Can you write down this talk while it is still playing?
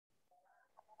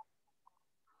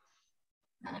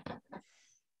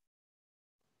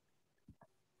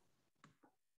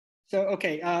So,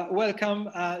 okay, welcome,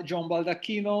 John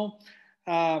Baldacchino,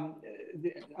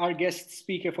 our guest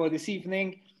speaker for this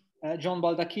evening. John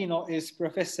Baldacchino is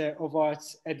Professor of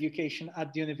Arts Education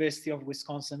at the University of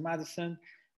Wisconsin-Madison,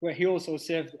 where he also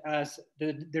served as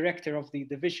the director of the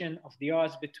Division of the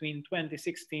Arts between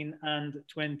 2016 and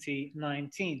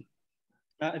 2019.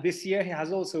 This year, he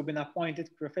has also been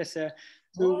appointed professor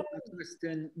to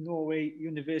Western Norway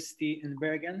University in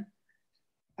Bergen.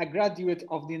 A graduate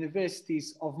of the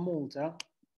Universities of Malta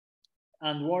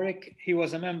and Warwick, he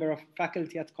was a member of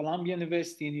faculty at Columbia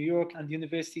University in New York and the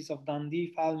Universities of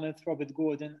Dundee, Falmouth, Robert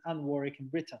Gordon, and Warwick in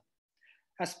Britain.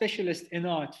 A specialist in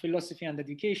art, philosophy, and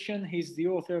education, he's the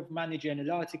author of many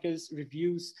journal articles,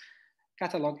 reviews,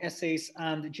 catalogue essays,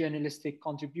 and journalistic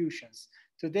contributions.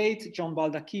 To date, John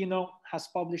Baldacchino has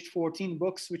published 14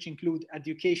 books, which include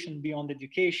Education Beyond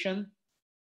Education,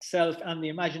 Self and the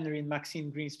Imaginary in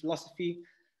Maxine Green's Philosophy,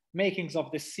 Makings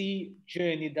of the Sea,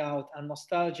 Journey, Doubt, and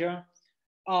Nostalgia,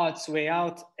 Art's Way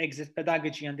Out, Exit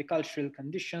Pedagogy and the Cultural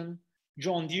Condition,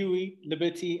 John Dewey,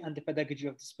 Liberty and the Pedagogy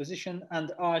of Disposition,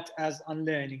 and Art as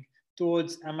Unlearning,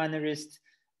 Towards a Mannerist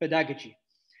Pedagogy.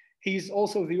 He is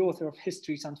also the author of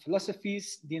Histories and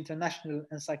Philosophies, the International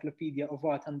Encyclopedia of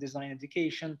Art and Design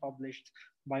Education, published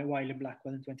by Wiley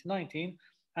Blackwell in 2019,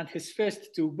 and his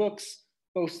first two books,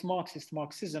 Post-Marxist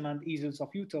Marxism and Easels of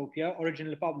Utopia,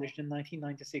 originally published in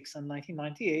 1996 and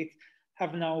 1998,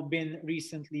 have now been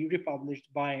recently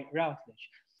republished by Routledge.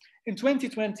 In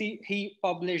 2020, he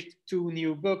published two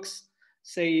new books,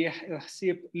 tas-sejjieħ,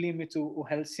 il-Ħsieb, Limitu,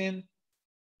 Ħelsien,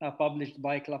 published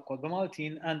by Club Called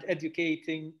Maltese, and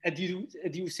Educing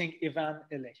Ivan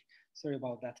Illich. Sorry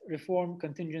about that. Reform,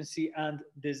 Contingency, and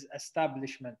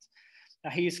Disestablishment.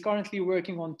 He is currently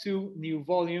working on two new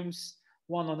volumes,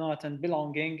 one on art and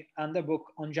belonging, and a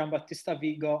book on Giambattista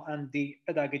Vigo and the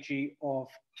pedagogy of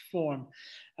form.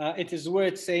 It is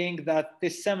worth saying that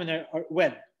this seminar,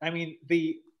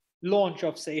 the launch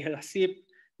of il-Ħsieb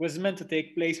was meant to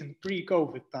take place in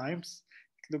pre-COVID times.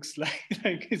 It looks like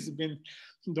it's been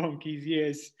donkey's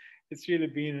years. It's really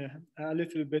been a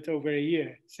little bit over a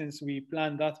year since we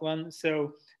planned that one.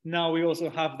 So now we also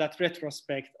have that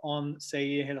retrospect on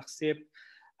il-Ħsieb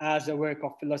as a work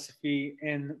of philosophy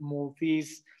in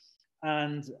Maltese,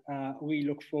 and we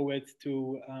look forward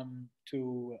to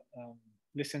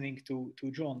listening to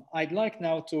John. I'd like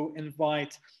now to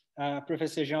invite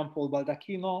Professor John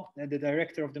Baldacchino, the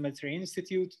director of the Mediterranean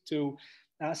Institute, to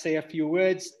say a few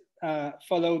words,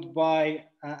 followed by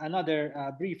another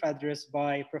brief address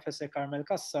by Professor Carmel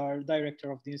Kassar,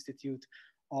 director of the Institute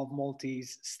of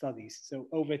Maltese Studies. So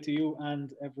over to you,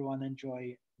 and everyone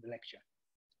enjoy the lecture.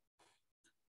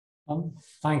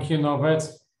 Thank you, Norbert.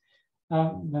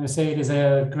 Let me say it is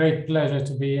a great pleasure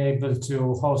to be able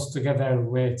to host together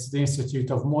with the Institute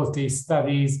of Maltese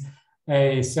Studies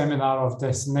a seminar of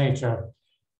this nature.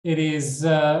 It is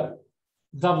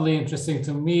doubly interesting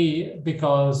to me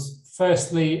because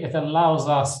firstly, it allows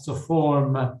us to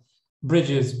form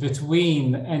bridges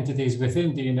between entities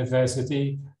within the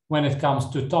university when it comes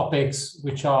to topics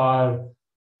which are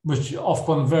of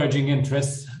converging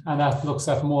interests, and that looks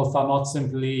at Malta not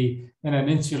simply in an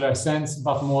insular sense,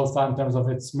 but Malta in terms of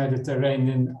its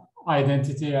Mediterranean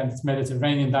identity and its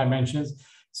Mediterranean dimensions.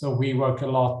 So we work a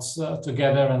lot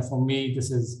together, and for me, this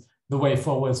is the way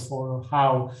forwards for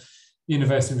how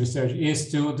university research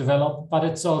is to develop, but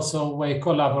it's also a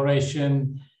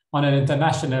collaboration on an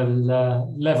international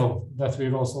level that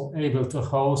we're also able to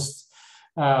host.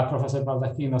 Professor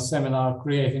Baldacchino's seminar,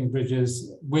 Creating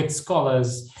Bridges, with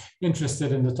scholars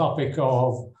interested in the topic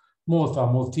of Malta,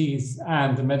 Maltese,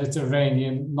 and the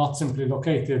Mediterranean, not simply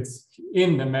located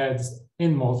in the Meds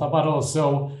in Malta, but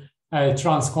also a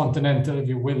transcontinental, if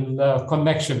you will,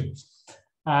 connection.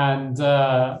 And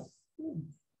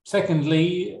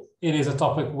secondly, it is a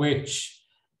topic which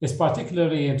is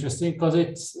particularly interesting because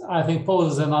it, I think,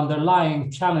 poses an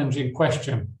underlying challenging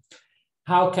question.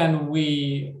 How can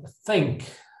we think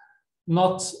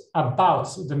not about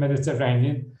the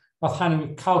Mediterranean, but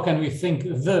how can we think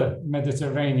the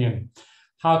Mediterranean?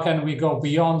 How can we go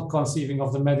beyond conceiving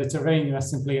of the Mediterranean as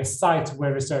simply a site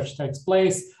where research takes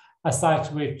place, a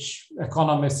site which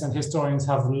economists and historians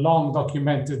have long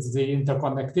documented the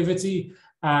interconnectivity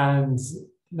and,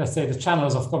 let's say, the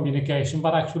channels of communication,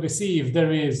 but actually see if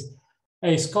there is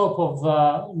a scope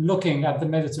of looking at the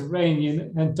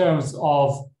Mediterranean in terms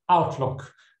of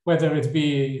outlook, whether it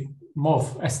be more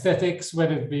aesthetics,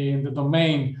 whether it be in the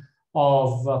domain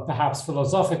of perhaps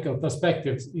philosophical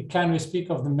perspectives. Can we speak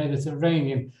of the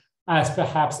Mediterranean as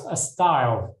perhaps a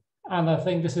style, And I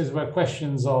think this is where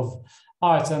questions of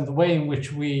art and the way in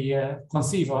which we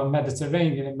conceive of a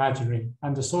Mediterranean imaginary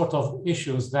and the sort of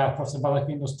issues that Professor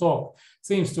Baldacchino's talk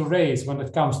seems to raise when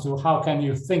it comes to how can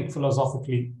you think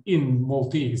philosophically in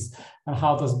Maltese, and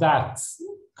how does that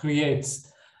create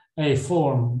a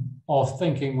form of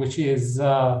thinking which is,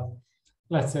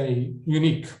 let's say,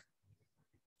 unique,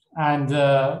 and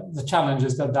the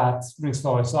challenges that that brings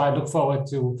forward. So I look forward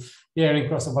to hearing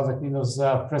Professor Baldacchino's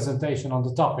presentation on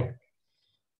the topic.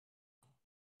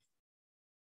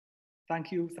 Thank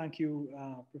you,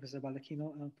 Professor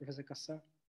Baldacchino and Professor Kassar.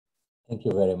 Thank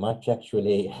you very much.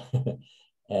 Actually,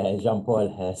 Jean-Paul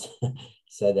has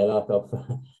said a lot of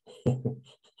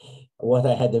what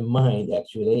I had in mind.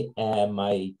 Actually,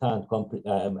 I can't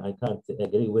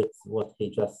agree with what he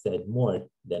just said more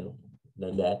than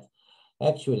that.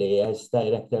 Actually, as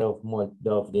director of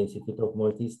the Institute of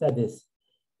Maltese Studies,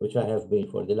 which I have been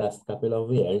for the last couple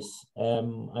of years,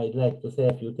 I'd like to say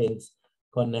a few things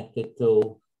connected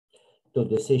to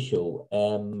this issue,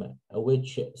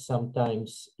 which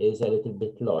sometimes is a little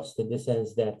bit lost, in the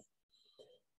sense that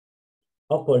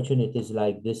opportunities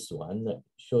like this one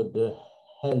should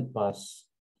help us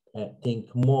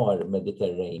think more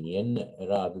Mediterranean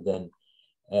rather than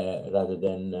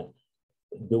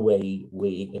the way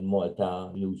we in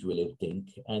Malta usually think.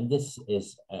 And this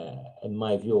is, in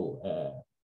my view,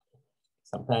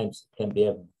 sometimes can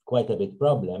be quite a big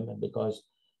problem, because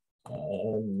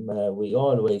we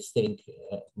always think,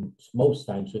 most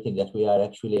times we think that we are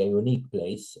actually a unique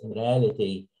place. In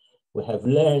reality, we have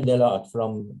learned a lot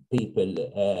from people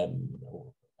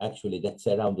actually that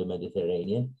surround the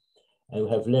Mediterranean, and we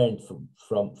have learned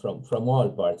from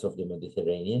all parts of the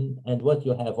Mediterranean. And what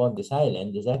you have on this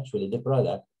island is actually the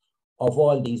product of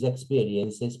all these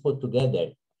experiences put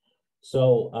together.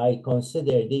 So I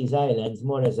consider these islands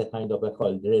more as a kind of a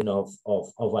cauldron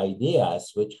of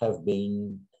ideas, which have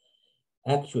been,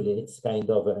 actually, it's kind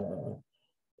of a,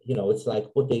 you know, it's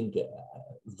like putting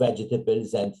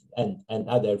vegetables and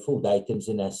other food items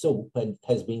in a soup, and it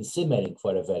has been simmering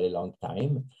for a very long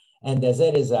time. And as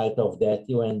a result of that,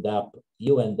 you end up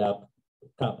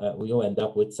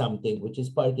with something which is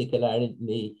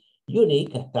particularly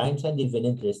unique at times and even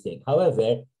interesting.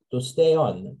 However, to stay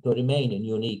on, to remain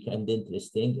unique and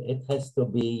interesting, it has to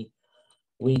be,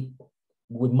 we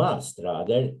must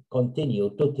rather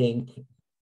continue to think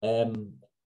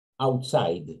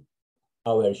outside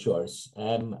our shores.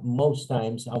 Most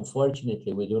times,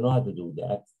 unfortunately, we do not do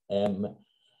that.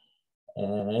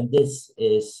 And this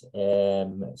is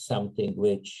something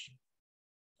which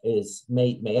is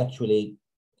may actually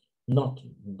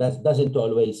doesn't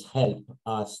always help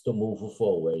us to move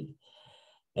forward.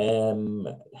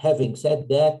 Having said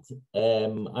that,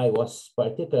 I was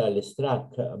particularly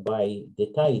struck by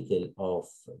the title of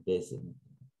this,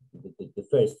 the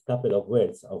first couple of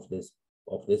words of this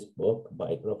book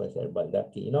by Professor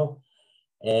Baldacchino,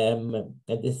 and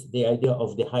this the idea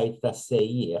of the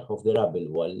tas-sejjieħ, of the rubble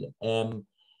wall,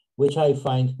 which I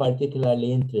find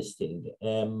particularly interesting.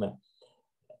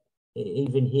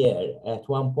 Even here, at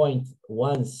one point,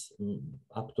 once,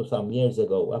 up to some years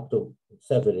ago, up to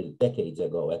several decades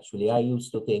ago, actually, I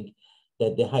used to think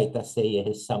that the tas-sejjieħ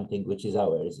is something which is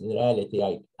ours. In reality,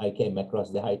 I came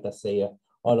across the tas-sejjieħ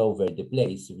all over the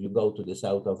place. If you go to the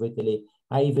south of Italy,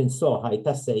 I even saw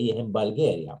tas-sejjieħ in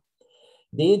Bulgaria.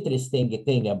 The interesting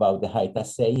thing about the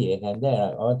tas-sejjieħ, and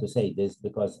there I want to say this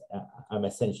because I'm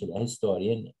essentially a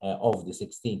historian of the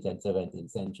 16th and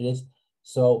 17th centuries,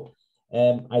 so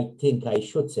I think I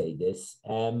should say this.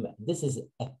 This is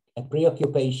a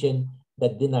preoccupation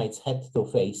that the Knights had to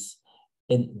face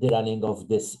in the running of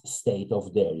this state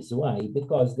of theirs. Why?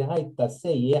 Because the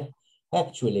tas-sejjieħ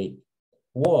actually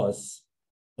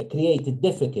created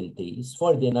difficulties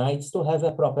for the Knights to have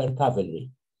a proper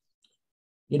cavalry.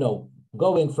 You know,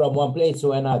 going from one place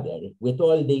to another with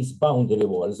all these boundary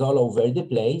walls all over the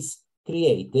place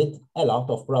created a lot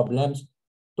of problems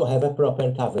to have a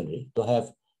proper cavalry, to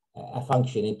have a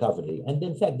functioning cavalry. And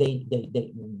in fact, they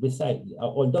besides,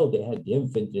 although they had the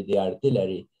infantry, the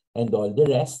artillery, and all the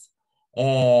rest,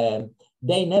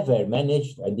 they never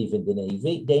managed, and even the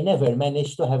navy, they never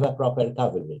managed to have a proper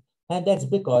cavalry. And that's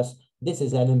because this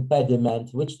is an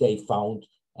impediment which they found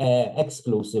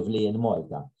exclusively in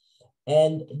Malta.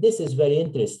 And this is very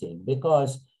interesting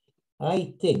because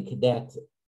I think that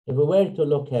if we were to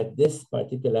look at this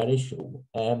particular issue,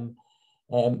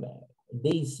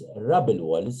 these rubble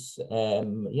walls,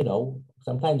 you know,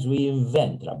 sometimes we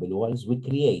invent rubble walls, we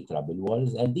create rubble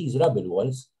walls, and these rubble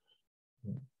walls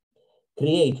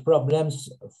create problems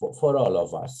for all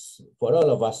of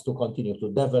us to continue to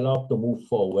develop, to move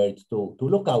forward, to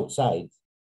look outside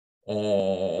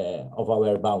of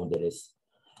our boundaries.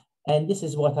 And this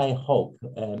is what I hope,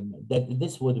 that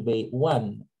this would be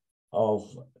one of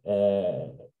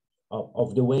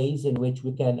the ways in which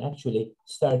we can actually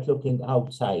start looking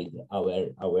outside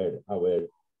our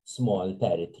small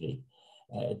territory.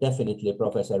 Definitely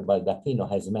Professor Baldacchino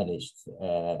has managed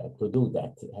to do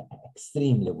that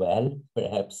extremely well,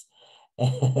 perhaps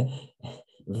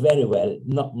very well,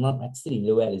 not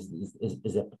extremely well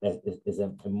is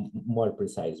a more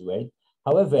precise word.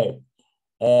 However,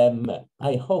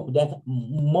 I hope that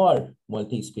more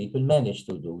Maltese people manage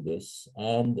to do this,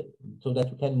 and so that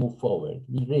we can move forward,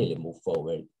 really move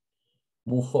forward,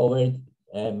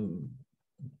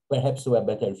 perhaps to a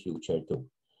better future too.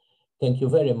 Thank you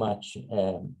very much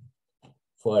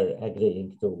for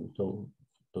agreeing to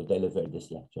deliver this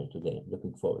lecture today.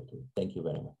 Looking forward to it. Thank you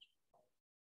very much.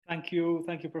 Thank you,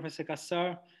 Professor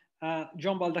Cassar.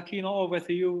 John Baldacchino, over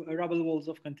to you. Rubble Walls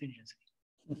of Contingency.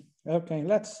 Okay,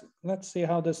 let's see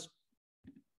how this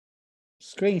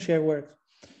screen share works.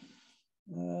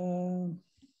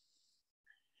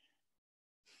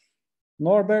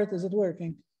 Norbert, is it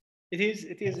working? It is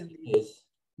indeed. Yes.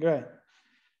 Great.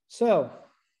 So,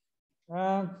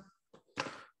 I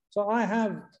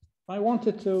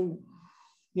wanted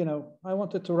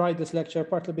to write this lecture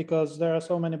partly because there are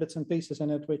so many bits and pieces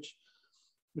in it which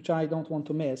I don't want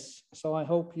to miss. So I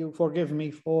hope you forgive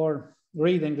me for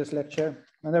reading this lecture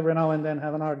and every now and then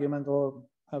have an argument or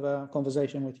have a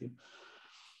conversation with you.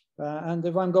 And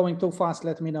if I'm going too fast,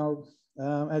 let me know.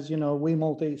 As you know, we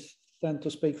Maltese tend to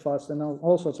speak fast and know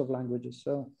all sorts of languages.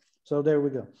 So there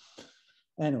we go.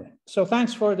 Anyway, so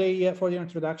thanks for the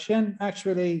introduction.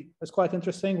 Actually, it's quite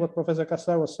interesting what Professor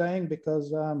Cassar was saying,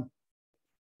 because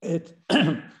it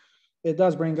it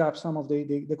does bring up some of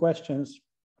the questions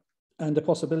and the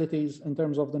possibilities in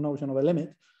terms of the notion of a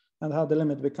limit and how the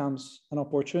limit becomes an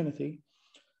opportunity.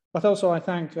 But also I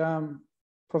thank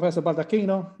Professor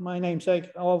Baldacchino, my namesake,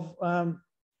 of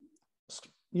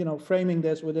framing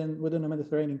this within a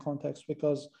Mediterranean context,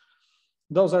 because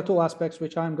those are two aspects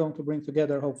which I'm going to bring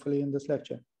together, hopefully, in this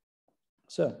lecture.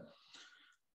 So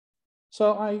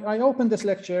I opened this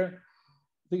lecture,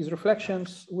 these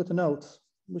reflections, with a note,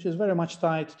 which is very much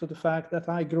tied to the fact that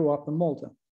I grew up in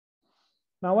Malta.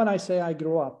 Now, when I say I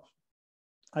grew up,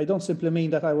 I don't simply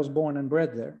mean that I was born and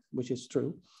bred there, which is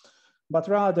true, but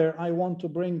rather I want to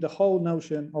bring the whole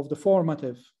notion of the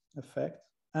formative effect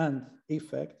and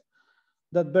effect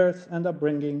that birth and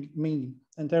upbringing mean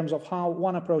in terms of how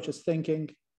one approaches thinking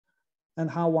and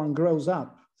how one grows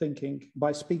up thinking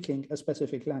by speaking a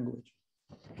specific language.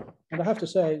 And I have to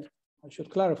say, I should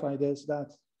clarify this,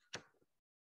 that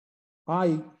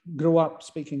I grew up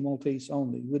speaking Maltese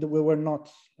only. We were not,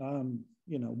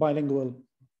 bilingual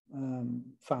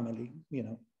family.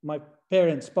 My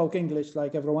parents spoke English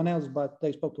like everyone else, but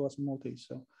they spoke to us in Maltese.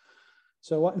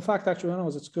 So in fact, actually, when I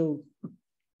was at school,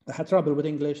 I had trouble with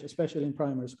English, especially in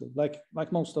primary school, like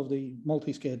most of the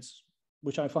Maltese kids,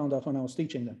 which I found out when I was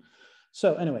teaching them.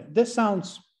 So anyway, this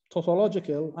sounds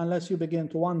tautological unless you begin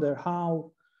to wonder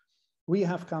how we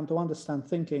have come to understand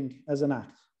thinking as an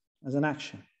act, as an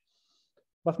action.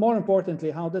 But more importantly,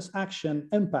 how this action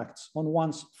impacts on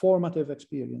one's formative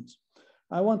experience.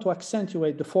 I want to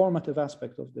accentuate the formative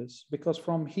aspect of this, because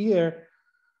form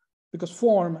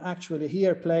actually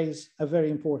here plays a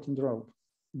very important role.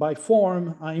 By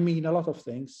form, I mean a lot of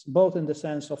things, both in the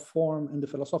sense of form in the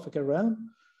philosophical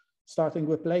realm, starting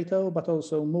with Plato, but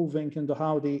also moving into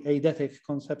how the eidetic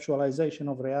conceptualization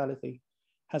of reality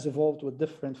has evolved with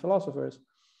different philosophers.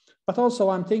 But also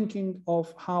I'm thinking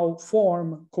of how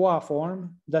form, qua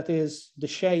form, that is the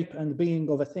shape and being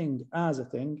of a thing as a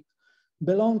thing,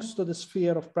 belongs to the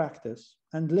sphere of practice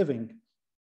and living,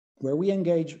 where we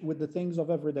engage with the things of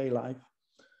everyday life,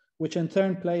 which in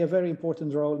turn play a very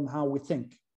important role in how we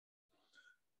think.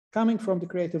 Coming from the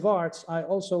creative arts, I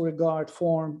also regard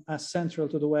form as central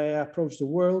to the way I approach the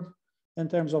world in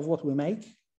terms of what we make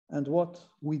and what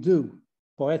we do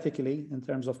poetically in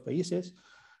terms of poiesis,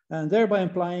 and thereby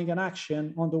implying an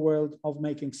action on the world of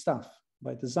making stuff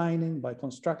by designing, by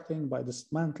constructing, by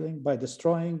dismantling, by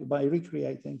destroying, by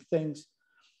recreating things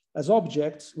as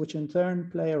objects, which in turn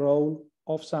play a role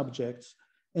of subjects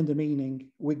in the meaning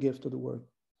we give to the world.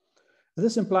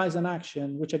 This implies an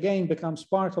action which again becomes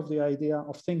part of the idea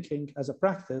of thinking as a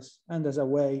practice and as a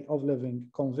way of living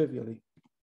convivially.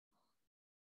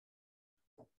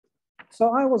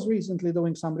 So I was recently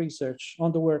doing some research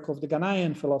on the work of the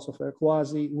Ghanaian philosopher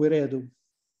Kwasi Wiredu,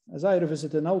 as I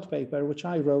revisited an old paper which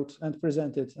I wrote and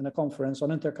presented in a conference on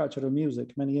intercultural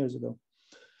music many years ago,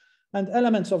 and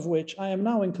elements of which I am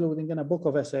now including in a book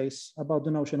of essays about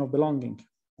the notion of belonging.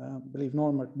 I believe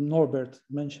Norbert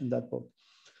mentioned that book.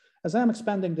 As I'm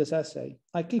expanding this essay,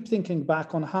 I keep thinking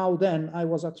back on how then I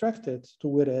was attracted to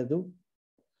Wiredu,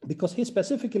 because he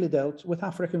specifically dealt with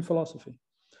African philosophy,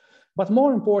 but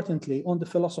more importantly, on the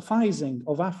philosophizing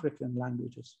of African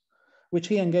languages, which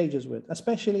he engages with,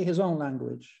 especially his own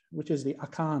language, which is the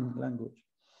Akan language.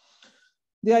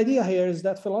 The idea here is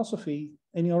that philosophy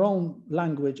in your own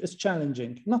language is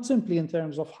challenging, not simply in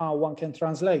terms of how one can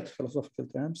translate philosophical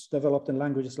terms developed in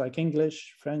languages like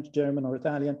English, French, German, or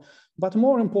Italian, but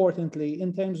more importantly,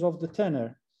 in terms of the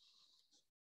tenor.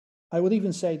 I would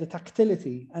even say the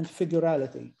tactility and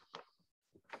figurality,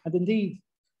 and indeed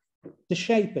the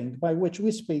shaping by which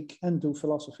we speak and do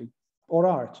philosophy, or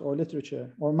art, or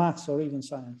literature, or maths, or even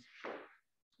science.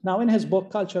 Now, in his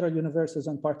book, Cultural Universes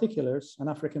and Particulars, An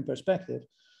African Perspective,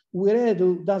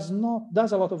 Wiredu does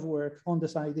a lot of work on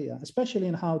this idea, especially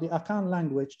in how the Akan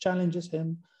language challenges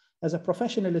him as a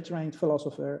professionally trained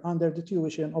philosopher under the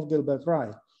tuition of Gilbert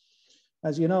Ryle.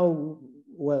 As you know,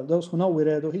 well, those who know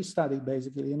Wiredu, he studied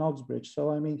basically in Oxbridge.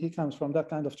 So, I mean, he comes from that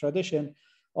kind of tradition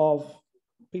of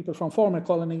people from former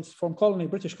colonies, from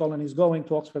British colonies, going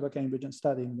to Oxford or Cambridge and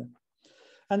studying them.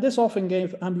 And this often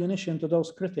gave ammunition to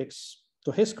those critics,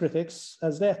 to his critics,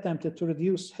 as they attempted to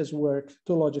reduce his work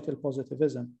to logical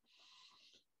positivism.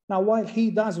 Now, while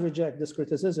he does reject this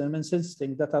criticism,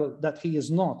 insisting that he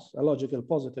is not a logical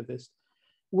positivist,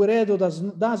 Wiredu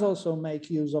does also make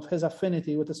use of his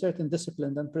affinity with a certain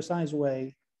disciplined and precise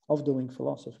way of doing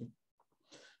philosophy.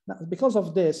 Now, because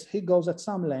of this, he goes at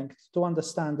some length to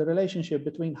understand the relationship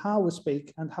between how we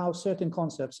speak and how certain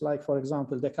concepts, like, for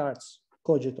example, Descartes'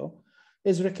 cogito,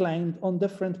 is reclaimed on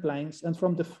different planes and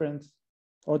from different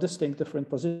or distinct different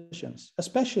positions,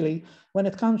 especially when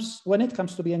it comes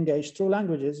to be engaged through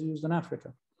languages used in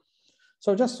Africa.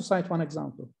 So just to cite one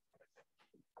example,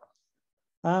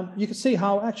 you can see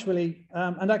how actually,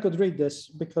 and I could read this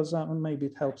because maybe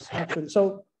it helps actually.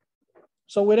 So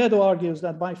Wiredu argues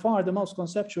that by far the most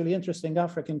conceptually interesting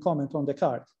African comment on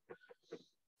Descartes,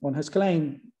 on his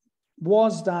claim,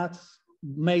 was that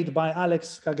made by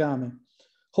Alex Kagame,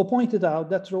 who pointed out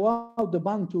that throughout the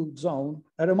Bantu zone,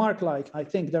 a remark like, I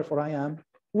think, therefore I am,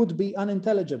 would be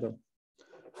unintelligible.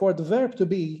 For the verb to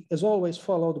be is always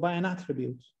followed by an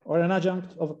attribute or an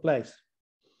adjunct of a place.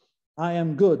 I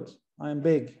am good, I am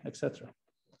big, etc.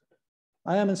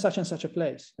 I am in such and such a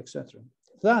place, etc.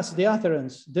 Thus, the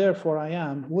utterance, therefore I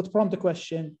am, would prompt the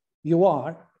question, you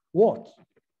are what?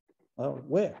 Or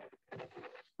where?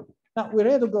 Now,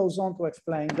 Wiredu goes on to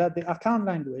explain that the Akan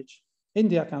language, in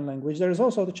the Akan language, there is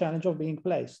also the challenge of being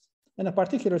placed in a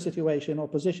particular situation or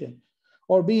position,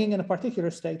 or being in a particular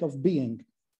state of being,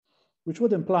 which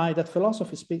would imply that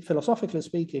philosophically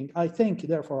speaking, I think,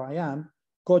 therefore I am,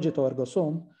 cogito ergo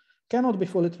sum, cannot be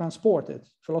fully transported,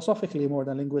 philosophically more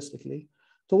than linguistically,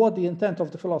 to what the intent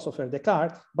of the philosopher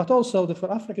Descartes, but also the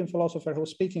African philosopher who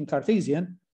is speaking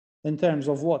Cartesian, in terms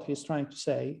of what he's trying to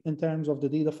say, in terms of the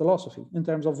deed of philosophy, in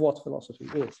terms of what philosophy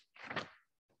is.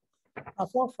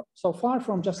 So far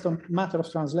from just a matter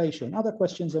of translation, other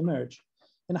questions emerge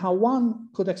in how one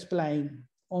could expand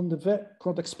on the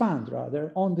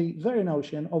very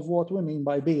notion of what we mean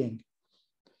by being.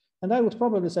 And I would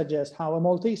probably suggest how a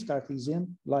Maltese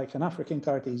Cartesian, like an African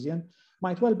Cartesian,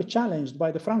 might well be challenged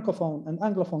by the Francophone and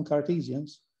Anglophone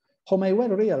Cartesians, who may well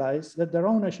realize that their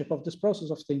ownership of this process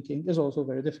of thinking is also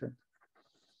very different.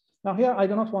 Now here, I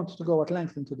do not want to go at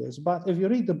length into this, but if you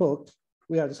read the book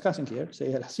we are discussing here,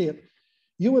 say il-Ħsieb,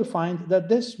 you will find that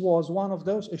this was one of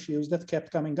those issues that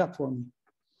kept coming up for me.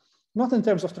 Not in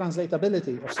terms of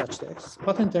translatability of such texts,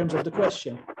 but in terms of the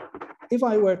question, if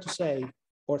I were to say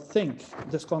or think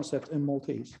this concept in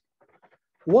Maltese,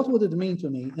 what would it mean to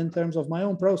me in terms of my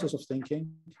own process of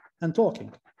thinking and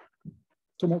talking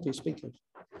to Maltese speakers?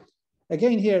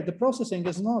 Again, here, the processing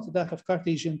is not that of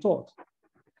Cartesian thought,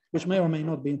 which may or may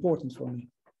not be important for me,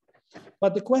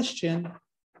 but the questions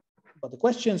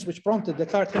which prompted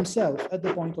Descartes himself at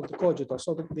the point of the cogito,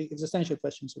 so the existential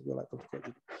questions, if you like, of the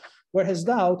cogito, where his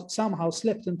doubt somehow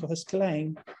slipped into his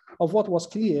claim of what was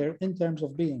clear in terms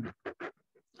of being.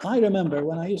 I remember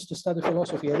when I used to study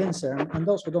philosophy at INSERM, and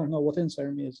those who don't know what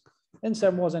INSERM is,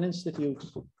 INSERM was an institute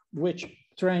which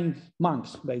trained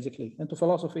monks, basically, into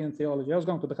philosophy and theology. I was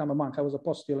going to become a monk. I was a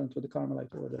postulant to the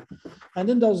Carmelite order. And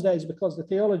in those days, because the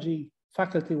theology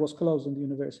faculty was closed in the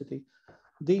university,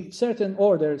 the certain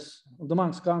orders of the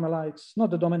monks, Carmelites, not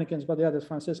the Dominicans, but the other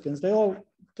Franciscans, they all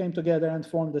came together and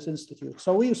formed this institute.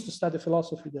 So we used to study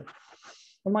philosophy there.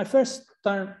 And my first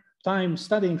time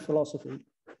studying philosophy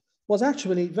was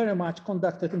actually very much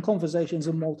conducted in conversations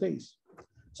in Maltese.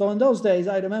 So in those days,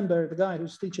 I remember the guy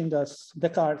who's teaching us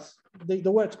Descartes,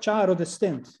 the word chiaro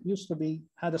distinct used to be,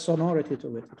 had a sonority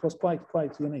to it. It was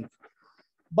quite unique.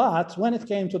 But when it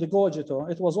came to the cogito,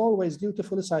 it was always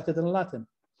dutifully cited in Latin.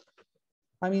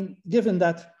 I mean, given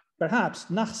that perhaps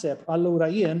naħseb allura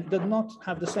jien did not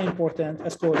have the same portent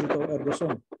as cogito ergo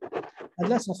sum. And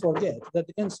let's not forget that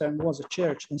the INSERM was a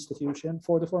church institution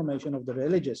for the formation of the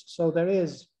religious. So there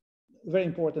is a very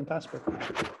important aspect.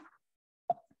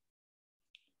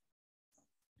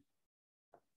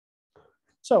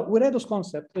 So Wiredu's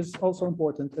concept is also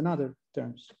important in other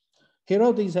terms. He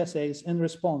wrote these essays in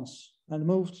response and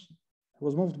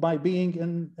was moved by being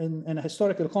in a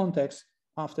historical context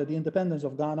after the independence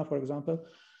of Ghana, for example,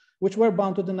 which were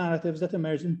bound to the narratives that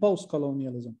emerged in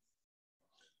post-colonialism.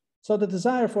 So the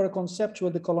desire for a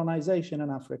conceptual decolonization in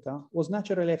Africa was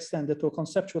naturally extended to a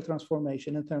conceptual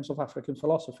transformation in terms of African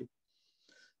philosophy.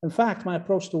 In fact, my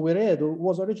approach to Wiredu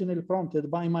was originally prompted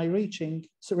by my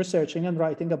researching and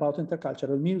writing about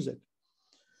intercultural music.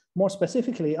 More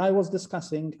specifically, I was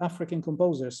discussing African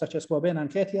composers such as Kwabena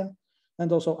Nketia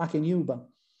and also Akinyuba,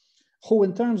 who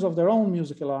in terms of their own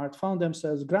musical art found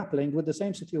themselves grappling with the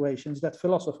same situations that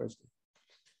philosophers did.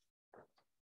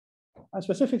 I'm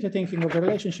specifically thinking of the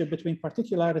relationship between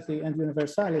particularity and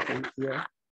universality here,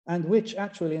 and which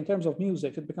actually in terms of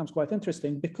music, it becomes quite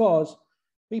interesting because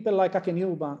people like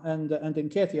Akinyuba and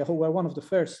Nketia, who were one of the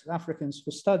first Africans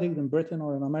who studied in Britain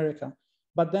or in America,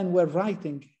 but then were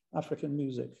writing African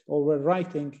music or were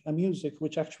writing a music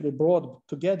which actually brought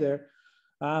together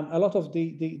a lot of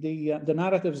the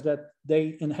narratives that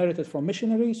they inherited from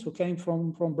missionaries who came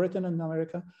from Britain and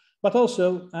America, but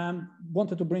also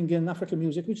wanted to bring in African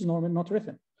music, which is normally not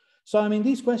written. So, I mean,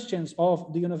 these questions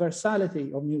of the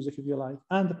universality of music, if you like,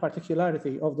 and the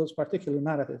particularity of those particular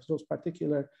narratives, those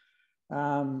particular,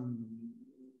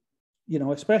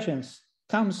 expressions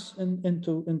comes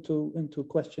into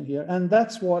question here. And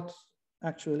that's what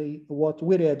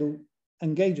Wiredu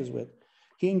engages with.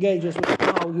 He engages with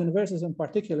how universes and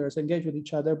particulars engage with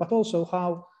each other, but also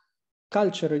how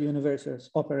cultural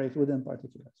universes operate within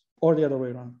particulars, or the other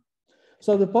way around.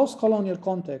 So the post-colonial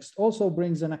context also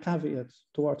brings in a caveat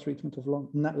to our treatment of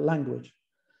language,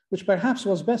 which perhaps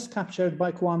was best captured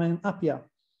by Kwame Appiah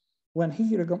when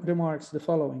he remarks the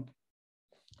following.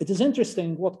 It is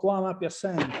interesting what Kwame Appiah is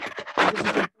saying. This is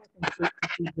important to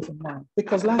keep this in mind,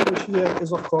 because language here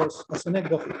is, of course, a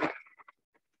synecdoche.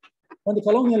 When the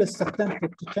colonialists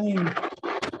attempted to tame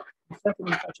the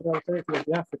threatening cultural authority of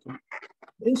the African,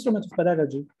 the instrument of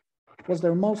pedagogy was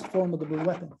their most formidable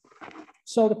weapon.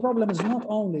 So the problem is not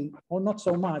only, or not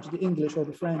so much, the English or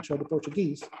the French or the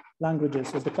Portuguese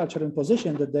languages as the cultural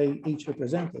imposition that they each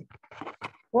represented.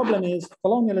 The problem is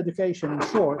colonial education, in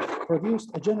short,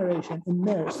 produced a generation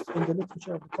immersed in the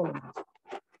literature of the colonies,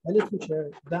 a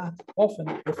literature that often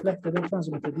reflected and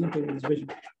transmitted the imperialist vision.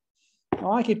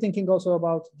 Now, I keep thinking also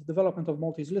about the development of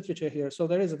Maltese literature here. So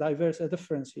there is a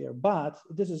difference here, but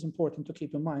this is important to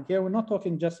keep in mind. Here, we're not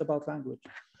talking just about language.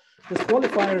 This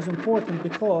qualifier is important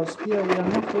because here we are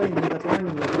not claiming that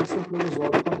language will simply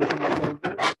resolve the condition of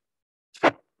language.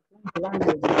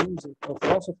 Language, music, or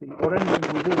philosophy, or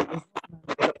anything we do is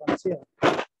not a panacea,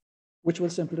 which will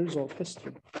simply resolve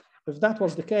history. If that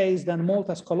was the case, then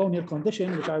Malta's colonial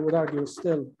condition, which I would argue is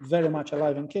still very much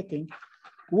alive and kicking,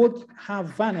 would have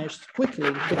vanished quickly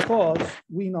because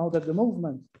we know that the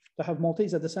movement to have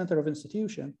Maltese at the center of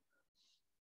institution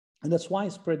and its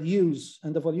widespread use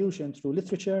and evolution through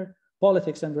literature,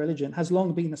 politics, and religion has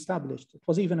long been established. It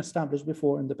was even established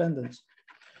before independence.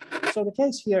 So the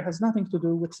case here has nothing to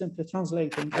do with simply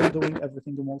translating or doing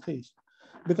everything in Maltese.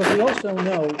 Because we also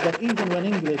know that even when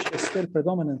English is still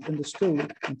predominant in the school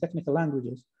and technical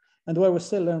languages, and where we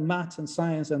still learn maths and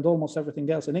science and almost everything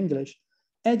else in English,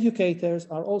 educators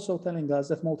are also telling us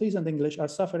that Maltese and English are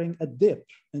suffering a dip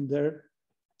in their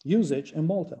usage in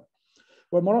Malta,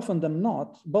 where more often than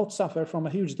not, both suffer from a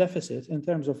huge deficit in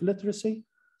terms of literacy.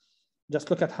 Just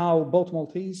look at how both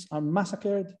Maltese are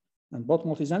massacred, and both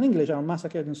Maltese and English are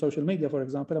massacred in social media, for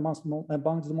example, amongst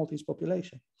the Maltese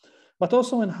population. But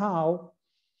also in how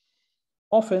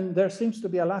often there seems to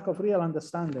be a lack of real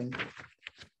understanding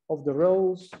of the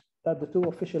roles that the two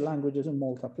official languages in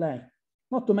Malta play.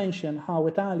 Not to mention how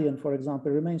Italian, for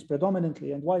example, remains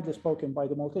predominantly and widely spoken by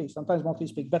the Maltese. Sometimes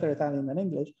Maltese speak better Italian than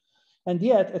English, and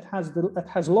yet it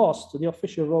has lost the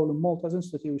official role in Malta's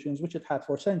institutions, which it had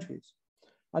for centuries.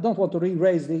 I don't want to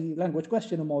re-raise the language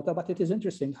question in Malta, but it is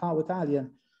interesting how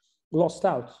Italian lost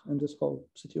out in this whole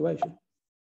situation.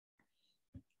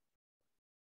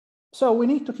 So we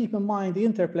need to keep in mind the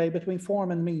interplay between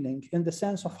form and meaning in the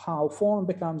sense of how form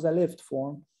becomes a lived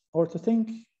form, or to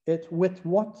think it with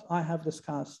what I have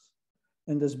discussed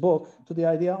in this book to the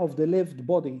idea of the lived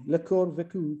body, le corps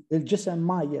vécu, il-ġisem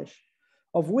ma'yesh,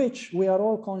 of which we are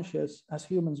all conscious as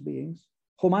human beings,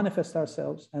 who manifest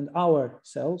ourselves and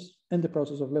ourselves in the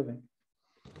process of living.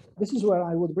 This is where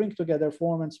I would bring together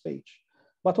form and speech,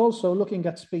 but also looking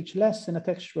at speech less in a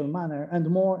textual manner and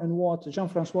more in what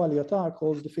Jean-Francois Lyotard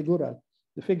calls the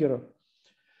figural,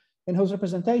 in whose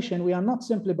representation we are not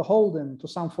simply beholden to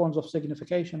some forms of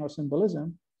signification or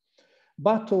symbolism,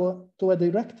 but to a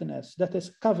directness that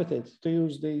is coveted, to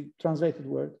use the translated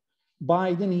word,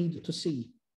 by the need to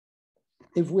see.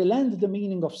 If we lend the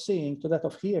meaning of seeing to that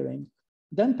of hearing,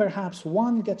 then perhaps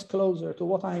one gets closer to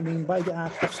what I mean by the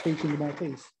act of speaking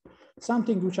Maltese,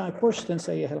 something which I pushed in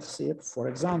il-Ħsieb, for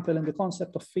example, in the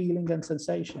concept of feeling and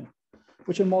sensation,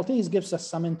 which in Maltese gives us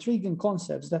some intriguing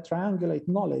concepts that triangulate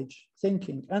knowledge,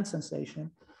 thinking, and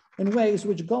sensation in ways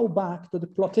which go back to the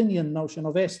Plotinian notion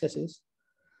of aesthesis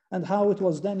and how it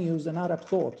was then used in Arab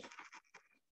thought.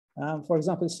 For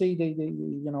example, see,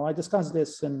 I discussed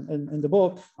this in the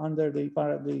book under the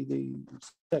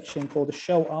section called the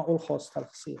Shawqa ul-Khos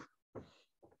tal-Ħsieb.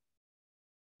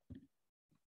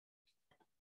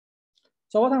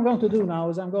 So what I'm going to do now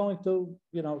is I'm going to,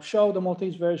 show the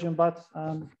Maltese version, but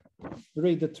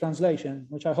read the translation,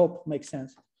 which I hope makes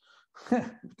sense,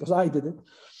 because I did it.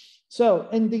 So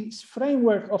in the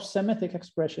framework of Semitic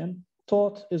expression,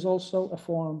 thought is also a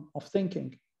form of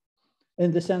thinking,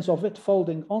 in the sense of it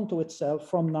folding onto itself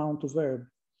from noun to verb.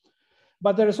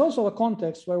 But there is also a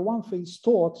context where one feels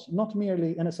thought not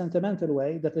merely in a sentimental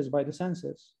way, that is by the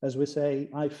senses, as we say,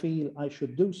 I feel I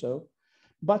should do so,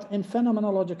 but in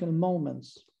phenomenological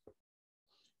moments,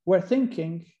 where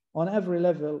thinking on every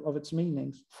level of its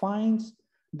meanings finds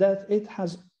that it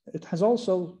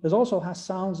also has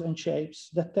sounds and shapes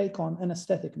that take on an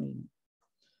aesthetic meaning.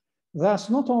 Thus,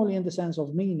 not only in the sense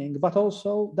of meaning, but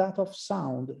also that of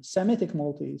sound, Semitic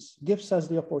Maltese gives us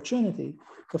the opportunity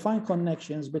to find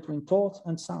connections between thought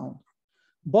and sound,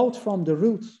 both from the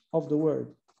root of the word,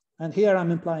 and here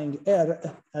I'm implying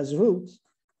as root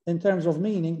in terms of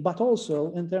meaning, but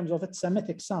also in terms of its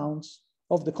Semitic sounds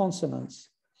of the consonants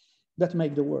that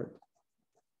make the word,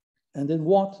 and in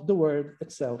what the word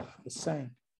itself is saying.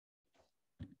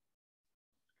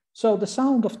 So the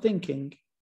sound of thinking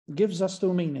gives us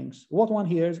two meanings, what one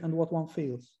hears and what one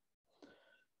feels.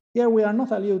 Here we are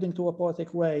not alluding to a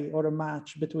poetic way or a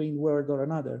match between word or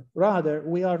another. Rather,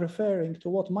 we are referring to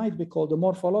what might be called the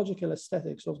morphological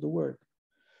aesthetics of the word,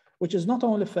 which is not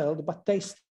only felt, but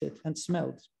tasted and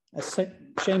smelled. As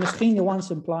Seamus Heaney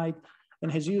once implied in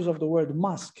his use of the word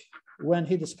musk when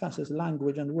he discusses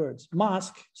language and words.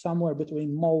 Musk, somewhere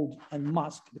between mold and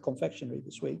musk, the confectionery,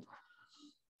 the sweet.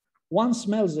 One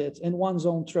smells it in one's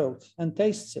own throat and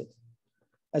tastes it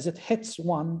as it hits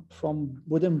one from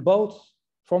within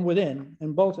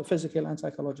in both a physical and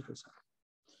psychological sense.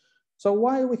 So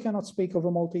while we cannot speak of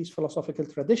a Maltese philosophical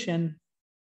tradition,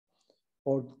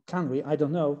 or can we? I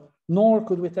don't know, nor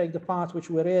could we take the path which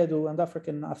Wiredu and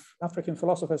African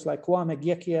philosophers like Kwame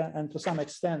Gyekye and to some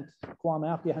extent Kwame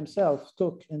Appiah himself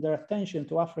took in their attention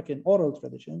to African oral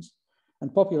traditions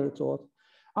and popular thought.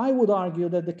 I would argue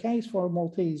that the case for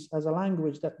Maltese as a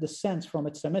language that descends from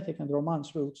its Semitic and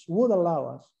Romance roots would allow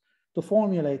us to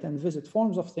formulate and visit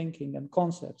forms of thinking and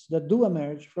concepts that do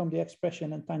emerge from the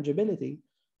expression and tangibility,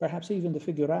 perhaps even the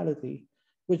figurality,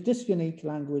 which this unique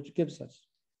language gives us.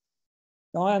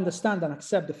 Now, I understand and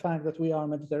accept the fact that we are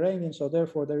Mediterranean, so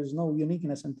therefore there is no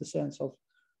uniqueness in the sense of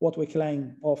what we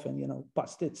claim often,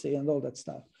 pastizzi and all that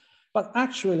stuff. But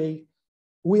actually,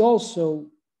 we also,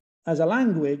 as a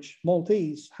language,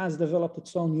 Maltese has developed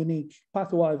its own unique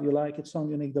patois, if you like, its own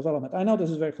unique development. I know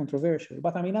this is very controversial,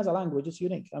 but I mean, as a language, it's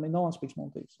unique. I mean, no one speaks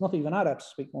Maltese. Not even Arabs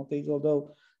speak Maltese,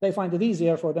 although they find it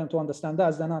easier for them to understand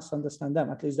us than us understand them.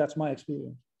 At least that's my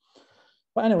experience.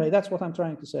 But anyway, that's what I'm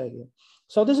trying to say here.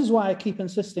 So this is why I keep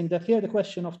insisting that here the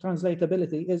question of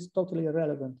translatability is totally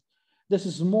irrelevant. This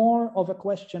is more of a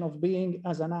question of being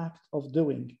as an act of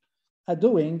doing. A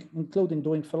doing, including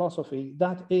doing philosophy,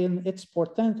 that in its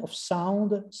portent of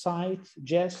sound, sight,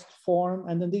 jest, form,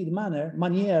 and indeed manner,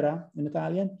 maniera in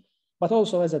Italian, but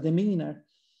also as a demeanor,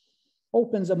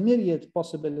 opens a myriad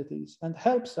possibilities and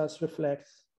helps us reflect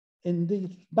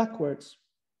indeed backwards,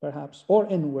 perhaps, or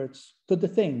inwards to the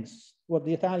things, what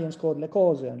the Italians call le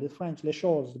cose, and the French les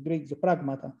choses, the Greeks the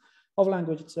pragmata of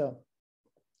language itself.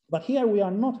 But here we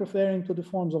are not referring to the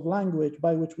forms of language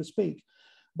by which we speak,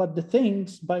 but the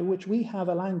things by which we have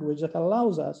a language that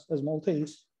allows us as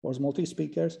Maltese, or as Maltese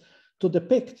speakers, to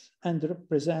depict and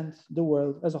represent the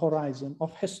world as a horizon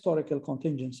of historical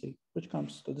contingency, which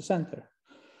comes to the center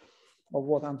of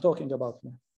what I'm talking about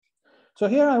here. So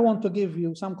here I want to give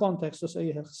you some context to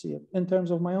il-Ħsieb in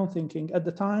terms of my own thinking at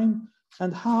the time,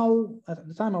 and how at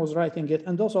the time I was writing it,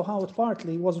 and also how it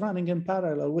partly was running in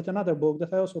parallel with another book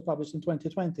that I also published in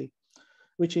 2020,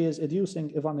 which is educing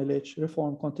Ivan Illich,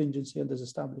 reform, contingency, and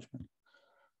disestablishment.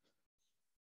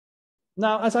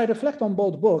 Now, as I reflect on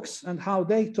both books and how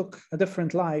they took a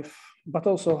different life, but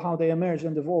also how they emerged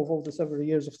and evolved over the several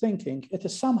years of thinking, it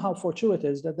is somehow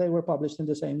fortuitous that they were published in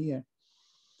the same year.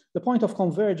 The point of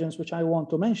convergence, which I want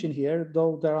to mention here,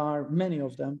 though there are many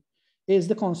of them, is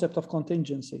the concept of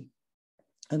contingency,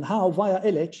 and how via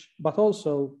Illich, but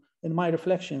also in my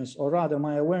reflections, or rather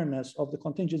my awareness of the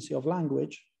contingency of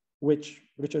language, which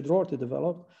Richard Rorty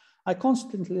developed, I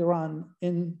constantly run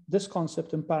in this concept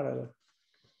in parallel.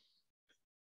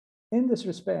 In this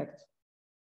respect,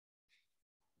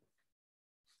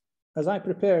 as I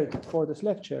prepared for this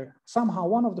lecture, somehow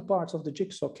one of the parts of the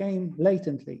jigsaw came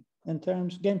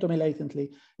to me latently,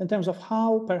 in terms of how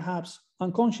perhaps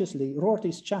unconsciously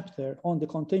Rorty's chapter on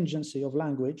the contingency of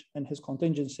language and his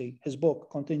book,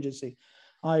 Contingency,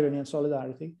 Irony and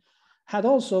Solidarity, had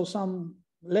also some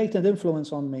latent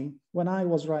influence on me when I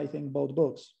was writing both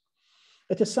books.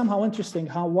 It is somehow interesting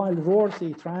how while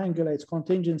Rorty triangulates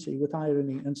contingency with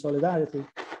irony and solidarity,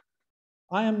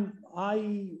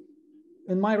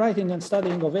 in my writing and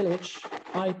studying of Illich,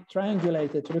 I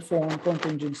triangulated reform,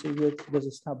 contingency with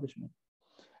disestablishment.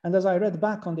 And as I read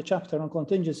back on the chapter on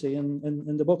contingency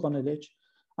in the book on Illich,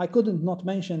 I couldn't not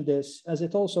mention this, as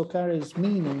it also carries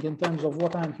meaning in terms of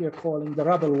what I'm here calling the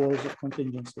rubble walls of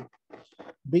contingency.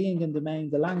 Being in the main,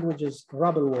 the language's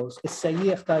rubble walls,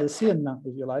 il-Sejjieħ ta' Ħelsien,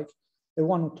 if you like, they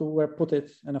want to put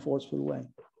it in a forceful way.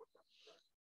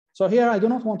 So here I do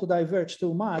not want to diverge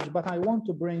too much, but I want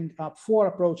to bring up 4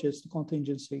 approaches to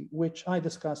contingency, which I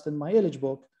discussed in my Illich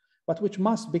book, but which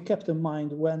must be kept in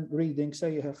mind when reading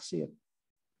tas-sejjieħ il-Ħsieb.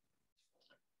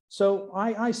 So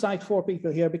I cite 4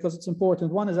 people here because it's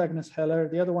important. One is Agnes Heller,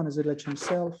 the other one is Illich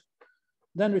himself,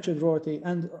 then Richard Rorty,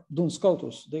 and Duns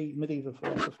Scotus, the medieval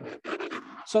philosopher.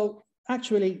 So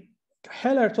actually,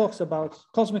 Heller talks about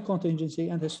cosmic contingency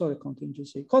and historic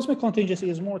contingency. Cosmic contingency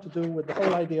is more to do with the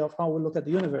whole idea of how we look at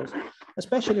the universe,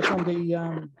 especially from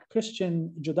the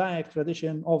Christian Judaic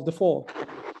tradition of the fall.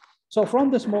 So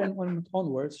from this moment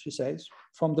onwards, she says,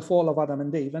 from the fall of Adam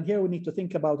and Eve, and here we need to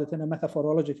think about it in a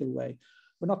metaphorological way.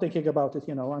 We're not thinking about it,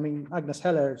 I mean, Agnes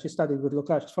Heller, she studied with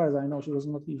Lukács, as far as I know, she was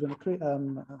not even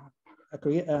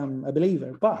a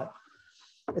believer, but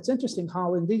it's interesting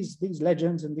how in these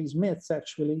legends and these myths,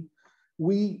 actually,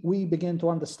 we begin to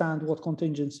understand what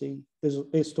contingency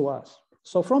is to us.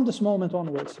 So from this moment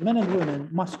onwards, men and women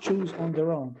must choose on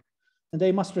their own, and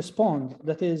they must respond.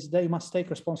 That is, they must take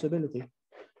responsibility.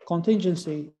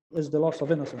 Contingency is the loss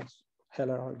of innocence,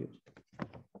 Heller argues.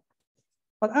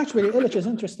 But actually, Illich is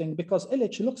interesting because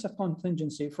Illich looks at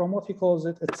contingency from what he calls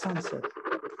its sunset,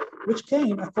 which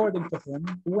came, according to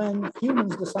him, when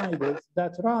humans decided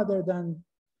that rather than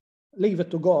leave it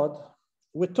to God,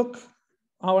 we took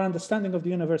our understanding of the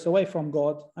universe away from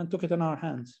God and took it in our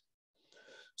hands.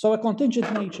 So a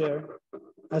contingent nature,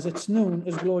 as it's known,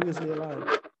 is gloriously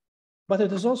alive, but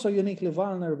it is also uniquely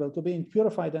vulnerable to being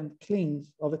purified and cleaned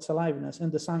of its aliveness in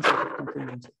the sunset of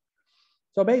contingency.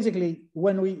 So basically,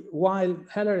 while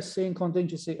Heller is seeing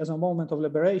contingency as a moment of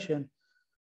liberation,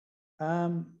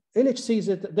 Illich sees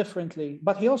it differently,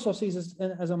 but he also sees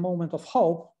it as a moment of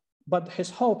hope, but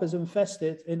his hope is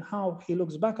invested in how he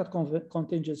looks back at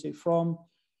contingency from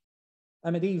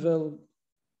a medieval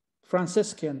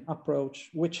Franciscan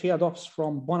approach, which he adopts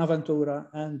from Bonaventura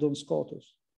and Duns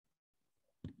Scotus.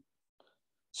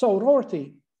 So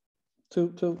Rorty,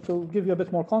 to give you a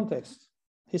bit more context,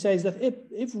 he says that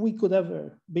if we could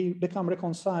ever become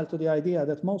reconciled to the idea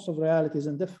that most of reality is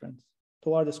indifferent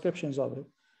to our descriptions of it,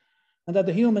 and that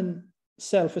the human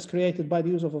self is created by the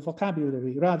use of a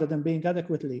vocabulary rather than being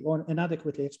adequately or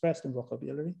inadequately expressed in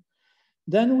vocabulary,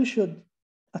 then we should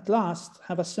at last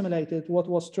have assimilated what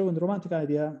was true in the Romantic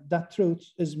idea, that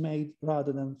truth is made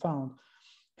rather than found.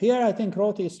 Here, I think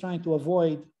Rorty is trying to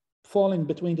avoid falling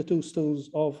between the two stools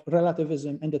of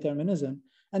relativism and determinism.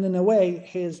 And in a way,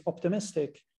 his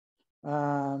optimistic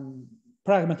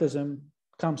pragmatism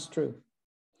comes true.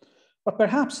 But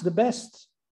perhaps the best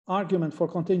argument for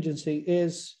contingency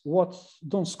is what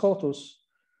Duns Scotus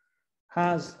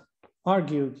has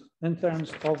argued in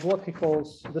terms of what he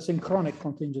calls the synchronic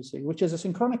contingency, which is a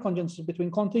synchronic contingency between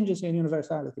contingency and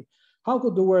universality. How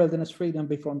could the world in its freedom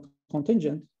be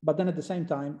contingent, but then at the same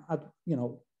time,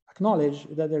 acknowledge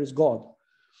that there is God?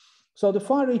 So the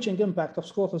far-reaching impact of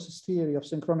Scotus's theory of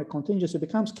synchronic contingency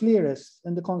becomes clearest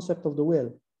in the concept of the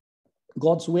will.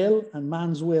 God's will and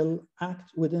man's will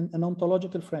act within an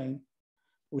ontological frame,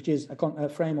 which is a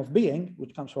frame of being,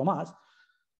 which comes from us,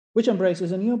 which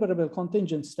embraces innumerable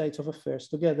contingent states of affairs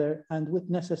together and with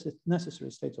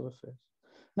necessary states of affairs.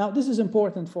 Now, this is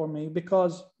important for me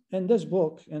because in this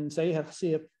book, in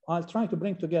il-Ħsieb, I'll try to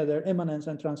bring together immanence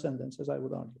and transcendence, as I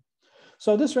would argue.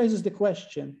 So this raises the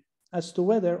question as to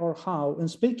whether or how, in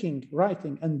speaking,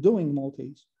 writing, and doing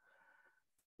Maltese,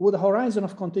 would the horizon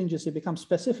of contingency become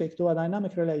specific to a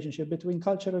dynamic relationship between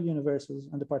cultural universals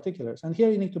and the particulars? And here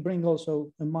you need to bring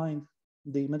also in mind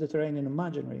the Mediterranean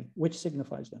imaginary, which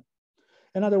signifies them.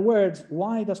 In other words,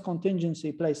 why does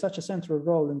contingency play such a central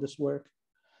role in this work?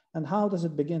 And how does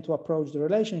it begin to approach the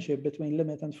relationship between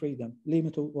limit and freedom?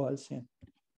 Limitu or Ħelsien.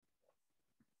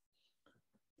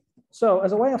 So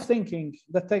as a way of thinking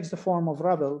that takes the form of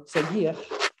Rubble, tas-sejjieħ,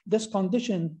 this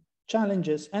condition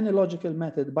challenges any logical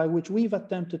method by which we've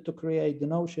attempted to create the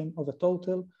notion of a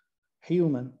total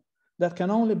human that can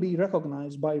only be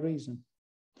recognized by reason.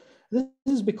 This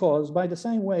is because by the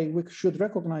same way we should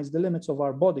recognize the limits of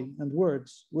our body and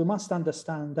words, we must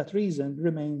understand that reason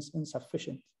remains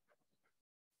insufficient.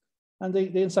 And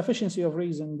the insufficiency of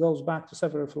reason goes back to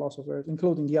several philosophers,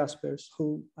 including Jaspers,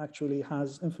 who actually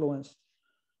has influenced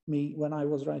me when I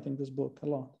was writing this book a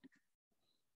lot.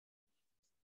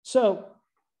 So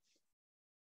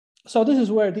this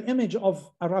is where the image of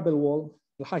a rubble wall,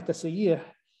 tas-sejjieħ,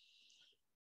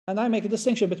 and I make a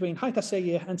distinction between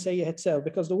tas-sejjieħ and sejjieħ itself,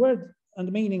 because the word and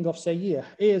the meaning of sejjieħ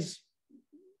is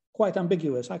quite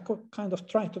ambiguous. I could kind of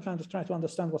try to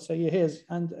understand what sejjieħ is,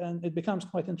 and it becomes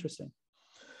quite interesting.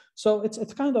 So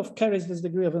it kind of carries this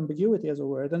degree of ambiguity as a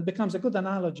word and becomes a good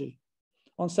analogy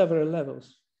on several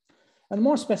levels. And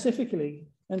more specifically,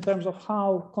 in terms of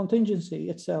how contingency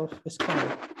itself is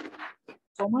carried.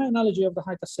 So my analogy of the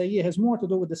tas-sejjieħ has more to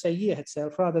do with the sejjieħ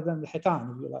itself rather than the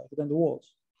ħitan, if you like, than the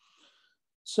walls.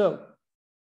 So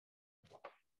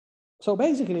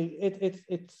basically,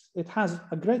 it has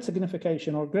a great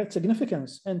signification or great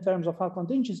significance in terms of how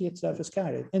contingency itself is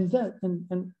carried.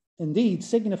 And indeed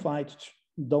signified,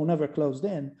 though never closed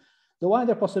in, the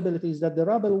wider possibilities that the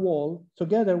rubble wall,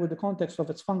 together with the context of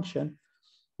its function,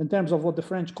 in terms of what the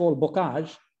French call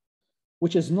bocage,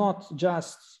 which is not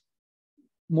just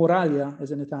muraglia,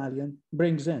 as in Italian,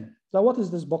 brings in. So what is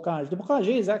this bocage? The bocage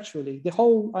is actually the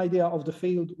whole idea of the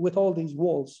field with all these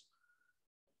walls,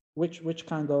 which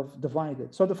kind of divide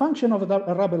it. So the function of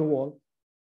a rubble wall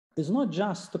is not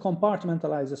just to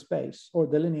compartmentalize a space or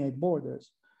delineate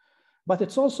borders, but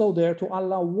it's also there to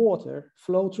allow water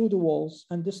flow through the walls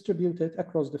and distribute it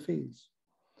across the fields.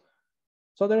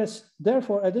 So there is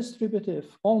therefore a distributive,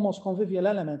 almost convivial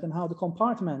element in how the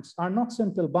compartments are not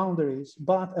simple boundaries,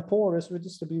 but a porous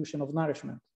redistribution of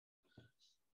nourishment.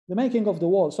 The making of the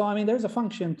wall. So I mean, there's a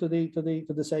function to the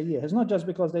tas-sejjieħ. It's not just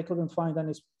because they couldn't find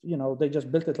any, they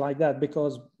just built it like that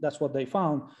because that's what they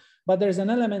found, but there's an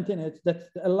element in it that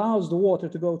allows the water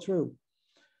to go through.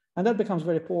 And that becomes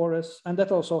very porous, and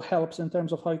that also helps in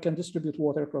terms of how you can distribute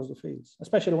water across the fields,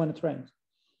 especially when it rains.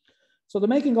 So the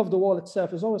making of the wall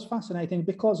itself is always fascinating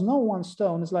because no one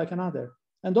stone is like another.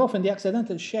 And often the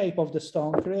accidental shape of the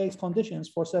stone creates conditions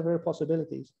for several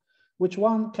possibilities, which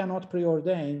one cannot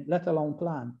preordain, let alone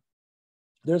plan.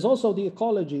 There's also the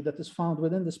ecology that is found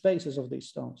within the spaces of these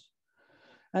stones.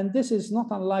 And this is not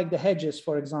unlike the hedges,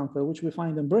 for example, which we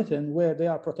find in Britain, where they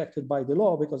are protected by the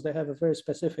law because they have a very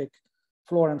specific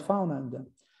flora and fauna in them.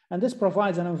 And this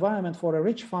provides an environment for a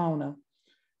rich fauna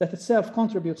that itself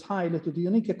contributes highly to the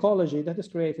unique ecology that is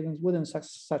created within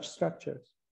such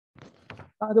structures.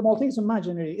 The Maltese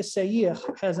imaginary,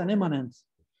 tas-sejjieħ, has an immanent,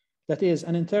 that is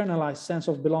an internalized sense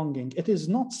of belonging. It is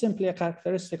not simply a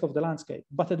characteristic of the landscape,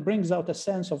 but it brings out a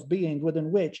sense of being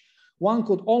within which one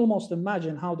could almost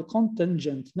imagine how the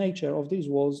contingent nature of these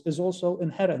walls is also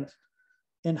inherent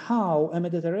in how a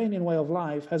Mediterranean way of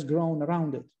life has grown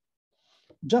around it.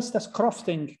 Just as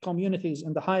crofting communities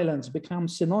in the Highlands become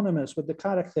synonymous with the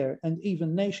character and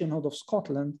even nationhood of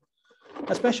Scotland,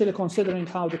 especially considering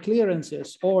how the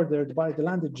clearances ordered by the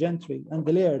landed gentry and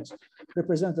the lairds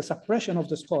represent the suppression of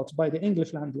the Scots by the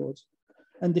English landlords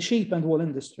and the sheep and wool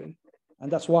industry.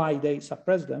 And that's why they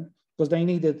suppressed them, because they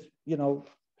needed,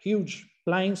 huge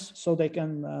plains so they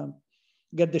can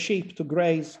get the sheep to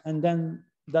graze, and then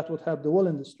that would help the wool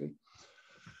industry.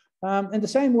 In the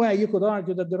same way, you could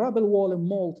argue that the rubble wall in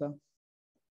Malta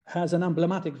has an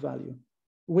emblematic value,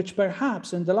 which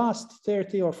perhaps in the last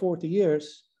 30 or 40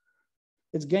 years,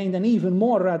 it's gained an even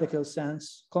more radical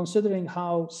sense, considering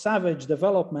how savage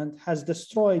development has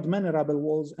destroyed many rubble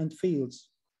walls and fields.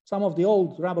 Some of the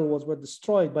old rubble walls were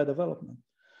destroyed by development.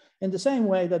 In the same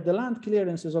way that the land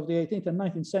clearances of the 18th and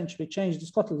 19th century changed the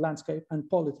Scotland landscape and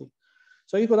polity.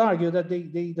 So you could argue that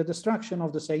the destruction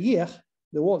of the tas-sejjieħ,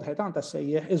 the wall ħitan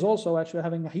tas-sejjieħ, is also actually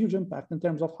having a huge impact in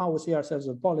terms of how we see ourselves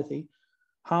as polity,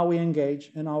 how we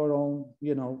engage in our own,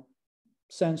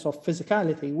 sense of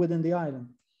physicality within the island.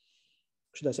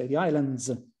 Should I say the islands?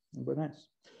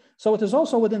 So it is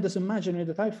also within this imaginary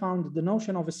that I found the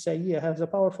notion of il-Ħsieb has a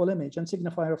powerful image and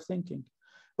signifier of thinking,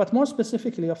 but more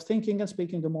specifically of thinking and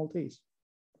speaking the Maltese.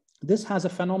 This has a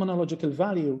phenomenological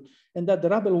value in that the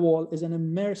rubble wall is an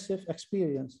immersive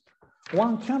experience.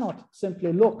 One cannot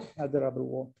simply look at the rubble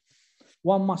wall.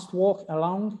 One must walk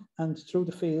along and through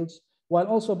the fields while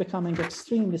also becoming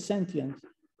extremely sentient,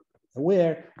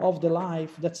 aware of the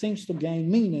life that seems to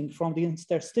gain meaning from the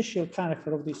interstitial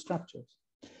character of these structures.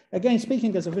 Again,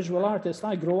 speaking as a visual artist,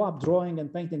 I grew up drawing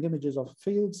and painting images of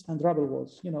fields and rubble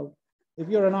walls. You know, if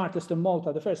you're an artist in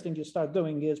Malta, the first thing you start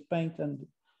doing is paint and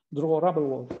draw rubble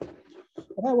walls.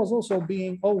 But I was also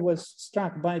being always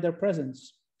struck by their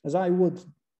presence, as I would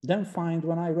then find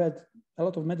when I read a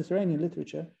lot of Mediterranean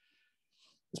literature,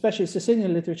 especially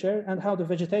Sicilian literature, and how the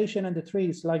vegetation and the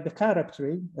trees, like the carob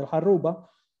tree, el-Haruba,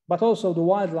 but also the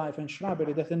wildlife and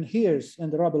shrubbery that inheres in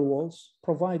the rubble walls,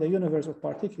 provide a universe of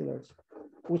particulars,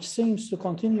 which seems to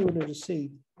continually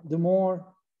recede the more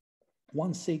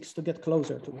one seeks to get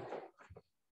closer to it.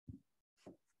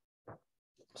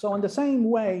 So in the same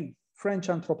way, French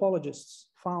anthropologists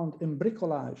found in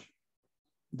bricolage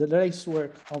the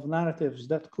lacework of narratives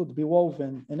that could be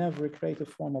woven in every creative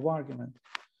form of argument.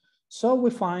 So we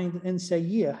find in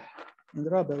il-Ħsieb, in the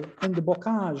rubble, in the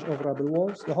bocage of rubble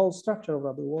walls, the whole structure of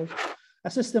rubble walls,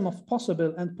 a system of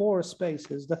possible and porous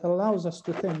spaces that allows us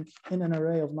to think in an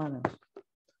array of manners.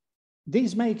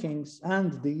 These makings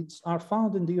and deeds are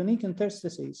found in the unique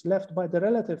interstices left by the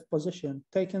relative position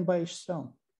taken by each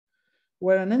stone,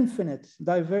 where an infinite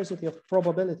diversity of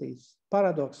probabilities,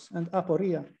 paradox, and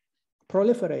aporia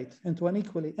proliferate into an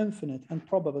equally infinite and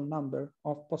probable number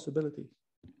of possibilities.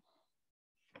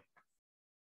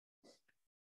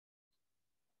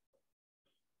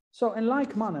 So in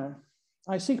like manner,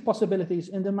 I seek possibilities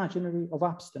in the imaginary of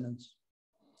abstinence,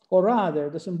 or rather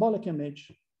the symbolic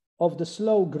image of the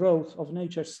slow growth of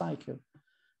nature's cycle,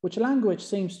 which language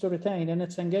seems to retain in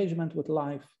its engagement with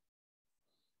life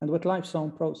and with life's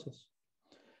own process.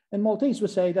 In Maltese, we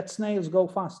say that snails go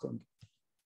fasting.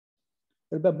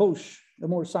 Il-babbush,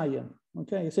 imur sajja,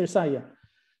 okay, yisir sajja.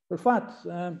 In fact,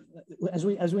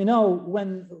 as we know,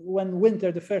 when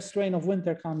winter, the first rain of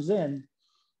winter comes in,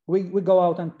 we go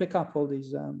out and pick up all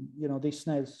these, these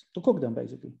snails to cook them,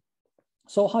 basically.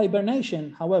 So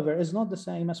hibernation, however, is not the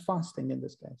same as fasting in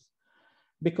this case,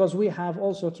 because we have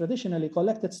also traditionally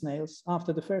collected snails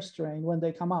after the first rain when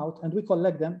they come out, and we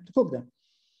collect them to cook them.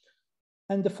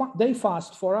 And they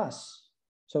fast for us,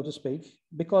 so to speak,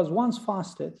 because once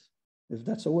fasted, if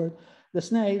that's a word, the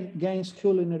snail gains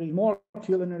more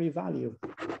culinary value.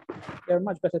 They're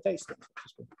much better tasting, so to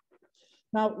speak.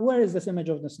 Now, where is this image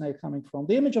of the snail coming from?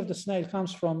 The image of the snail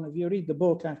comes from, if you read the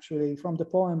book, actually, from the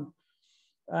poem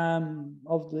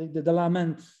of the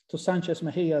Lament to Sanchez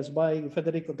Mejías by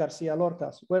Federico Garcia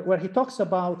Lorca, where he talks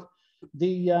about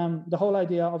the whole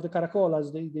idea of the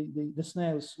caracolas, the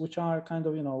snails, which are kind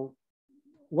of,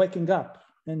 waking up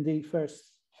in the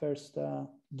first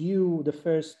dew, the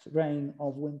first rain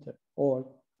of winter or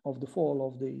of the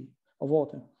fall of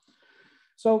autumn.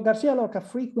 So Garcia Lorca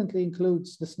frequently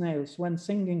includes the snails when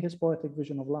singing his poetic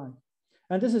vision of life.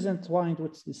 And this is entwined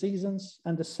with the seasons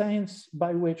and the sense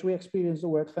by which we experience the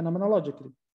world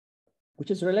phenomenologically,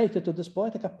 which is related to this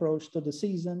poetic approach to the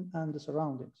season and the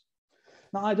surroundings.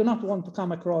 Now, I do not want to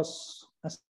come across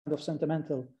as kind of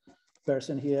sentimental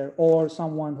person here or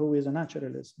someone who is a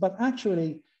naturalist, but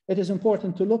actually it is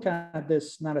important to look at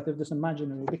this narrative, this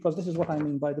imaginary, because this is what I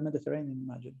mean by the Mediterranean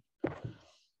imaginary.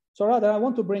 So rather, I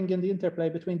want to bring in the interplay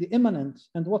between the immanent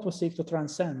and what we seek to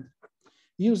transcend,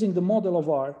 using the model of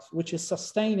art, which is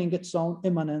sustaining its own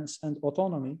immanence and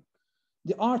autonomy.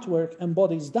 The artwork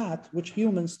embodies that which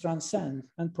humans transcend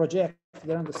and project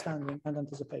their understanding and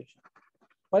anticipation,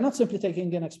 by not simply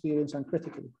taking in experience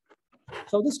uncritically.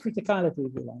 So this criticality,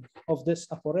 if you like, of this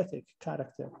aporetic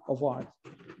character of art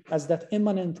as that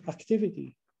immanent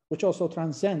activity, which also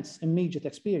transcends immediate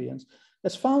experience,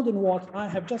 is found in what I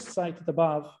have just cited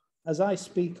above as I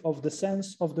speak of the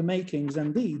sense of the makings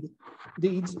and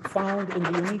deeds found in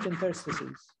the unique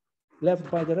interstices left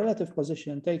by the relative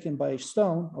position taken by each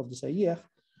stone of the sejjieħ,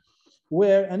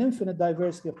 where an infinite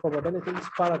diversity of probabilities,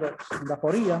 paradox, and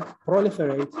aporia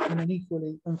proliferate in an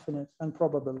equally infinite and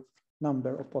probable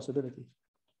number of possibilities.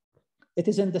 It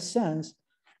is in the sense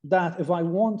that if I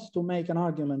want to make an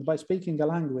argument by speaking a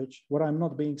language where I'm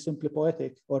not being simply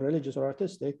poetic or religious or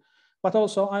artistic, but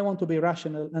also I want to be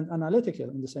rational and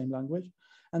analytical in the same language,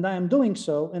 and I am doing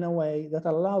so in a way that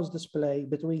allows display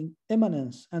between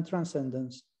immanence and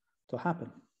transcendence to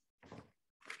happen.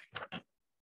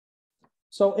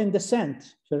 So in the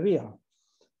scent,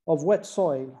 of wet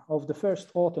soil of the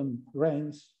first autumn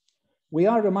rains, We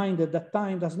are reminded that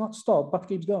time does not stop, but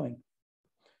keeps going.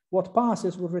 What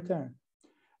passes will return,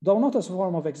 though not as a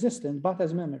form of existence, but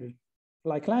as memory.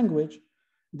 Like language,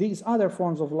 these other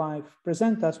forms of life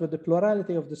present us with the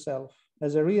plurality of the self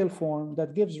as a real form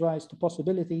that gives rise to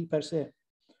possibility per se.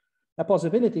 A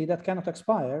possibility that cannot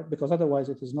expire, because otherwise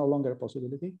it is no longer a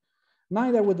possibility,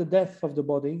 neither with the death of the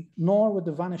body, nor with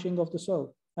the vanishing of the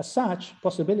soul. As such,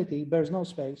 possibility bears no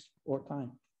space or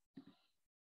time.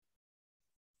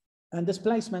 And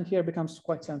displacement here becomes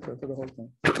quite central to the whole thing.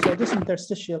 So this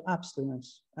interstitial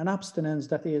abstinence, an abstinence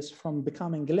that is from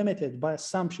becoming limited by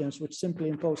assumptions which simply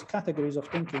impose categories of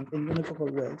thinking in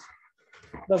univocal ways,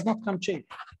 does not come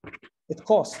cheap. It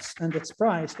costs, and its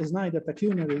price is neither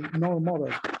pecuniary nor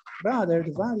moral. Rather,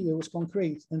 the value is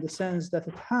concrete in the sense that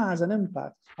it has an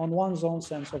impact on one's own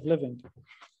sense of living.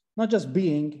 Not just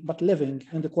being, but living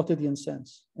in the quotidian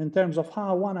sense, in terms of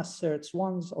how one asserts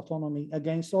one's autonomy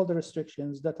against all the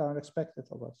restrictions that are expected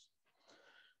of us.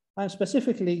 I'm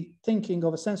specifically thinking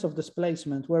of a sense of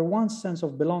displacement where one's sense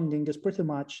of belonging is pretty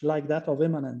much like that of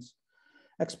immanence,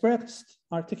 expressed,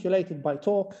 articulated by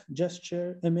talk,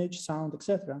 gesture, image, sound,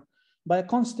 etc., by a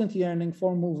constant yearning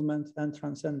for movement and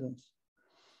transcendence.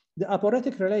 The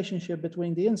aporetic relationship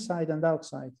between the inside and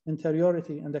outside,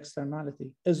 interiority and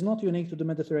externality, is not unique to the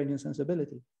Mediterranean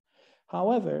sensibility.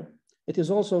 However, it is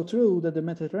also true that the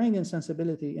Mediterranean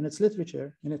sensibility in its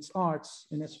literature, in its arts,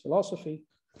 in its philosophy,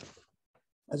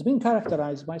 has been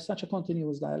characterized by such a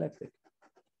continuous dialectic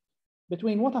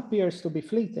between what appears to be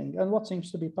fleeting and what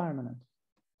seems to be permanent.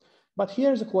 But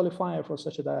here's a qualifier for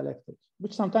such a dialectic,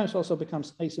 which sometimes also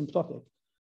becomes asymptotic.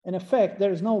 In effect,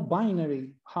 there is no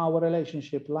binary how a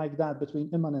relationship like that between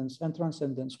immanence and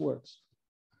transcendence works.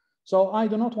 So I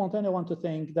do not want anyone to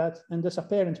think that in this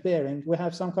apparent pairing, we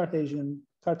have some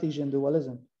Cartesian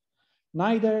dualism.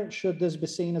 Neither should this be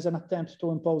seen as an attempt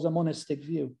to impose a monistic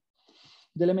view.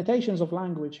 The limitations of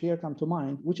language here come to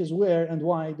mind, which is where and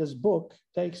why this book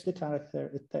takes the character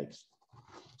it takes.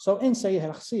 So in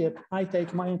il-Ħsieb, I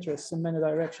take my interests in many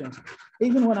directions,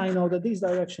 even when I know that these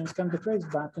directions can be traced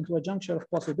back into a juncture of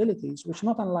possibilities, which,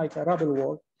 not unlike a rubble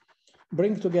wall,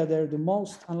 bring together the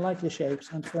most unlikely shapes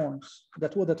and forms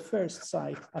that would at first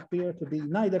sight appear to be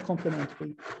neither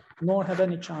complementary nor have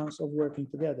any chance of working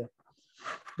together.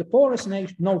 The porous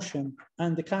notion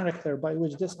and the character by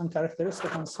which this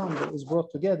uncharacteristic ensemble is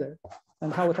brought together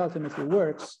and how it ultimately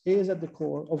works is at the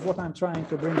core of what I'm trying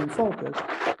to bring in focus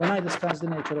when I discuss the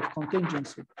nature of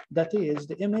contingency. That is,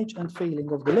 the image and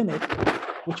feeling of the limit,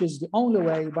 which is the only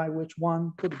way by which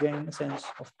one could gain a sense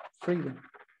of freedom.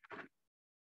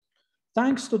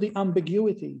 Thanks to the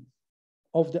ambiguity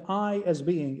of the I as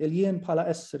being, il-jien bħala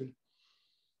esseri,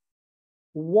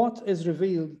 what is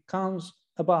revealed comes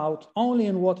about only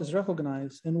in what is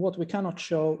recognized, in what we cannot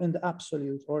show in the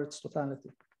absolute or its totality.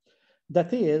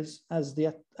 That is,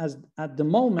 at the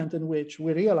moment in which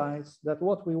we realize that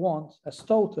what we want as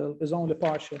total is only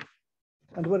partial,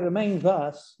 and will remain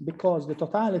thus because the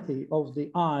totality of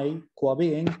the I, qua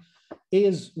being,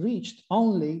 is reached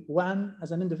only when,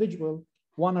 as an individual,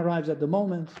 one arrives at the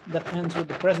moment that ends with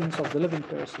the presence of the living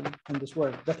person in this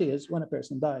world. That is, when a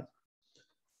person died.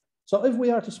 So if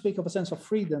we are to speak of a sense of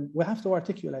freedom, we have to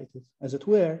articulate it, as it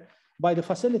were, by the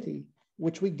facility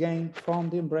which we gain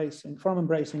from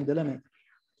embracing the limit.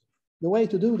 The way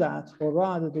to do that, or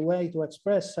rather the way to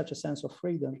express such a sense of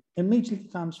freedom, immediately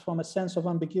comes from a sense of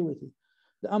ambiguity.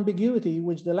 The ambiguity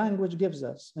which the language gives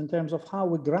us in terms of how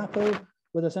we grapple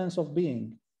with a sense of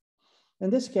being. In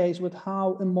this case, with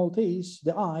how in Maltese,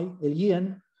 the I,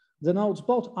 il-jien, denotes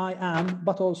both I am,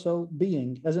 but also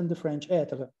being, as in the French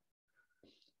être.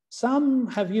 Some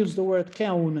have used the word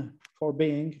kaun for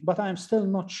being, but I'm still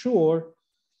not sure,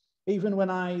 even when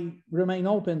I remain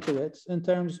open to it, in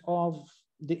terms of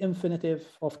the infinitive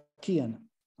of kian.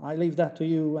 I leave that to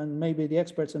you, and maybe the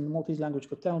experts in the Maltese language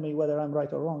could tell me whether I'm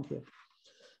right or wrong here.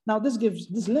 Now, this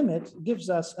limit gives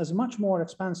us a much more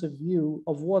expansive view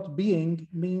of what being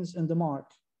means in the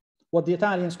mark, what the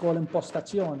Italians call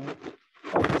impostazione,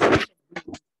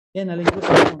 in a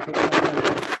linguistic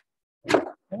context.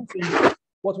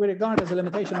 What we regard as a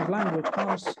limitation of language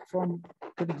comes from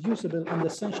the reducible and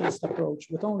essentialist approach,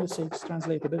 which only seeks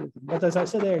translatability. But as I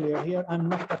said earlier, here I'm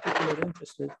not particularly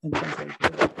interested in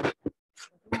translatability,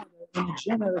 but in a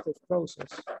generative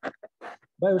process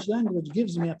by which language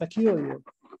gives me a peculiar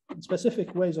and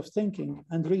specific ways of thinking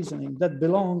and reasoning that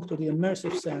belong to the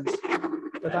immersive sense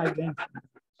that I gain from it.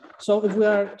 So if we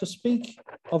are to speak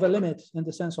of a limit in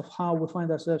the sense of how we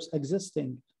find ourselves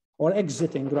existing, or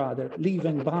exiting rather,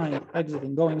 leaving behind,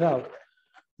 exiting, going out,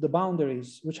 the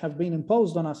boundaries which have been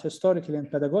imposed on us historically and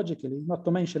pedagogically, not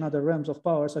to mention other realms of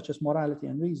power such as morality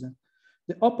and reason,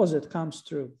 the opposite comes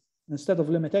true. Instead of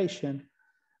limitation,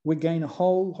 we gain a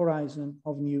whole horizon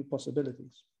of new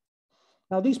possibilities.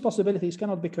 Now, these possibilities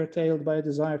cannot be curtailed by a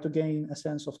desire to gain a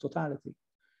sense of totality,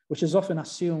 which is often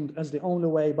assumed as the only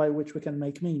way by which we can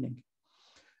make meaning.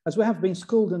 As we have been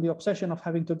schooled in the obsession of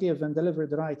having to give and deliver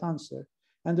the right answer,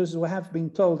 and as we have been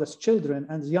told as children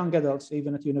and as young adults,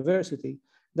 even at university,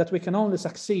 that we can only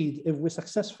succeed if we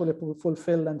successfully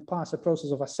fulfill and pass a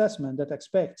process of assessment that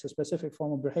expects a specific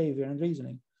form of behavior and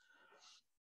reasoning,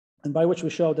 and by which we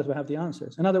show that we have the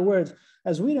answers. In other words,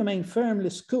 as we remain firmly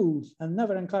schooled and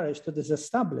never encouraged to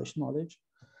disestablish knowledge,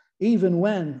 even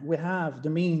when we have the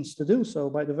means to do so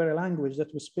by the very language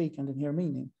that we speak and inhere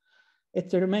meaning,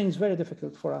 it remains very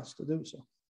difficult for us to do so.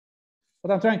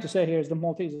 What I'm trying to say here is the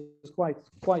Maltese is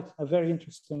quite a very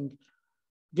interesting,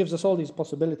 gives us all these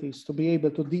possibilities to be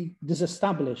able to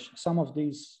disestablish some of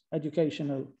these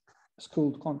educational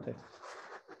schooled contexts.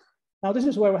 Now, this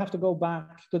is where we have to go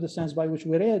back to the sense by which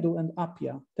Wiredu and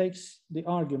Appia takes the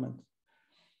argument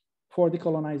for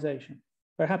decolonization,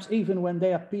 perhaps even when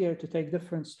they appear to take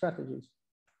different strategies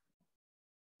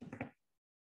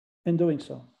in doing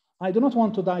so. I do not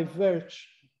want to diverge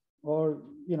or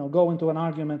go into an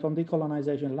argument on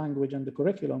decolonization, language, and the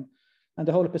curriculum, and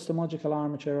the whole epistemological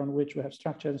armature on which we have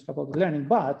structured and scaffolded learning,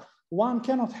 but one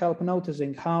cannot help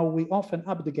noticing how we often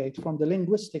abdicate from the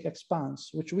linguistic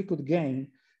expanse which we could gain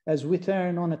as we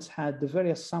turn on its head the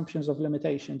very assumptions of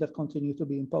limitation that continue to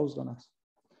be imposed on us.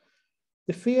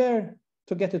 The fear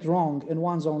to get it wrong in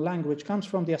one's own language comes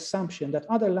from the assumption that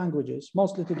other languages,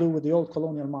 mostly to do with the old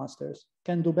colonial masters,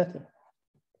 can do better.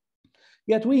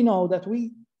 Yet we know that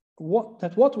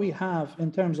what we have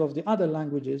in terms of the other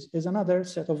languages is another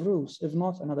set of rules, if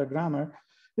not another grammar,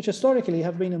 which historically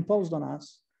have been imposed on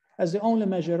us as the only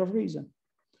measure of reason.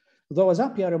 Though, as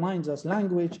Appia reminds us,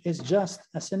 language is just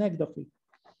a synecdoche.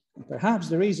 Perhaps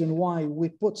the reason why we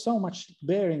put so much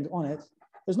bearing on it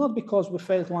is not because we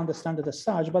fail to understand it as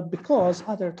such, but because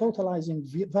other totalizing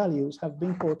values have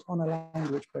been put on a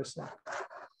language per se.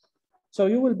 So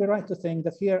you will be right to think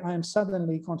that here I am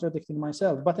suddenly contradicting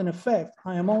myself, but in effect,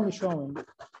 I am only showing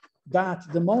that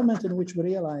the moment in which we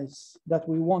realize that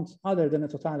we want other than a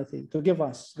totality to give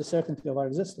us the certainty of our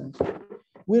existence,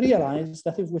 we realize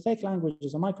that if we take language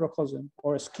as a microcosm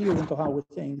or a skew into how we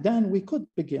think, then we could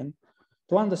begin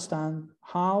to understand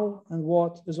how and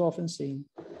what is often seen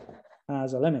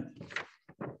as a limit.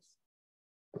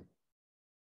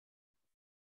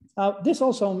 This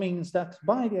also means that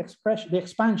by the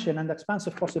expansion and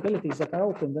expansive possibilities that are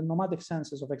opened in nomadic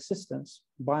senses of existence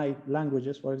by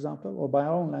languages, for example, or by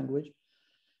our own language,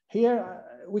 here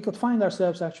we could find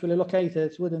ourselves actually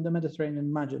located within the Mediterranean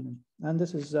imaginary. And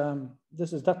this is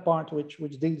that part which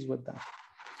deals with that.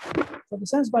 So the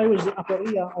sense by which the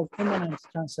aporia of immanent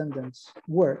transcendence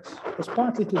works is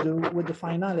partly to do with the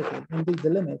finality, indeed the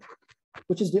limit,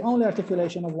 which is the only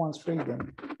articulation of one's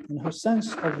freedom, and whose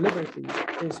sense of liberty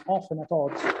is often at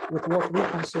odds with what we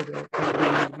consider as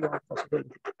being beyond possibility.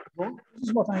 This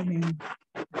is what I mean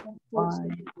by...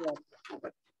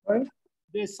 Sorry?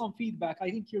 There's some feedback. I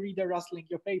think you read the rustling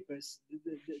your papers.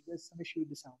 There's some issue with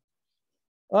the sound.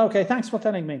 Okay, thanks for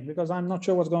telling me, because I'm not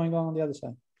sure what's going on the other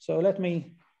side. So let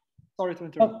me... Sorry to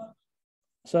interrupt.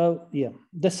 So yeah,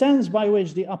 the sense by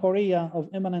which the aporia of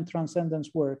immanent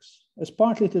transcendence works is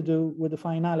partly to do with the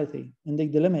finality,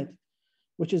 indeed the limit,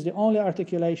 which is the only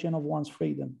articulation of one's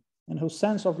freedom, and whose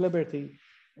sense of liberty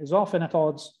is often at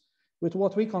odds with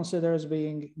what we consider as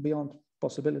being beyond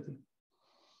possibility.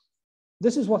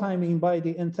 This is what I mean by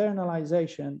the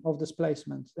internalization of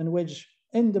displacement, in which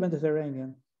in the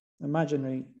Mediterranean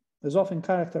imaginary is often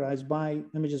characterized by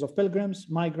images of pilgrims,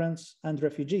 migrants, and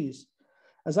refugees,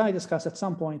 as I discuss at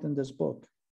some point in this book.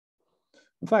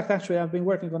 In fact, actually, I've been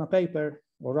working on a paper,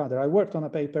 or rather, I worked on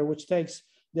a paper which takes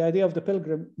the idea of the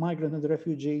pilgrim, migrant, and the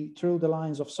refugee through the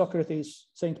lines of Socrates,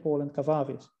 St. Paul, and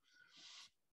Cavafis,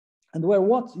 and where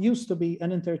what used to be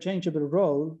an interchangeable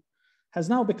role has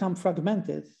now become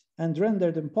fragmented and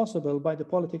rendered impossible by the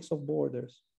politics of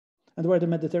borders, and where the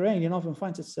Mediterranean often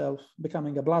finds itself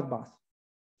becoming a bloodbath.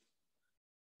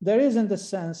 There is, in this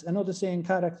sense, an Odyssean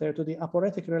character to the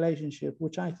aporetic relationship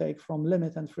which I take from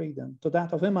limit and freedom to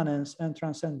that of immanence and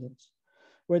transcendence,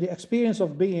 where the experience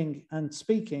of being and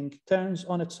speaking turns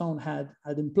on its own head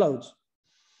and implodes.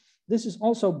 This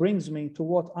also brings me to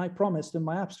what I promised in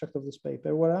my abstract of this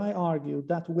paper, where I argued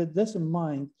that with this in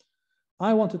mind,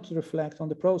 I wanted to reflect on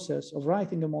the process of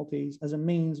writing in Maltese as a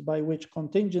means by which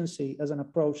contingency as an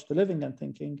approach to living and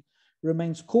thinking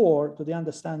remains core to the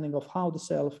understanding of how the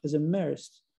self is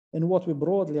immersed in what we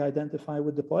broadly identify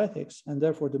with the poetics and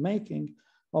therefore the making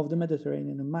of the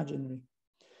Mediterranean imaginary.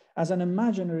 as an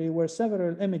imaginary where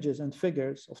several images and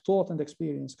figures of thought and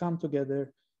experience come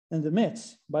together in the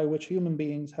myths by which human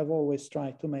beings have always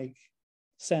tried to make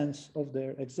sense of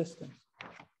their existence.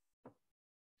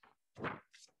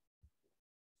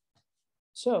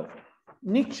 So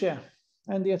Nietzsche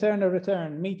and the eternal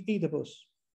return meet Oedipus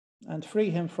and free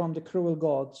him from the cruel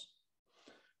gods.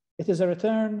 It is a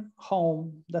return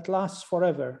home that lasts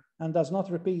forever and does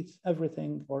not repeat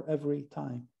everything or every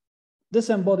time. This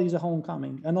embodies a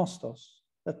homecoming, a nostos,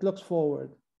 that looks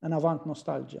forward, an avant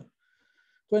nostalgia.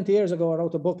 20 years ago, I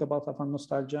wrote a book about avant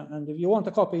nostalgia, and if you want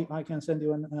a copy, I can send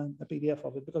you a PDF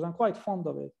of it, because I'm quite fond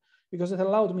of it, because it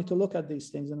allowed me to look at these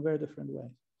things in a very different way.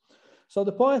 So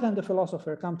the poet and the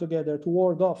philosopher come together to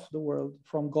ward off the world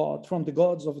from God, from the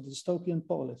gods of the dystopian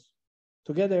polis.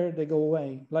 Together they go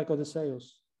away, like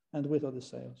Odysseus and with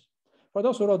Odysseus. For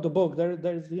those who wrote the book,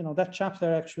 there's that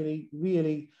chapter actually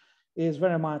really is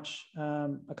very much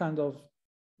a kind of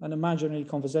an imaginary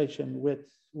conversation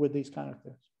with these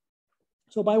characters.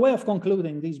 So by way of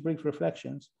concluding these brief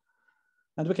reflections,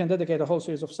 and we can dedicate a whole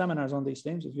series of seminars on these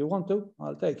themes if you want to,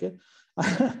 I'll take it.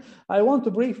 I want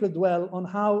to briefly dwell on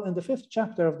how in the 5th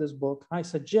chapter of this book, I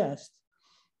suggest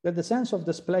that the sense of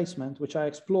displacement, which I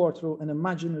explore through an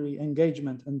imaginary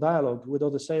engagement and dialogue with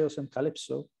Odysseus and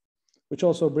Calypso, which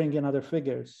also bring in other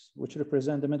figures, which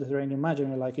represent the Mediterranean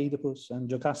imaginary like Oedipus and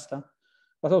Jocasta,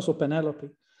 but also Penelope.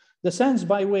 The sense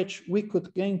by which we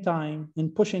could gain time in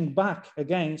pushing back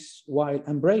against while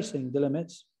embracing the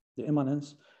limits, the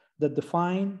immanents, that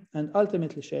define and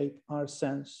ultimately shape our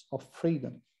sense of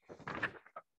freedom.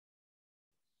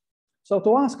 So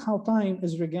to ask how time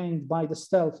is regained by the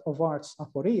stealth of art's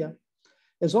aporia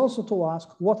is also to ask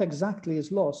what exactly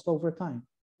is lost over time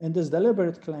in this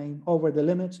deliberate claim over the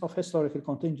limits of historical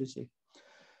contingency.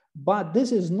 But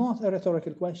this is not a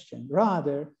rhetorical question.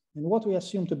 Rather, in what we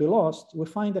assume to be lost, we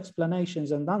find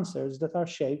explanations and answers that are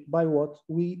shaped by what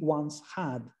we once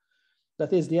had.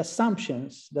 That is, the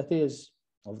assumptions, that is,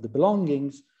 of the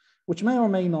belongings, which may or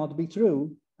may not be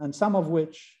true, and some of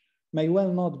which may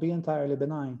well not be entirely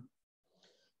benign.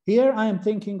 Here I am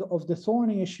thinking of the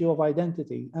thorny issue of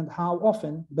identity and how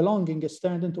often belonging is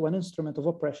turned into an instrument of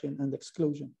oppression and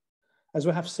exclusion, as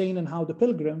we have seen in how the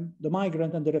pilgrim, the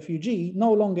migrant, and the refugee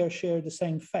no longer share the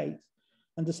same fate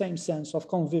and the same sense of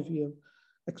convivial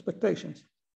expectations.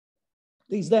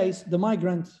 These days, the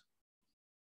migrant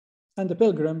and the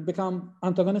pilgrim become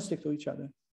antagonistic to each other.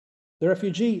 The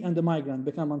refugee and the migrant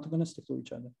become antagonistic to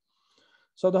each other.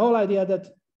 So the whole idea that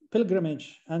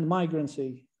pilgrimage and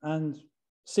migrancy and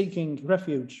seeking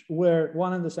refuge were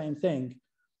one and the same thing,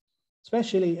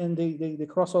 especially in the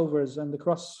crossovers and the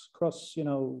cross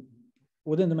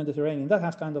within the Mediterranean, that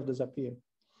has kind of disappeared.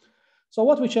 So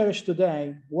what we cherish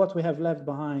today, what we have left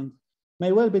behind,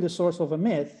 may well be the source of a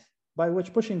myth by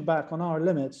which pushing back on our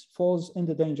limits falls in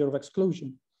the danger of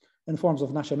exclusion in forms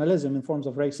of nationalism, in forms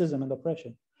of racism and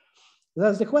oppression.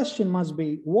 Thus the question must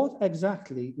be, what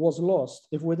exactly was lost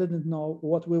if we didn't know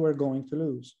what we were going to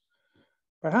lose?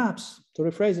 Perhaps, to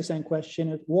rephrase the same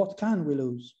question, what can we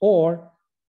lose? Or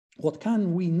what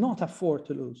can we not afford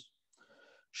to lose?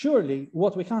 Surely,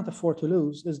 what we can't afford to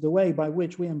lose is the way by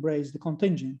which we embrace the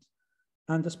contingent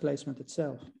and displacement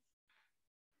itself.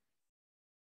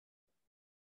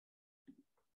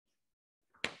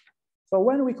 So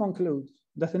when we conclude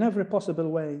that in every possible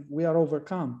way we are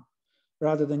overcome,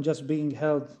 rather than just being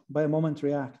held by a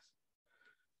momentary act,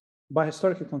 by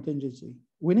historical contingency,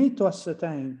 we need to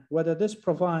ascertain whether this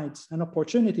provides an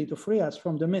opportunity to free us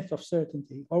from the myth of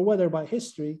certainty, or whether by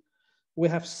history we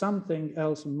have something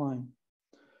else in mind.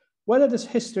 Whether this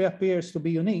history appears to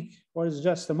be unique or is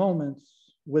just a moment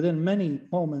within many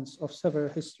moments of several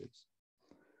histories.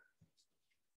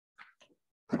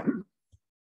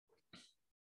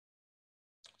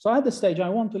 So at this stage, I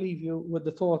want to leave you with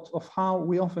the thought of how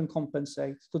we often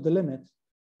compensate to the limit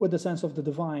with the sense of the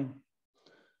divine,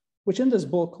 which in this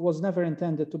book was never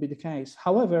intended to be the case.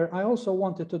 However, I also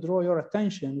wanted to draw your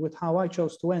attention with how I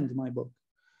chose to end my book,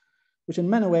 which in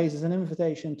many ways is an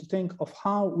invitation to think of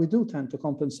how we do tend to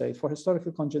compensate for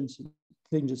historical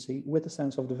contingency with a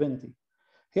sense of divinity.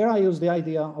 Here I use the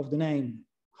idea of the name,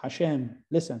 Hashem,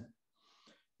 listen,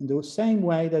 in the same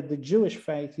way that the Jewish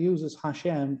faith uses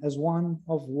Hashem as one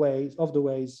of the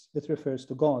ways it refers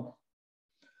to God.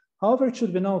 However, it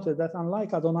should be noted that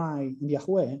unlike Adonai and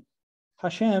Yahweh,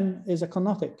 Hashem is a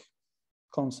kenotic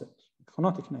concept, a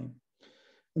kenotic name,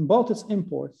 in both its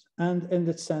import and in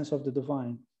its sense of the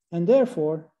divine. And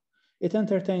therefore, it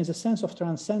entertains a sense of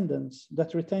transcendence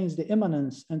that retains the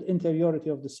immanence and interiority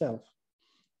of the self,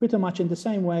 pretty much in the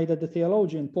same way that the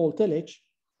theologian Paul Tillich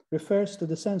refers to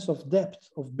the sense of depth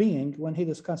of being when he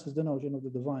discusses the notion of the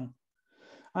divine.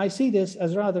 I see this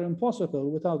as rather impossible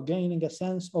without gaining a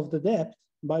sense of the depth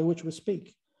by which we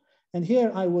speak. And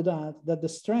here I would add that the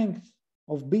strength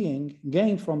of being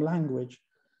gained from language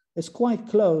is quite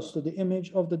close to the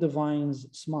image of the divine's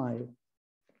smile,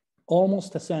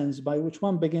 almost a sense by which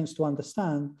one begins to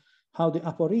understand how the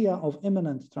aporia of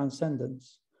immanent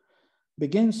transcendence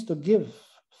begins to give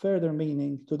further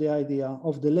meaning to the idea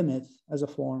of the limit as a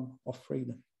form of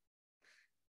freedom.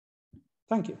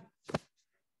 Thank you.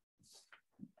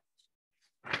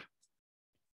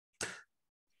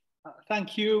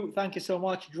 Thank you. Thank you so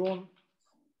much, John.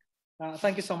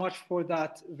 Thank you so much for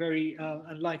that very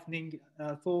enlightening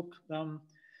talk.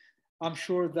 I'm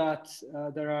sure that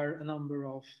there are a number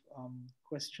of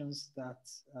questions that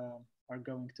are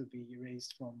going to be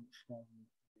raised from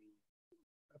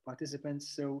the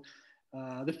participants. So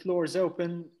the floor is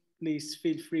open. Please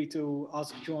feel free to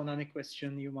ask John any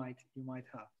question you might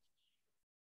have.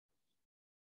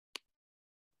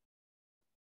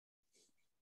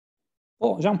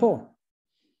 Oh, Jean-Paul.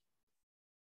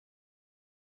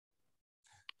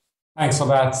 Thanks for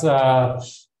that,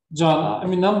 John. I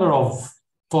mean, a number of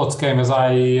thoughts came as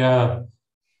I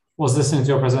was listening to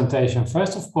your presentation.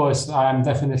 First, of course, I am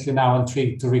definitely now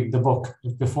intrigued to read the book.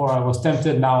 Before I was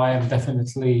tempted, now I am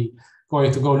definitely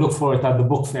going to go look for it at the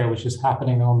book fair, which is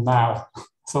happening on now.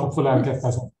 So hopefully I'll get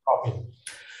myself a copy.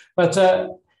 But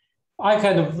I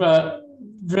kind of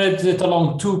read it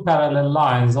along two parallel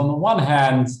lines. On the one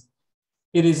hand,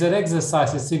 it is an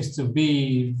exercise that seems to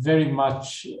be very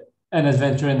much an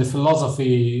adventure in the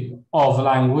philosophy of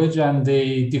language and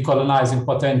the decolonizing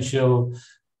potential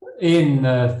in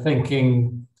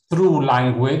thinking through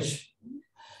language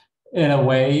in a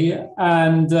way.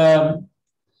 And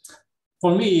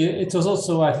for me, it was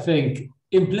also, I think,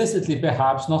 implicitly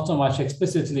perhaps, not so much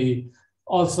explicitly,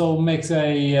 also makes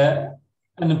an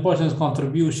important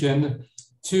contribution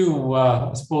to,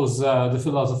 I suppose, the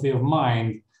philosophy of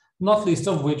mind, not least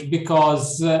of which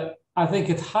because I think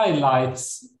it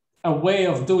highlights a way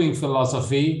of doing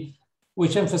philosophy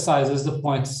which emphasizes the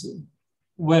points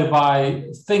whereby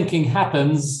thinking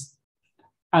happens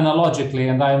analogically.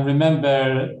 And I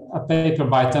remember a paper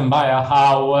by Tembaya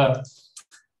how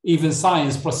even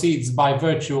science proceeds by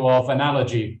virtue of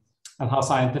analogy, and how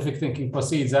scientific thinking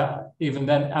proceeds even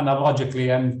then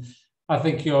analogically. And I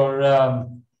think your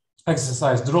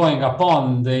exercise drawing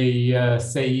upon the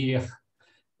tas-sejjieħ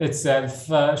itself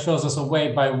shows us a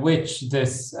way by which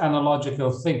this analogical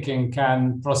thinking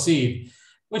can proceed,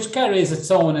 which carries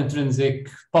its own intrinsic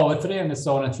poetry and its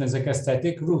own intrinsic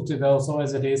aesthetic, rooted also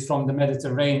as it is from the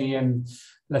Mediterranean,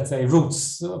 let's say,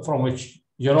 roots from which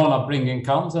your own upbringing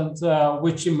comes, and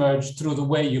which emerge through the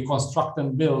way you construct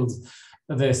and build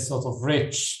this sort of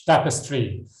rich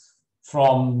tapestry,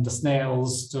 from the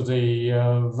snails to the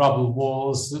rubble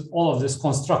walls. All of this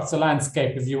constructs a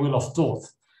landscape, if you will, of thought,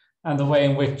 and the way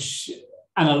in which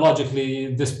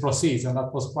analogically this proceeds. And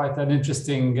that was quite an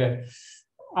interesting,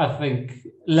 I think,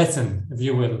 lesson, if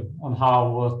you will, on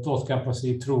how thought can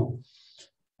proceed through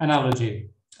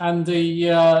analogy. And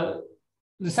the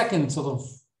second sort of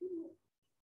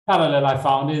parallel I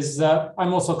found is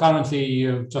I'm also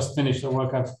currently just finished the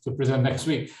work I have to present next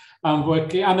week. I'm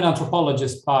an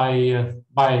anthropologist by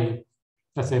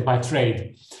let's say, by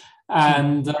trade.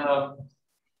 And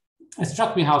it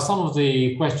struck me how some of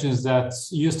the questions that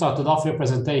you started off your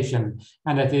presentation,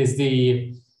 and that is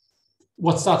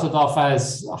what started off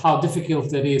as how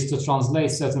difficult it is to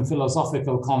translate certain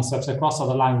philosophical concepts across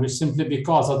other languages simply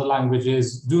because other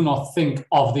languages do not think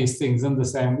of these things in the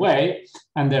same way,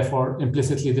 and therefore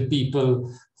implicitly the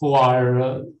people who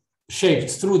are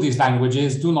shaped through these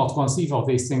languages do not conceive of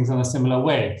these things in a similar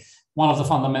way. One of the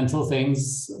fundamental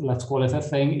things, let's call it a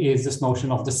thing, is this notion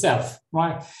of the self,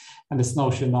 right? And this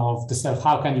notion of the self,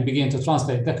 how can you begin to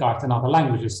translate Descartes in other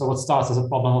languages? So what starts as a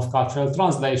problem of cultural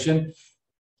translation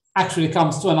actually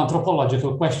comes to an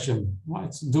anthropological question,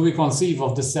 right? Do we conceive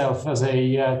of the self as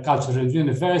a cultural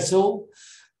universal,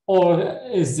 or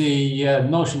is the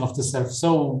notion of the self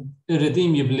so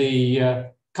irredeemably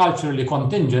culturally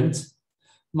contingent,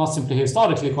 not simply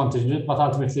historically contingent, but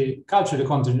ultimately culturally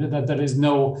contingent, that there is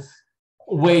no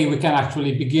way we can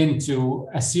actually begin to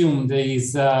assume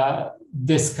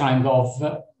this kind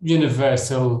of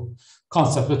universal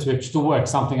concept with which to work,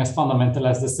 something as fundamental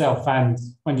as the self. And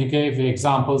when you gave the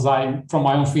examples, from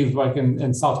my own fieldwork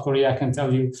in South Korea, I can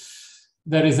tell you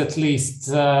there is at least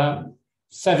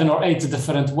 7 or 8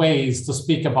 different ways to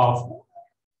speak about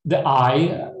the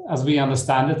I as we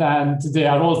understand it, and they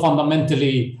are all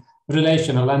fundamentally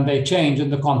relational, and they change in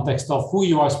the context of who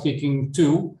you are speaking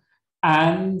to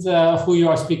and who you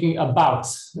are speaking about.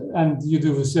 And you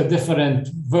do a different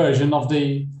version of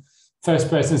the first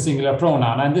person singular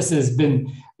pronoun. And this has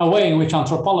been a way in which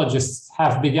anthropologists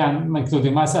have begun,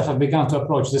 including myself, have begun to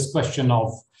approach this question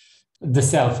of the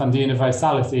self and the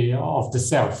universality of the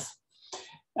self.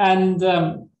 And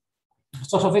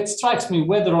sort of it strikes me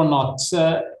whether or not,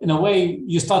 in a way,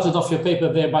 you started off your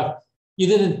paper there, but you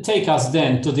didn't take us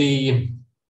then to the,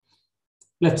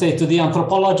 let's say, to the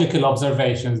anthropological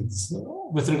observations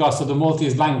with regards to the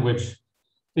Maltese language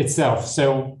itself.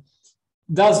 So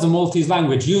does the Maltese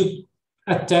language, you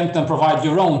attempt and provide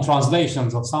your own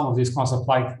translations of some of these concepts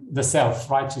like the self,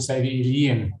 right? You say the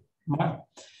il-Ħsieb, right?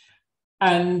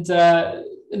 And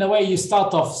in a way, you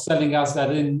start off telling us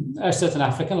that in certain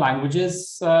African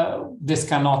languages, this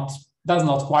does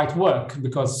not quite work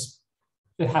because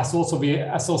it has to also be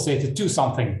associated to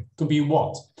something, to be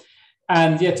what.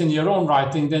 And yet in your own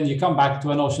writing, then you come back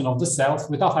to a notion of the self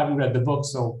without having read the book,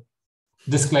 so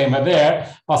disclaimer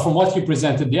there. But from what you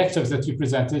presented, the excerpts that you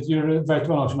presented, you revert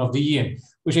to a notion of the yin,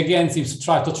 which again seems to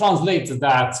try to translate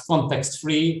that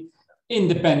context-free,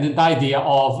 independent idea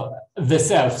of the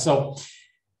self. So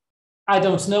I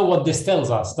don't know what this tells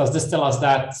us. Does this tell us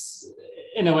that,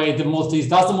 in a way, does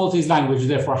the Maltese language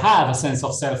therefore have a sense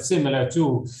of self similar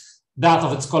to that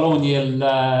of its colonial,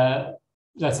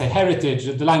 let's say, heritage,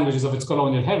 the languages of its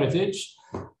colonial heritage,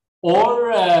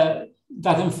 or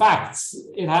that in fact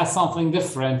it has something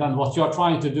different, and what you're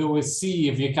trying to do is see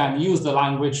if you can use the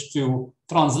language to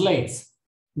translate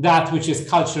that which is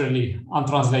culturally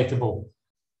untranslatable.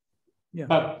 Yeah.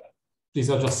 But these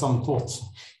are just some thoughts.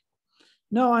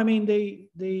 No, I mean,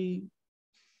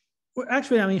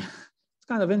 actually, I mean, it's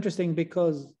kind of interesting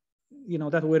because, you know,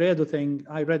 that Wiredu thing,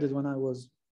 I read it when I was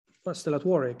still at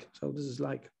Warwick. So this is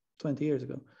like 20 years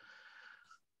ago.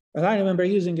 And I remember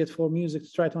using it for music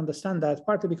to try to understand that,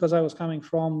 partly because I was coming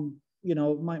from, you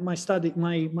know, my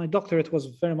doctorate was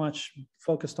very much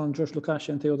focused on George Lukács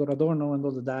and Theodor Adorno and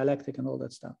all the dialectic and all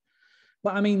that stuff.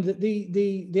 But I mean,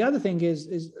 the other thing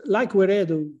is like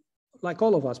Wiredu, like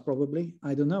all of us probably,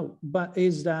 I don't know, but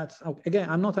is that, again,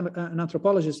 I'm not an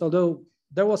anthropologist, although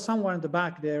there was somewhere in the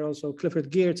back there also Clifford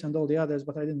Geertz and all the others,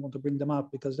 but I didn't want to bring them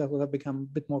up because that would have become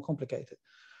a bit more complicated.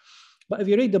 But if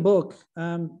you read the book,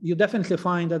 you definitely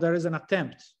find that there is an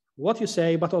attempt, what you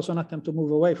say, but also an attempt to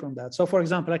move away from that. So for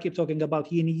example, I keep talking about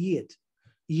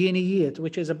yini-yit,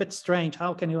 which is a bit strange.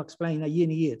 How can you explain a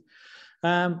yini-yit?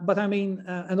 But I mean,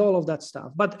 and all of that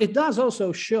stuff. But it does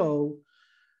also show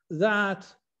that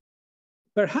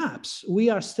perhaps we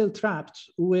are still trapped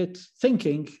with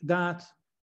thinking that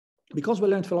because we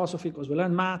learned philosophy, because we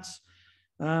learned maths,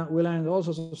 we learned all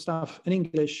sorts of stuff in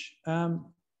English,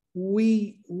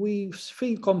 we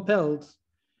feel compelled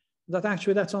that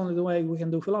actually that's only the way we can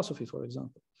do philosophy, for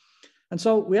example. And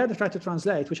so we had to try to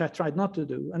translate, which I tried not to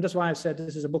do. And that's why I said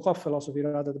this is a book of philosophy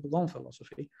rather than a book on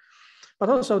philosophy. But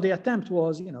also the attempt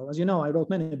was, you know, as you know, I wrote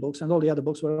many books and all the other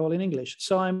books were all in English.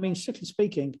 So I mean, strictly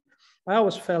speaking, I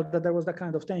always felt that there was that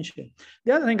kind of tension.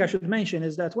 The other thing I should mention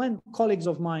is that when colleagues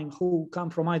of mine who come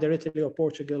from either Italy or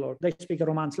Portugal, or they speak a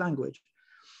Romance language,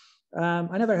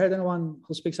 I never heard anyone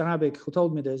who speaks Arabic who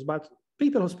told me this, but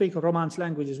people who speak Romance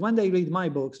languages, when they read my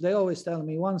books, they always tell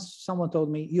me, once someone told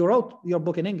me, you wrote your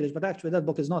book in English, but actually that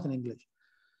book is not in English.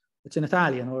 It's in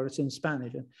Italian or it's in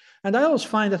Spanish. And I always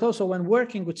find that also when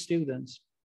working with students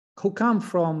who come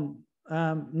from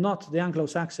not the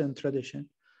Anglo-Saxon tradition,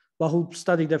 but who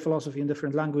study their philosophy in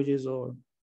different languages, or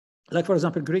like, for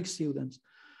example, Greek students.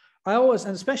 I always,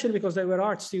 and especially because they were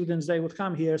art students, they would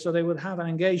come here, so they would have an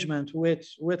engagement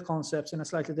with concepts in a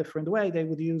slightly different way. They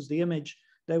would use the image,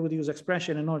 they would use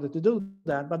expression in order to do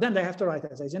that, but then they have to write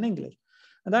essays in English.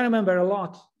 And I remember a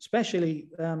lot, especially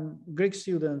Greek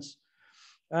students,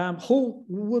 who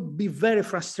would be very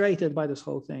frustrated by this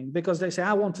whole thing because they say,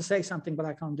 I want to say something, but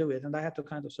I can't do it. And I have to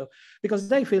kind of, so, because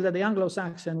they feel that the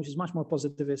Anglo-Saxon, which is much more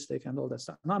positivistic and all that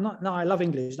stuff. No, I love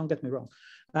English, don't get me wrong,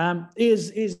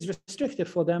 is restrictive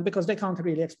for them because they can't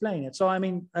really explain it. So, I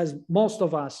mean, as most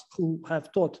of us who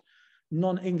have taught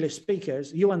non-English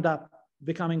speakers, you end up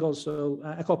becoming also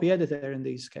a copy editor in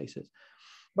these cases.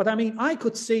 But I mean, I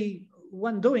could see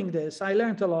when doing this, I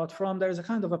learned a lot from, there's a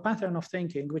kind of a pattern of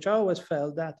thinking, which I always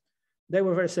felt that they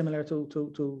were very similar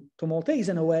to Maltese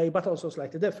in a way, but also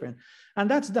slightly different. And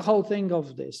that's the whole thing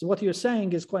of this. What you're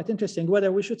saying is quite interesting. Whether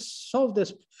we should solve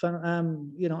this,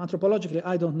 you know, anthropologically,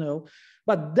 I don't know.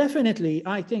 But definitely,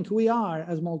 I think we are,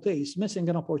 as Maltese, missing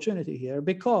an opportunity here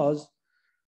because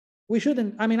we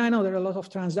shouldn't, I mean, I know there are a lot of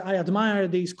I admire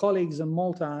these colleagues in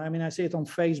Malta. I mean, I see it on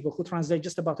Facebook who translate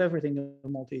just about everything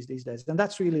in Maltese these days. And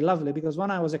that's really lovely because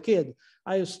when I was a kid,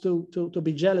 I used to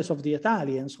be jealous of the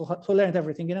Italians who learned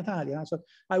everything in Italian. I thought,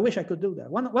 I wish I could do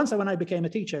that. Once when I became a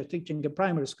teacher teaching in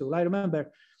primary school, I remember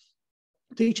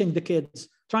teaching the kids,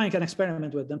 trying an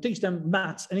experiment with them, teach them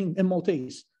maths in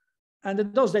Maltese. And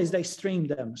in those days, they streamed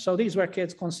them. So these were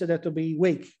kids considered to be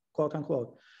weak, quote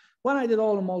unquote. When I did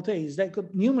all in Maltese,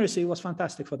 numeracy was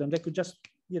fantastic for them. They could just,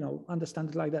 understand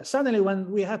it like that. Suddenly, when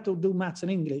we had to do maths in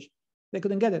English, they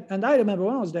couldn't get it. And I remember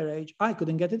when I was their age, I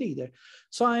couldn't get it either.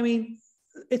 So, I mean,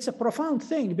 it's a profound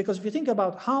thing, because if you think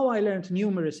about how I learned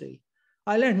numeracy,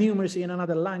 I learned numeracy in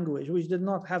another language, which did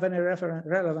not have any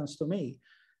relevance to me,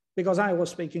 because I was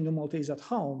speaking in Maltese at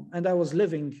home and I was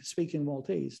speaking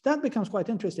Maltese. That becomes quite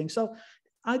interesting. So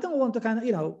I don't want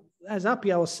to as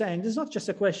Appia was saying, this is not just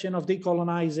a question of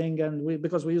decolonizing and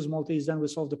because we use Maltese, then we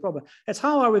solve the problem. It's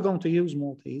how are we going to use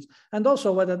Maltese? And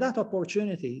also whether that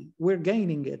opportunity, we're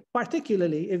gaining it,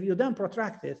 particularly if you then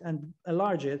protract it and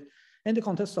enlarge it in the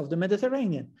context of the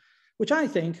Mediterranean, which I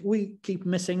think we keep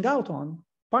missing out on,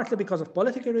 partly because of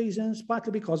political reasons,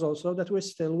 partly because also that we're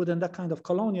still within that kind of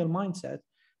colonial mindset,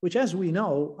 which, as we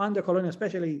know, under colonial,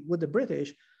 especially with the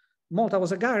British, Malta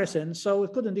was a garrison, so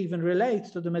it couldn't even relate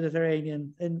to the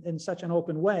Mediterranean in such an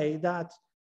open way that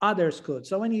others could.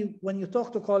 So when you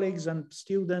talk to colleagues and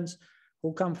students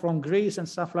who come from Greece and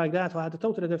stuff like that, who had a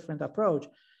totally different approach,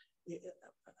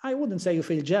 I wouldn't say you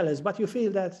feel jealous, but you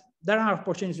feel that there are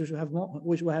opportunities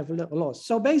which we have lost.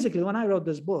 So basically, when I wrote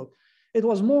this book, it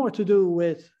was more to do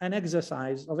with an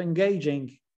exercise of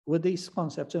engaging with these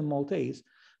concepts in Maltese.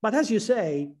 But as you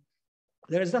say,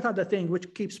 there is that other thing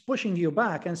which keeps pushing you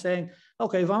back and saying,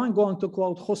 okay, if I'm going to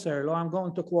quote Husserl, or I'm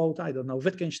going to quote, I don't know,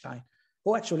 Wittgenstein,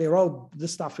 who actually wrote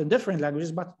this stuff in different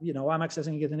languages, but I'm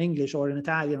accessing it in English or in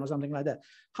Italian or something like that.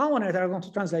 How on earth are you going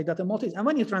to translate that in Maltese? And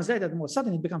when you translate it more,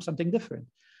 suddenly it becomes something different.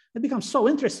 It becomes so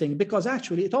interesting because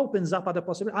actually it opens up other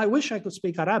possibilities. I wish I could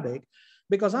speak Arabic,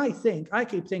 because I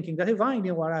keep thinking that if I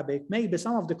knew Arabic, maybe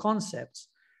some of the concepts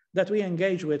that we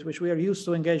engage with, which we are used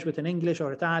to engage with in English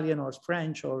or Italian or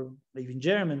French or even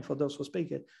German for those who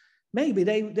speak it, maybe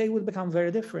they would become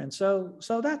very different. So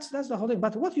that's the whole thing.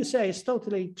 But what you say is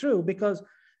totally true, because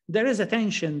there is a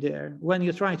tension there when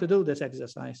you try to do this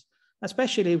exercise,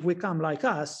 especially if we come like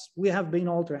us. We have been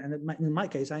altered, and in my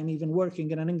case, I'm even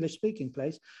working in an English-speaking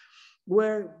place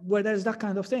where there's that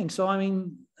kind of thing. So I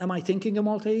mean, am I thinking of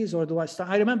Maltese, or do I start?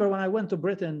 I remember when I went to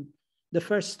Britain the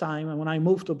first time, and when I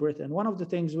moved to Britain, one of the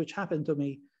things which happened to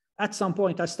me, at some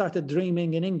point, I started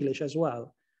dreaming in English as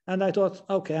well. And I thought,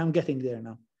 okay, I'm getting there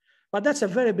now. But that's a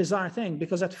very bizarre thing,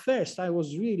 because at first I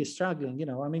was really struggling,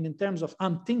 in terms of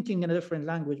I'm thinking in a different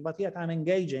language, but yet I'm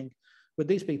engaging with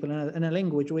these people in a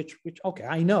language which, okay,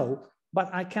 I know, but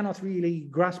I cannot really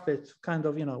grasp it kind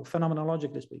of,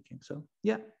 phenomenologically speaking. So,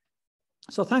 yeah.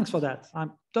 So thanks for that.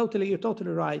 You're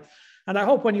totally right. And I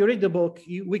hope when you read the book,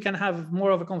 we can have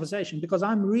more of a conversation, because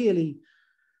I really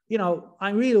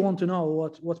want to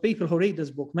know what people who read this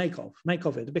book make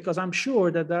of it, because I'm sure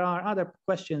that there are other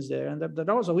questions there, and that there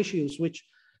are also issues which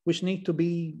need to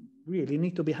be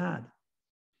had.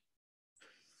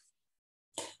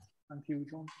 Thank you,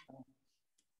 John.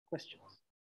 Questions?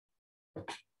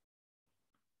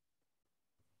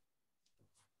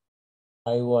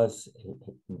 I was, if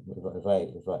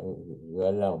you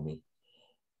allow me,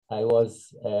 I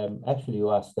was actually,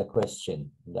 you asked a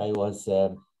question. I was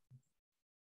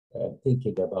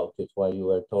thinking about it while you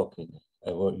were talking,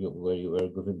 where you were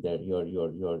giving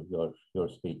your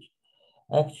speech.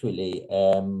 Actually,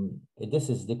 this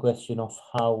is the question of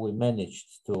how we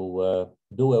managed to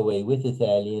do away with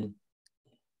Italian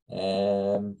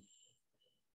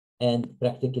and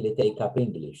practically take up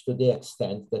English, to the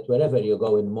extent that wherever you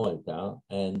go in Malta,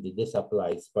 and this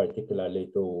applies particularly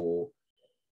to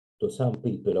some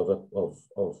people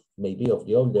of maybe of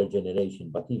the older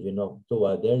generation, but even to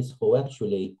others who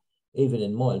actually, even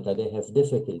in Malta, they have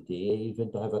difficulty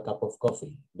even to have a cup of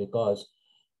coffee, because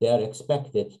they are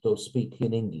expected to speak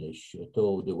in English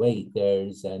to the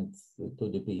waiters and to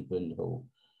the people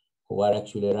who are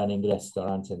actually running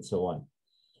restaurants and so on.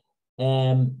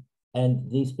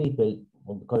 And these people,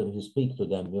 because if you speak to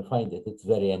them, you find that it's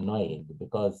very annoying,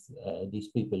 because these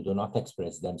people do not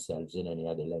express themselves in any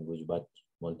other language but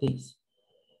Maltese.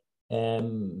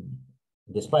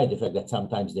 Despite the fact that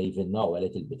sometimes they even know a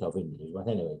little bit of English. But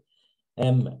anyway,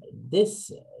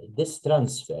 this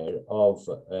transfer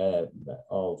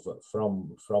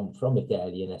from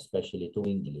Italian especially to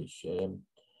English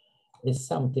is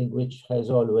something which has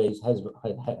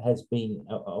been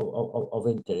of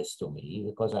interest to me,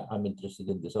 because I'm interested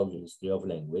in the social history of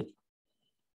language,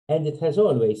 and it has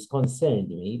always concerned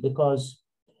me, because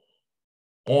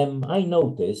I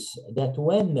notice that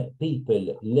when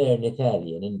people learn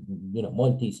Italian, and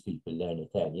Maltese people learn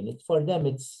Italian, for them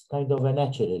it's kind of a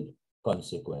natural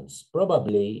consequence.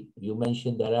 Probably, you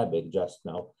mentioned Arabic just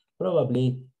now,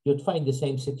 probably you'd find the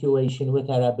same situation with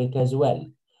Arabic as well.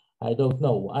 I don't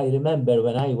know. I remember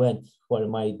when I went for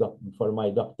my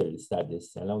doctoral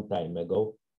studies a long time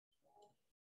ago,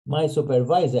 my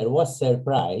supervisor was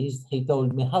surprised. He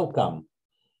told me, how come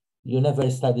you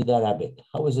never studied Arabic?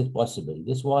 How is it possible?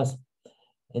 This was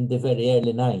in the very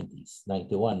early 90s,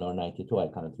 91 or 92, I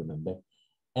can't remember.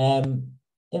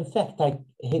 In fact,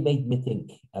 he made me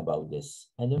think about this.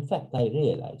 And in fact, I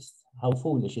realized how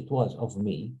foolish it was of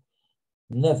me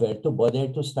never to bother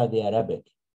to study Arabic.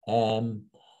 And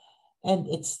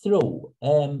it's true,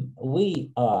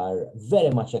 we are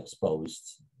very much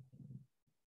exposed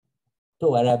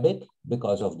to Arabic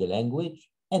because of the language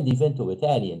and even to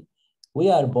Italian. We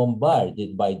are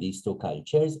bombarded by these two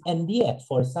cultures, and yet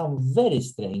for some very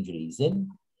strange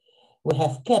reason, we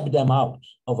have kept them out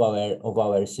of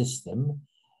our system,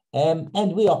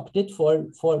 and we opted for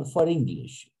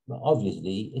English.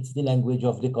 Obviously, it's the language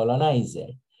of the colonizer.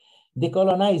 The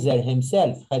colonizer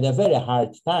himself had a very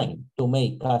hard time to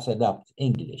make us adopt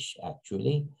English,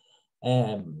 actually.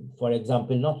 For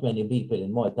example, not many people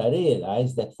in Malta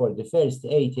realize that for the first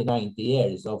 80, 90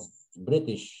 years of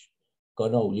British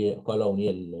colonial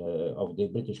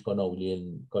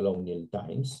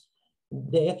times,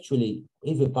 they actually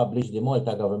even published the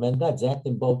Malta Government Gazette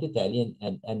in both Italian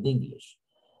and English.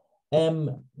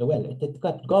 Well, it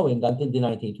got going until the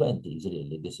 1920s,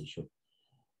 really, this issue.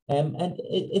 And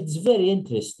it's very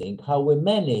interesting how we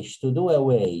managed to do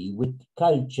away with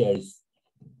cultures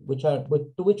to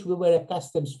which we were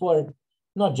accustomed for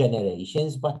not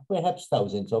generations, but perhaps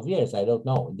thousands of years. I don't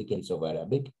know, in the case of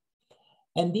Arabic.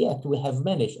 And yet we have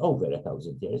managed, over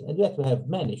 1,000 years, and yet we have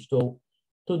managed to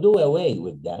do away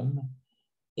with them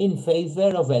in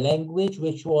favor of a language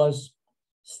which was,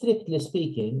 strictly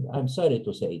speaking, I'm sorry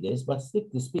to say this, but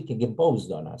strictly speaking, imposed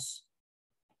on us.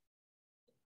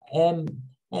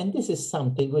 And this is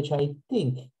something which I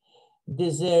think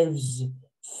deserves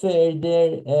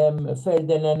further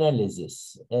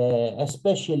analysis,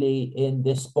 especially in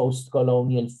this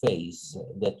post-colonial phase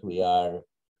that we are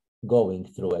going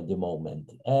through at the moment.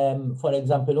 For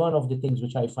example, one of the things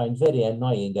which I find very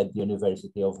annoying at the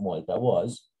University of Malta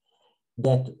was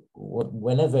that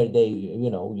whenever they,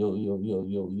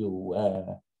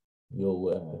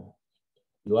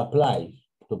 you apply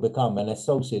to become an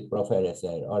associate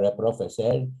professor or a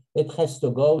professor, it has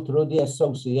to go through the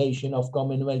Association of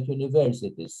Commonwealth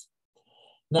Universities.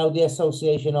 Now, the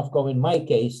Association of in my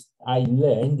case, I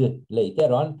learned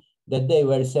later on that they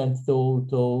were sent to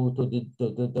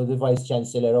the Vice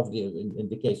Chancellor of in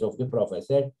the case of the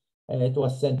professor, and it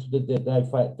was sent to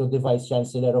the Vice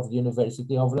Chancellor of the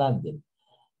University of London.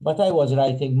 But I was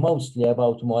writing mostly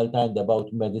about Malta and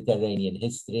about Mediterranean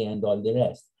history and all the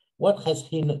rest. What has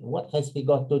he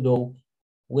got to do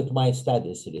with my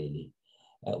studies, really?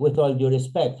 With all due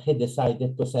respect, he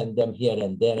decided to send them here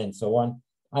and there and so on.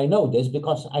 I know this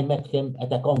because I met him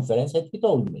at a conference and he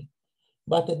told me.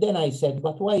 But then I said,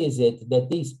 but why is it that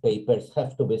these papers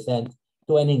have to be sent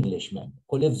to an Englishman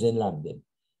who lives in London,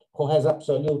 who has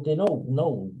absolutely no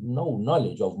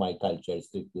knowledge of my culture,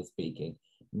 strictly speaking,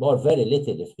 or very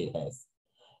little if he has.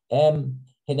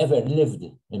 He never lived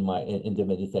in the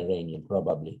Mediterranean,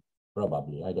 probably,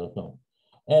 I don't know.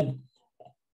 And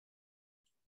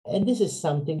this is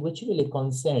something which really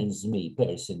concerns me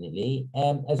personally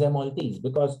as a Maltese,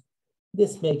 because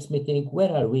this makes me think,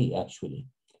 where are we actually?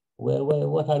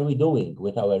 What are we doing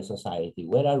with our society?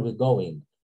 Where are we going?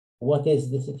 What is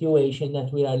the situation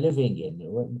that we are living in?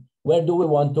 Where do we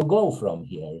want to go from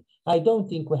here? I don't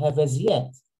think we have as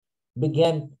yet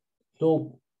began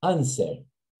to answer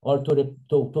or to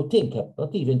think,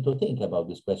 not even to think about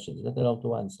these questions, let alone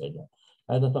to answer them.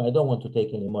 I don't know, I don't want to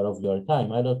take any more of your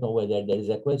time. I don't know whether there is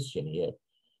a question here.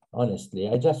 Honestly,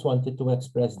 I just wanted to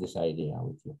express this idea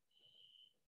with you.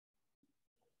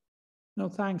 No,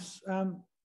 thanks.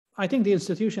 I think the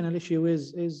institutional issue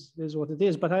is what it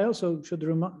is, but I also should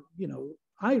remind,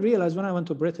 I realized when I went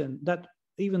to Britain that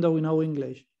even though we know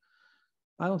English,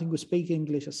 I don't think we speak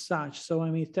English as such. So,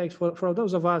 I mean, it takes for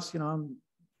those of us,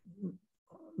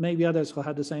 maybe others who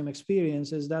had the same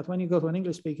experience, is that when you go to an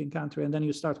English-speaking country and then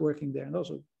you start working there and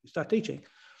also you start teaching,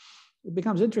 it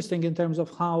becomes interesting in terms of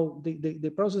how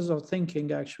the process of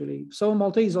thinking actually. So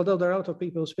Maltese, although there are a lot of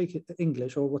people who speak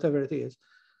English or whatever it is,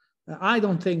 I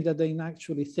don't think that they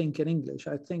actually think in English.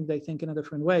 I think they think in a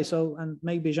different way. So, and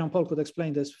maybe Jean-Paul could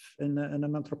explain this in an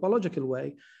anthropological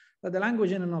way, that the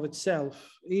language in and of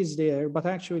itself is there, but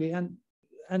actually,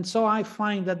 and so I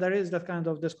find that there is that kind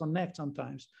of disconnect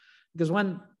sometimes, because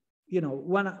when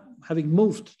having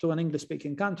moved to an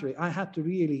English-speaking country, I had to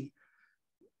really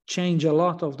change a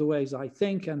lot of the ways I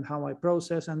think and how I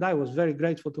process. And I was very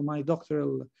grateful to my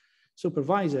doctoral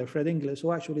supervisor, Fred Inglis,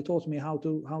 who actually taught me how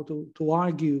to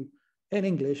argue in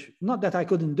English. Not that I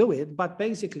couldn't do it, but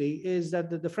basically is that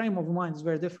the frame of mind is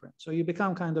very different. So you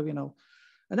become kind of,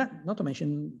 and that, not to mention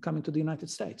coming to the United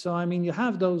States. So, I mean, you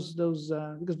have those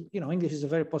because, English is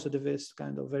a very positivist,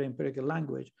 kind of very empirical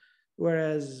language.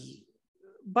 Whereas,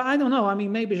 but I don't know, I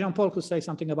mean, maybe Jean-Paul could say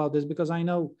something about this, because I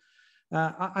know,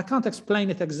 I can't explain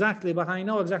it exactly, but I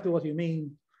know exactly what you mean.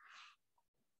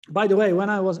 By the way, when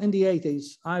I was in the 80s,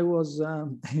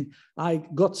 I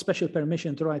got special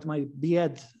permission to write my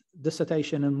B.Ed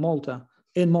dissertation in Malta,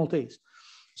 in Maltese.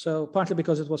 So partly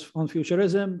because it was on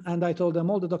futurism, and I told them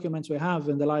all the documents we have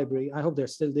in the library, I hope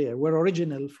they're still there, were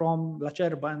original from La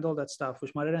Cerba and all that stuff,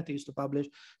 which Marinetti used to publish.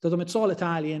 Told them it's all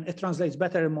Italian, it translates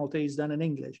better in Maltese than in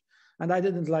English. And I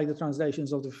didn't like the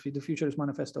translations of the futurist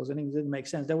manifestos in English, it didn't make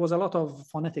sense. There was a lot of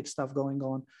phonetic stuff going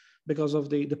on because of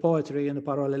the poetry and the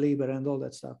parole libere and all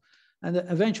that stuff. And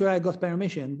eventually I got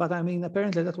permission, but I mean,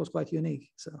 apparently that was quite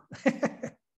unique. So,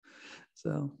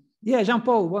 so yeah,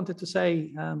 Jean-Paul wanted to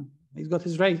say, he's got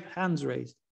his hands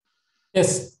raised.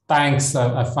 Yes, thanks.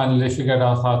 I finally figured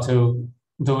out how to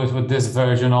do it with this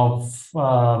version of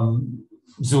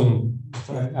Zoom.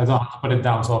 I don't have to put it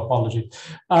down, so apologies.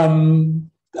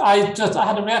 I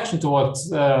had a reaction to what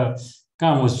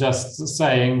Cam was just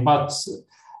saying, but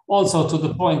also to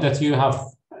the point that you have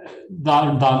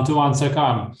done to answer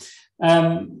Cam.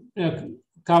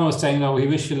 Cam was saying, he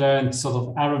wished he learned sort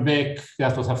of Arabic.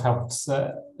 That would have helped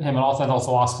him a lot, and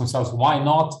also ask himself, why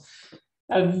not?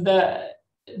 And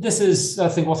this is, I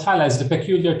think, what highlights the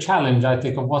peculiar challenge, I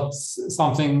think, of what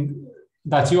something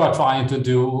that you are trying to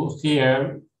do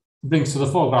here brings to the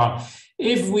foreground.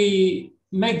 If we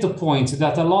make the point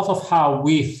that a lot of how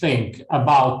we think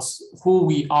about who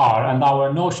we are and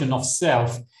our notion of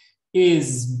self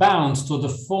is bound to the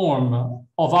form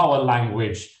of our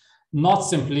language, not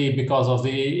simply because of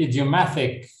the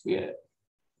idiomatic,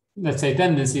 let's say,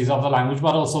 tendencies of the language,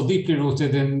 but also deeply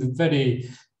rooted in the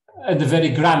very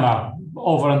grammar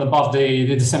over and above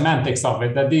the semantics of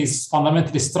it, that these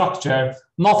fundamentally structure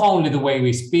not only the way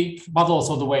we speak, but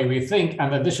also the way we think.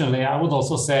 And additionally, I would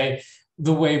also say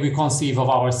the way we conceive of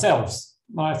ourselves,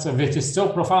 right? So it is so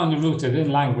profoundly rooted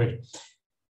in language.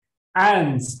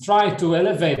 And try to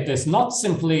elevate this, not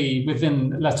simply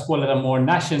within, let's call it a more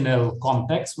national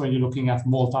context, where you're looking at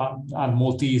Malta and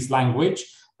Maltese language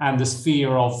and the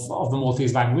sphere of the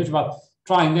Maltese language, but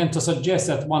trying then to suggest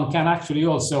that one can actually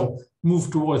also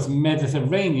move towards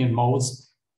Mediterranean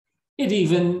modes. It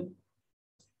even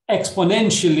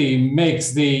exponentially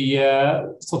makes the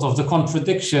sort of the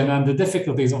contradiction and the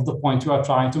difficulties of the point you are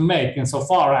trying to make,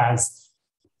 insofar as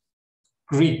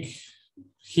Greek,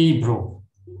 Hebrew,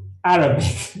 Arabic,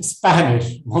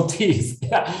 Spanish, Maltese.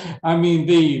 Yeah. I mean,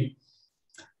 the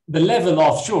level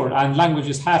of, sure, and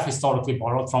languages have historically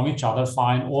borrowed from each other,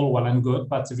 fine, all well and good,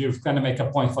 but if you're going to make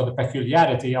a point for the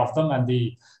peculiarity of them and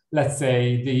the, let's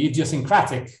say, the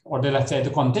idiosyncratic, or the, let's say, the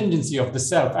contingency of the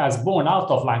self as born out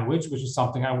of language, which is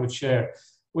something I would share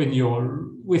with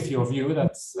your view,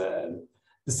 that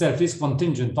the self is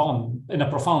contingent on, in a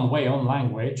profound way, on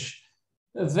language,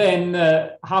 then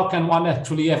how can one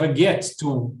actually ever get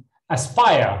to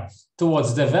aspire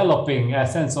towards developing a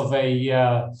sense of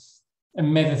a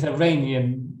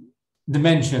Mediterranean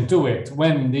dimension to it,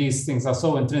 when these things are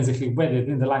so intrinsically wedded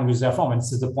in the language they're from? And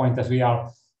this is the point that we are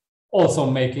also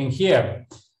making here.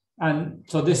 And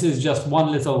so this is just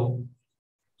one little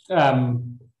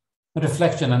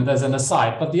reflection, and there's an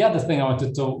aside. But the other thing I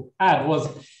wanted to add was,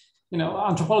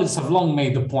 anthropologists have long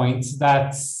made the point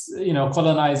that,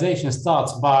 colonization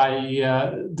starts by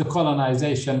the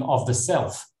colonization of the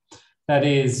self. That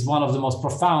is, one of the most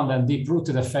profound and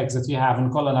deep-rooted effects that you have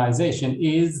in colonization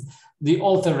is the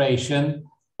alteration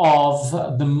of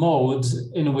the mode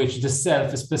in which the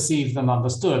self is perceived and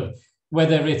understood,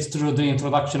 whether it's through the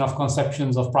introduction of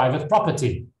conceptions of private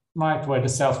property, right, where the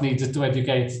self needed to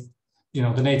educate,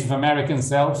 the Native American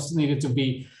selves needed to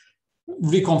be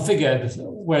reconfigured,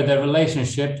 where their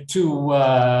relationship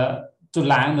to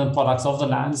land and products of the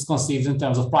land is conceived in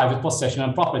terms of private possession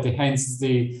and property, hence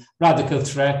the radical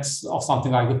threats of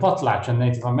something like the potlatch in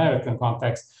Native American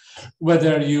context.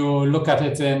 Whether you look at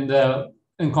it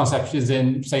in conceptions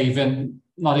in, say, even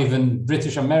not even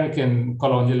British American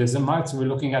colonialism, right? So we're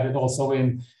looking at it also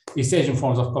in East Asian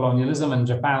forms of colonialism and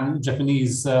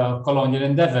Japanese colonial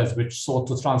endeavors, which sought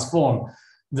to transform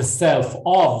the self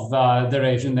of their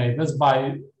Asian neighbors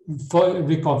by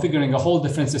reconfiguring a whole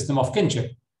different system of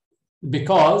kinship.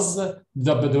 Because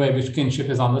the way which kinship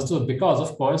is understood, because,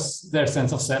 of course, their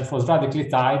sense of self was radically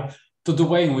tied to the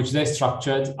way in which they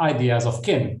structured ideas of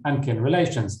kin and kin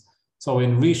relations. So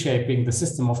in reshaping the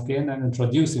system of kin and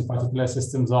introducing particular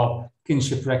systems of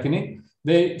kinship reckoning,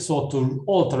 they sought to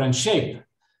alter and shape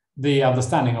the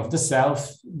understanding of the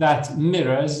self that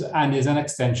mirrors and is an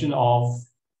extension of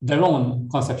their own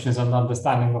conceptions and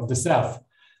understanding of the self.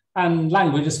 And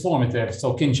language is formative,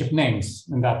 so kinship names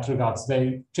in that regards,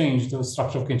 they change the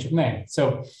structure of kinship name.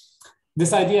 So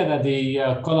this idea that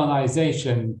the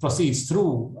colonization proceeds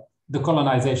through the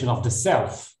colonization of the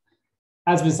self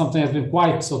has been something that's been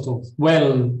quite sort of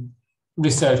well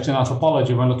researched in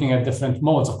anthropology when looking at different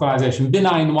modes of colonization,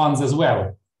 benign ones as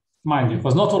well, mind you,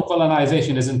 because not all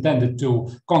colonization is intended to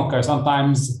conquer.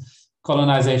 Sometimes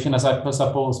colonization, as I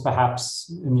suppose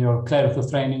perhaps in your clerical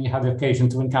training you had the occasion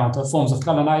to encounter, forms of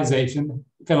colonization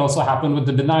can also happen with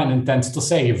the benign intent to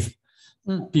save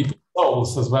people's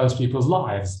souls as well as people's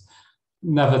lives.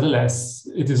 Nevertheless,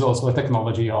 it is also a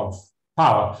technology of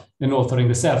power in altering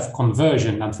the self,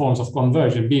 conversion and forms of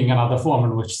conversion being another form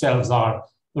in which selves are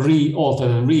re-altered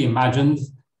and reimagined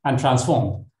and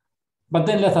transformed. But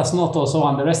then let us not also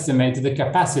underestimate the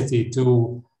capacity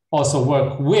to also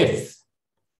work with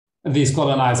these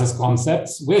colonizers'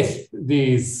 concepts, with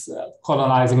these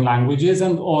colonizing languages,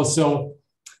 and also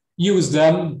use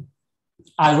them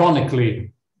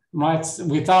ironically, right?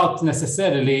 Without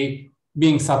necessarily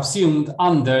being subsumed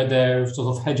under their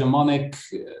sort of hegemonic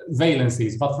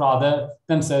valencies, but rather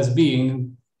themselves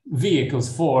being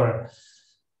vehicles for,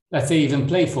 let's say, even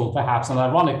playful, perhaps, and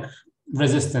ironic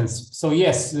resistance. So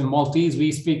yes, in Maltese,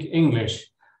 we speak English,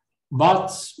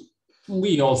 but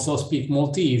we also speak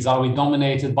Maltese. Are we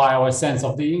dominated by our sense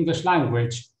of the English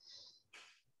language?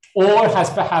 Or has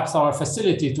perhaps our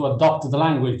facility to adopt the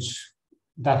language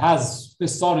that has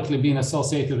historically been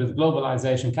associated with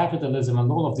globalization, capitalism,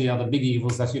 and all of the other big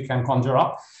evils that you can conjure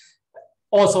up,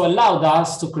 also allowed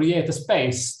us to create a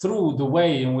space through the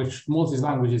way in which Maltese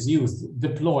language is used,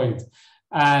 deployed,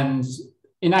 and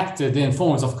enacted in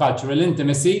forms of cultural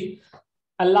intimacy,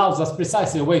 allows us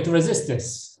precisely a way to resist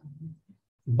this.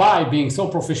 By being so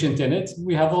proficient in it,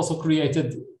 we have also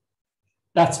created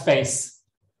that space,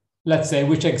 let's say,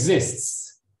 which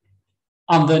exists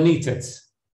underneath it,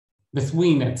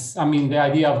 between it. I mean, the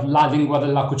idea of la lingua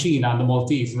della cucina and the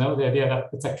Maltese, you know, the idea that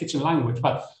it's a kitchen language,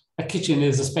 but a kitchen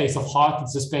is a space of heart,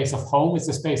 it's a space of home, it's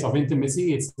a space of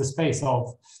intimacy, it's the space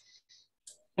of,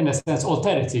 in a sense,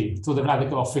 alterity to the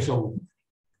radical official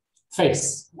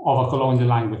face of a colonial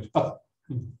language. But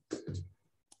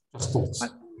just thoughts.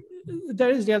 There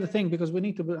is the other thing, because we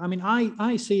need to, I mean,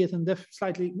 I see it in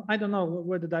slightly, I don't know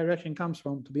where the direction comes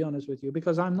from, to be honest with you,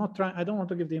 because I'm not trying, I don't want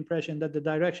to give the impression that the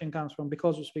direction comes from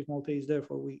because we speak Maltese,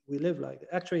 therefore we live like it.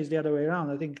 Actually, it's the other way around.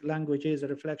 I think language is a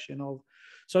reflection of,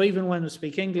 so even when we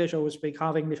speak English, or we speak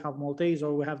half English, half Maltese,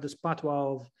 or we have this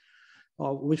patois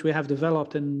of which we have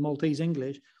developed in Maltese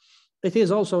English, it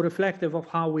is also reflective of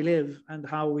how we live and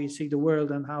how we see the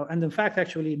world, and in fact,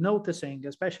 actually noticing,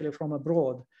 especially from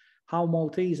abroad, how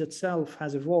Maltese itself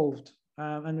has evolved,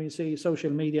 and we see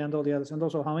social media and all the others, and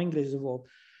also how English has evolved.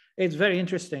 It's very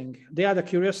interesting. The other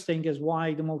curious thing is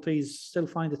why the Maltese still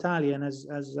find Italian,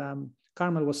 as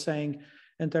Carmel was saying,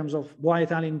 in terms of why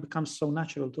Italian becomes so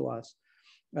natural to us,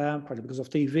 partly because of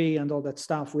TV and all that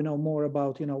stuff. We know more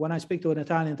about, you know, when I speak to an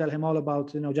Italian, tell him all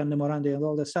about, you know, Gianni Morandi and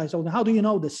all that stuff. So how do you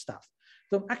know this stuff?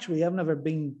 So actually, I've never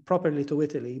been properly to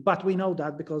Italy, but we know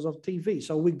that because of TV.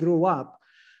 So we grew up.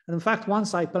 And in fact,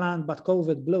 once I planned, but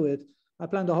COVID blew it, I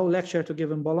planned a whole lecture to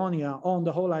give in Bologna on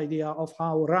the whole idea of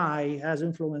how Rai has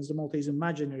influenced the Maltese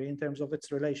imaginary in terms of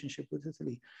its relationship with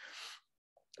Italy.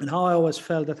 And how I always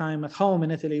felt that I'm at home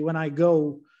in Italy when I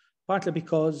go, partly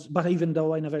because, but even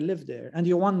though I never lived there, and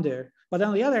you wonder. But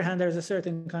on the other hand, there's a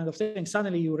certain kind of thing.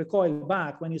 Suddenly you recoil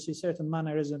back when you see certain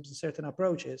mannerisms and certain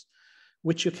approaches,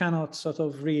 which you cannot sort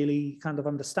of really kind of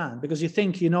understand, because you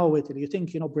think you know Italy, you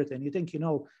think you know Britain, you think you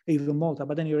know even Malta,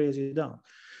 but then you realize you don't.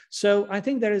 So I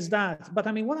think there is that. But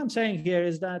I mean, what I'm saying here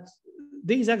is that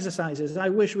these exercises, I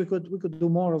wish we could do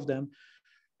more of them,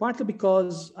 partly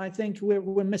because I think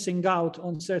we're missing out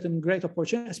on certain great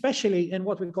opportunities, especially in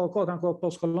what we call quote unquote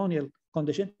post-colonial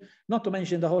condition, not to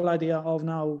mention the whole idea of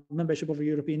now membership of the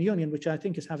European Union, which I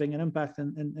think is having an impact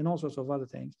in all sorts of other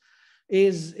things,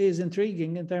 is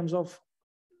intriguing in terms of,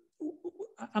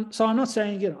 so I'm not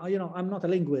saying, you know, I'm not a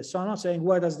linguist, so I'm not saying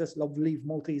where does this leave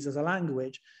Maltese as a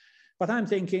language, but I'm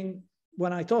thinking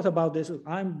when I thought about this,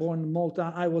 I'm born in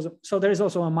Malta, so there is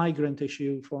also a migrant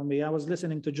issue for me. I was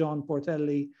listening to John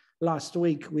Portelli last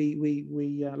week. We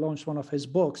launched one of his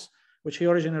books, which he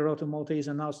originally wrote in Maltese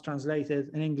and now it's translated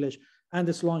in English, and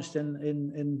it's launched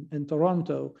in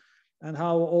Toronto. and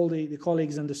how all the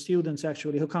colleagues and the students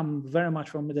actually who come very much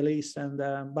from Middle East and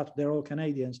but they're all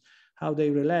Canadians, how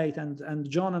they relate. And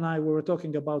John and I were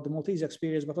talking about the Maltese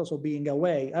experience, but also being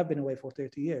away. I've been away for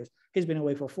 30 years. He's been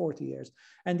away for 40 years.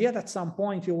 And yet at some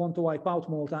point you want to wipe out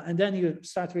Malta, and then you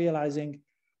start realizing,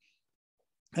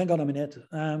 hang on a minute,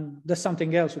 there's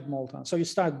something else with Malta. So you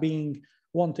start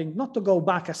wanting not to go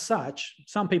back as such.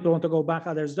 Some people want to go back,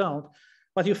 others don't.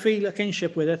 But you feel a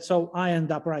kinship with it. So I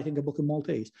end up writing a book in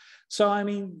Maltese. So, I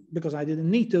mean, because I didn't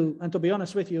need to. And to be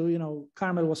honest with you, you know,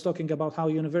 Carmel was talking about how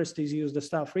universities use the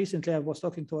stuff. Recently, I was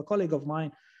talking to a colleague of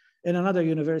mine in another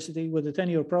university with a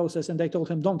 10-year process, and they told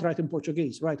him, don't write in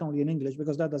Portuguese, write only in English,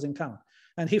 because that doesn't count.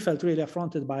 And he felt really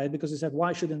affronted by it, because he said,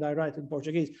 why shouldn't I write in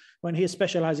Portuguese when he is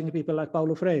specializing in people like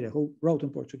Paulo Freire, who wrote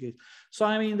in Portuguese? So,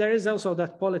 I mean, there is also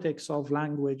that politics of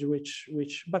language,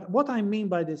 but what I mean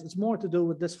by this, it's more to do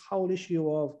with this whole issue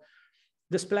of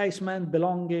displacement,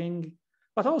 belonging,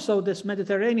 but also this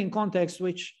Mediterranean context,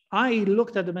 which I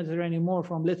looked at the Mediterranean more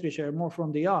from literature, more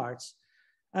from the arts.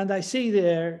 And I see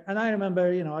there, and I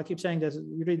remember, you know, I keep saying that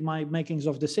you read my Makings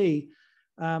of the Sea.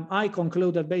 I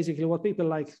conclude that basically what people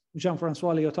like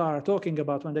Jean-Francois Lyotard are talking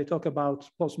about when they talk about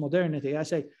postmodernity, I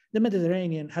say the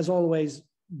Mediterranean has always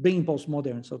been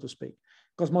postmodern, so to speak,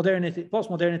 because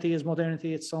postmodernity is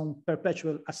modernity, its own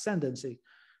perpetual ascendancy.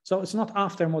 So it's not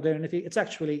after modernity; it's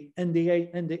actually in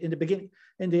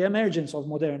the emergence of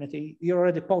modernity. You're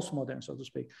already postmodern, so to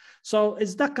speak. So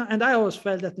it's that, and I always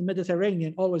felt that the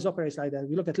Mediterranean always operates like that.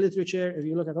 If you look at literature, if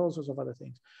you look at all sorts of other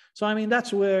things. So I mean,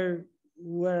 that's where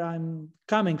I'm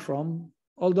coming from.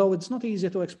 Although it's not easy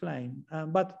to explain.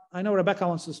 But I know Rebecca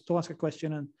wants us to ask a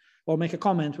question or make a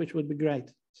comment, which would be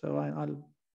great. So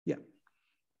yeah.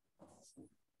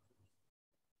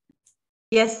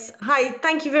 Yes. Hi.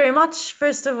 Thank you very much,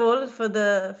 first of all, for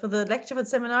the lecture, for the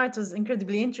seminar. It was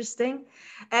incredibly interesting.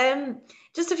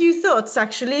 Just a few thoughts,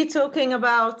 actually, talking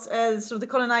about sort of the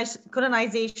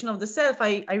colonization of the self.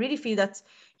 I really feel that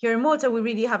here in Malta, we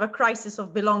really have a crisis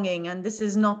of belonging, and this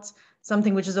is not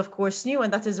something which is, of course, new.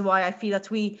 And that is why I feel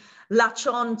that we latch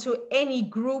on to any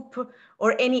group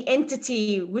or any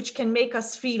entity which can make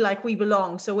us feel like we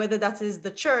belong. So whether that is the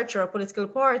church or a political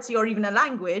party or even a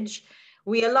language,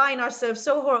 we align ourselves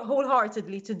so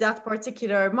wholeheartedly to that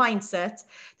particular mindset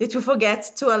that we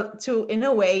forget to in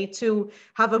a way, to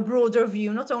have a broader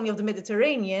view, not only of the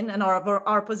Mediterranean and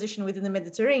our position within the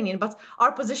Mediterranean, but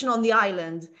our position on the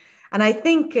island. And I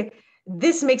think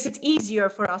this makes it easier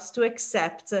for us to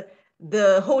accept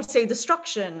the wholesale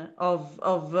destruction of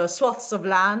swaths of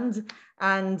land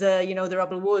and you know, the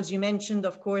rubble walls you mentioned,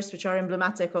 of course, which are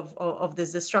emblematic of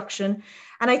this destruction.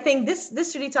 And I think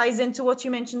this really ties into what you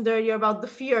mentioned earlier about the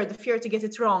fear to get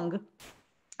it wrong.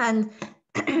 And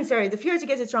sorry, the fear to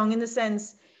get it wrong in the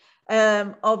sense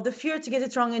of the fear to get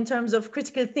it wrong in terms of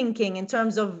critical thinking, in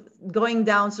terms of going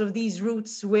down sort of these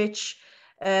routes which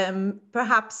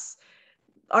perhaps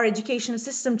our educational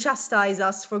system chastise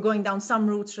us for going down some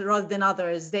routes rather than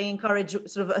others. They encourage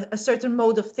sort of a certain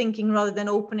mode of thinking rather than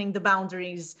opening the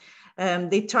boundaries.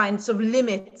 They try and sort of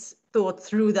limit thought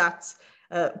through that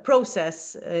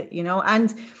process, you know.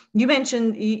 And you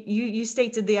mentioned, you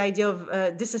stated the idea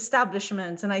of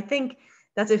disestablishment. And I think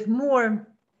that if more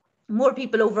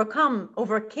people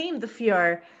overcame the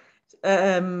fear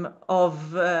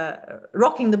of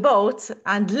rocking the boat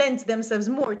and lent themselves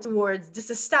more towards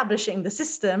disestablishing the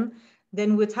system,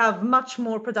 then we'd have much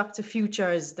more productive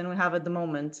futures than we have at the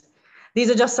moment. These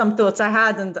are just some thoughts I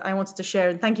had and I wanted to share.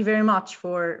 And thank you very much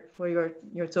for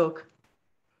your talk.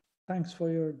 Thanks for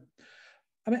your,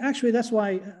 I mean, actually, that's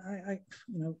why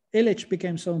you know, Illich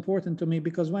became so important to me,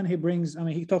 because when he brings, I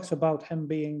mean, he talks about him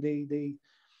being the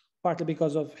partly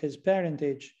because of his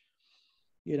parentage.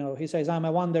 You know, he says, I'm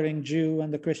a wandering Jew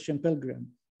and a Christian pilgrim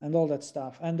and all that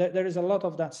stuff. And there is a lot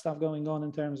of that stuff going on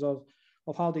in terms of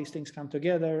how these things come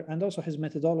together. And also his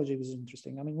methodology was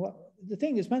interesting. I mean, the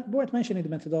thing is worth mentioning the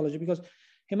methodology, because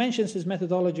he mentions his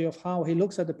methodology of how he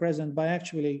looks at the present by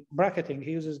actually bracketing.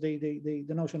 He uses the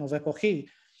notion of epoche,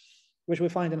 which we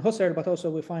find in Husserl, but also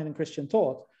we find in Christian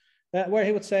thought. Where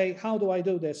he would say, how do I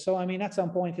do this? So, I mean, at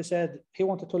some point he said he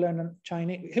wanted to learn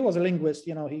Chinese. He was a linguist,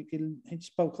 you know, he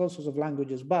spoke all sorts of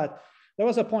languages, but there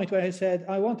was a point where he said,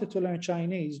 I wanted to learn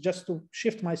Chinese just to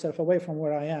shift myself away from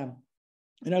where I am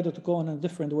in order to go on a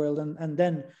different world and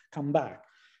then come back.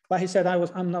 But he said,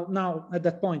 I'm now at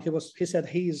that point, he said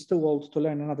he's too old to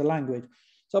learn another language.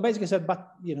 So basically said, but,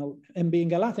 you know, in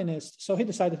being a Latinist, so he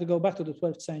decided to go back to the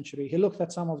 12th century. He looked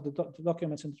at some of the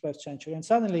documents in the 12th century and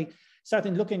suddenly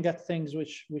started looking at things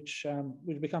which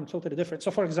become totally different.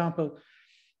 So for example,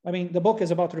 I mean, the book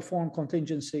is about reform,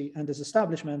 contingency, and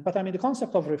disestablishment. But I mean, the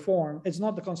concept of reform is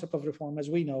not the concept of reform as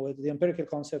we know it, the empirical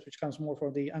concept, which comes more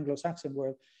from the Anglo-Saxon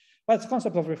world. But it's a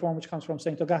concept of reform which comes from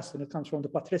St. Augustine. It comes from the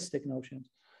patristic notions.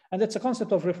 And it's a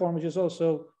concept of reform which is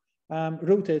also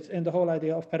rooted in the whole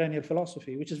idea of perennial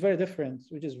philosophy, which is very different,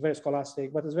 which is very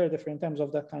scholastic, but it's very different in terms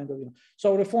of that kind of,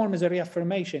 So reform is a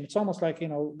reaffirmation. It's almost like,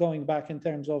 going back in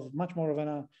terms of much more of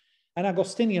an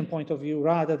Augustinian point of view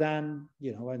rather than,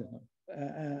 I don't know,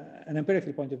 an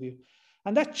empirical point of view.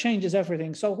 And that changes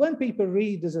everything. So when people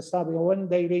read this establishment, or when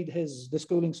they read the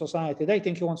schooling society, they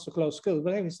think he wants to close school,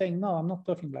 but he's saying, no, I'm not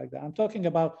talking like that. I'm talking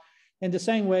about in the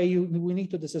same way we need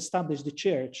to disestablish the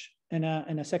church in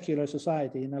a secular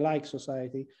society, in a like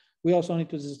society. We also need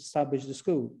to disestablish the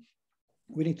school.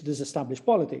 We need to disestablish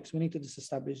politics. We need to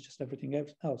disestablish just everything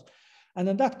else. And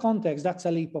in that context, that's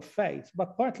a leap of faith.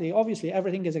 But partly, obviously,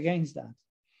 everything is against that.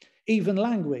 Even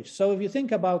language. So if you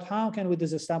think about how can we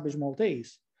disestablish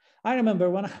Maltese, I remember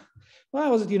when I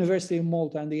was at the University of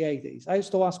Malta in the 80s, I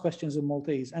used to ask questions in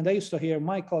Maltese, and I used to hear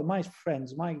my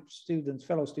friends, my students,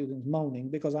 fellow students moaning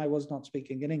because I was not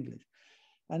speaking in English.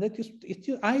 And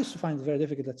I used to find it very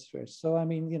difficult at first. So, I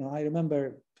mean, I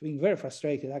remember being very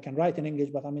frustrated. I can write in English,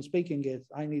 but I mean, speaking it,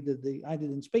 I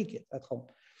didn't speak it at home.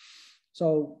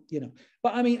 So,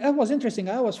 but I mean, it was interesting.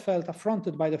 I always felt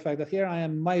affronted by the fact that here I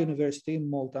am, my university in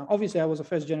Malta. Obviously, I was a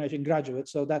first generation graduate,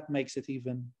 so that makes it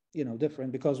even,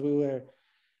 different because we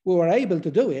were able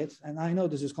to do it. And I know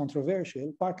this is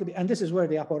controversial, partly, and this is where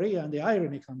the aporia and the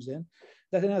irony comes in,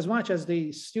 that in as much as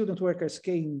the student worker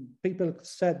scheme, people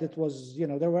said it was,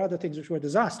 there were other things which were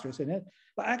disastrous in it.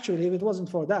 But actually, if it wasn't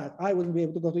for that, I wouldn't be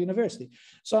able to go to university.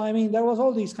 So, I mean, there was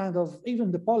all these kind of, even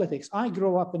the politics. I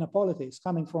grew up in a politics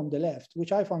coming from the left,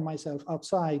 which I found myself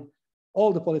outside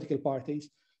all the political parties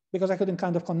because I couldn't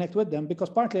kind of connect with them, because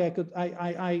partly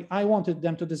I wanted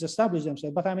them to disestablish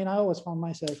themselves. But I mean, I always found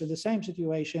myself in the same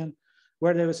situation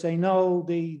where they would say, no,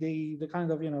 the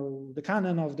kind of, the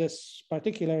canon of this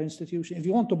particular institution, if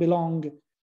you want to belong,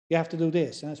 you have to do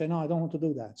this. And I say, no, I don't want to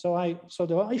do that. So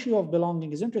the issue of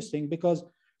belonging is interesting because,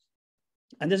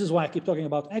 and this is why I keep talking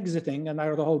about exiting, and I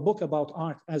wrote a whole book about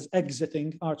art as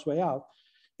exiting, art's way out,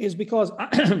 is because,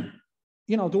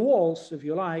 the walls, if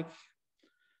you like,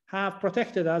 have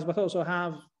protected us, but also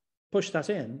have pushed us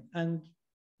in, and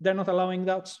they're not allowing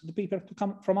the people to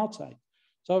come from outside.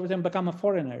 So everything become a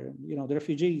foreigner, the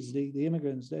refugees, the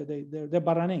immigrants, they're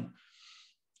Barrani.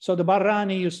 So the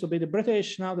Barrani used to be the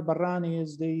British, now the Barrani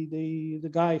is the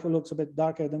guy who looks a bit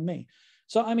darker than me.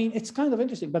 So, I mean, it's kind of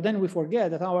interesting, but then we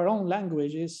forget that our own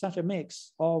language is such a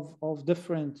mix of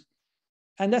different,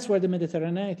 and that's where the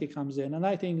Mediterraneity comes in. And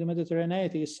I think the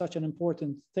Mediterraneity is such an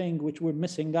important thing which we're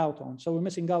missing out on. So we're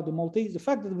missing out the Maltese, the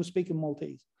fact that we speak in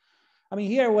Maltese. I mean,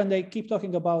 here when they keep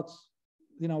talking about,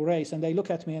 race, and they look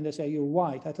at me and they say, you're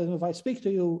white. I tell them, if I speak to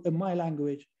you in my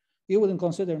language, you wouldn't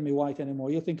consider me white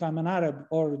anymore. You think I'm an Arab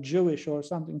or Jewish or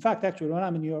something. In fact, actually, when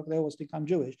I'm in New York, they always think I'm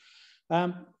Jewish.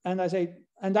 And I say,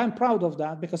 and I'm proud of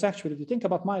that because actually, if you think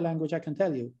about my language, I can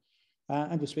tell you.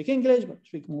 And we speak English, but we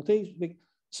speak Maltese.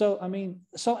 So, I mean,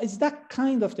 so it's that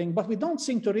kind of thing, but we don't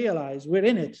seem to realize we're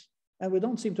in it, and we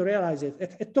don't seem to realize it.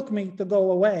 It took me to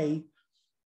go away,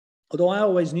 although I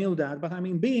always knew that, but I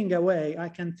mean, being away, I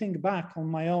can think back on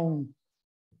my own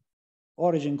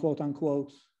origin, quote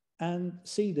unquote, and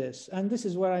see this. And this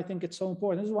is where I think it's so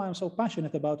important. This is why I'm so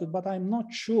passionate about it, but I'm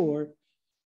not sure,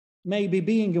 maybe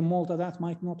being in Malta, that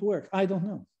might not work. I don't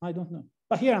know.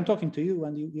 But here I'm talking to you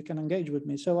and you can engage with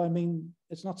me. So, I mean,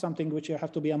 it's not something which you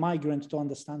have to be a migrant to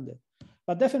understand it.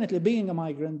 But definitely being a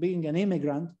migrant, being an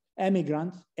emigrant,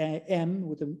 M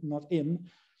with a, not im,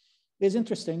 is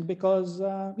interesting because,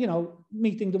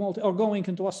 meeting the Malta or going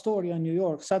into Astoria in New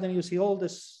York, suddenly you see all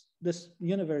this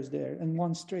universe there in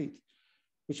one street,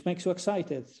 which makes you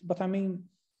excited. But I mean,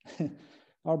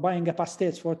 or buying a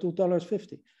pastis for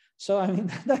 $2.50. So, I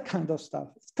mean, that kind of stuff.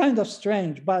 It's kind of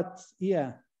strange, but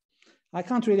yeah, I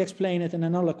can't really explain it in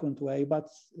an eloquent way, but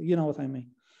you know what I mean.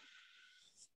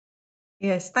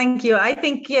 Yes, thank you. I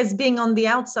think, yes, being on the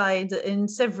outside in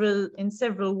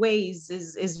several ways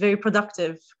is very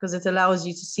productive because it allows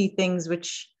you to see things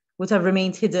which would have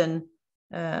remained hidden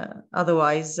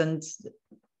otherwise. And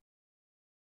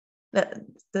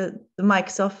the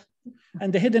mic's off.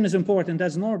 And the hidden is important.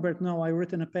 As Norbert knows, I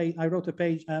wrote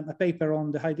a paper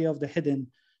on the idea of the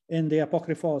hidden in the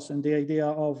Apocryphos and the idea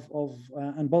of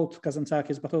and both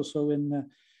Kazantzakis, but also in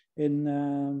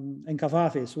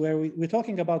Kavafis, where we're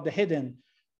talking about the hidden,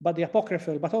 but the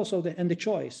apocryphal, but also the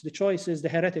choice. The choice is the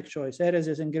heretic choice.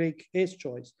 Heresis in Greek is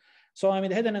choice. So, I mean,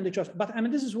 the hidden and the choice. But I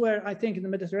mean, this is where I think in the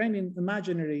Mediterranean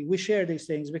imaginary, we share these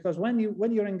things because when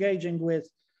you're engaging with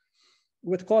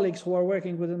with colleagues who are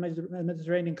working with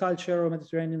Mediterranean culture or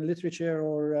Mediterranean literature,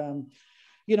 or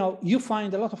you know, you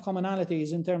find a lot of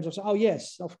commonalities in terms of, oh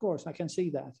yes, of course, I can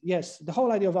see that. Yes, the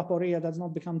whole idea of aporia does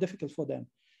not become difficult for them.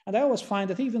 And I always find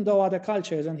that even though other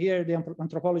cultures, and here the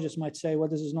anthropologists might say, well,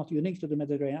 this is not unique to the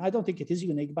Mediterranean. I don't think it is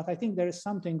unique, but I think there is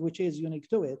something which is unique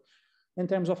to it in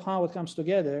terms of how it comes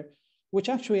together, which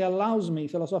actually allows me,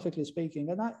 philosophically speaking,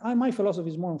 and my philosophy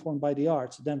is more informed by the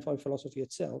arts than by philosophy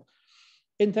itself,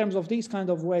 in terms of these kind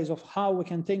of ways of how we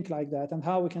can think like that and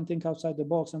how we can think outside the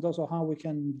box, and also how we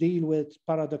can deal with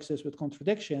paradoxes, with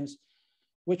contradictions,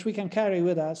 which we can carry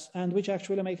with us and which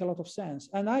actually make a lot of sense.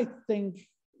 And I think,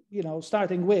 you know,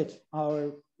 starting with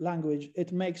our language,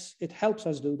 it helps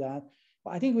us do that.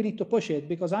 But I think we need to push it,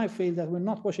 because I feel that we're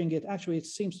not pushing it. Actually, it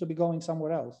seems to be going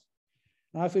somewhere else.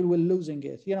 And I feel we're losing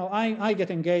it. You know, I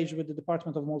get engaged with the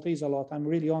Department of Maltese a lot. I'm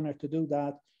really honored to do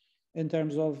that in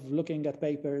terms of looking at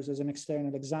papers as an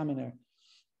external examiner.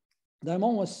 I'm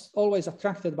always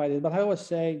attracted by it, but I always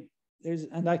say,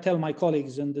 and I tell my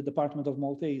colleagues in the Department of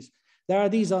Maltese, there are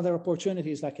these other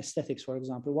opportunities like aesthetics, for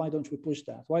example. Why don't we push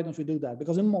that? Why don't we do that?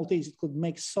 Because in Maltese, it could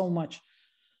make so much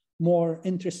more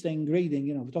interesting reading.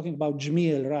 You know, we're talking about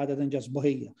Jamil rather than just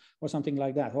Bugeja or something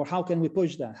like that. Or how can we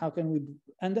push that? How can we?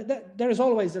 And there is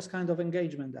always this kind of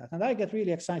engagement that. And I get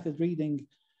really excited reading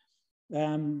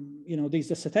you know, these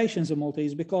dissertations in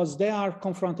Maltese, because they are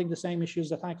confronting the same issues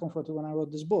that I confronted when I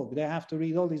wrote this book. They have to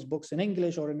read all these books in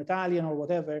English or in Italian or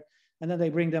whatever, and then they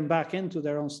bring them back into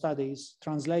their own studies,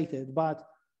 translated. But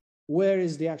where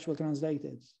is the actual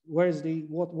translated? Where is the,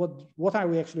 what are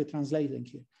we actually translating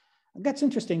here? It gets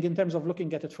interesting in terms of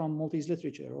looking at it from Maltese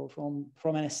literature or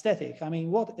from an aesthetic. I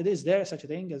mean, is there such a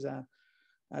thing as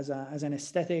an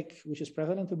aesthetic which is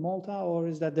prevalent in Malta, or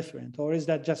is that different? Or is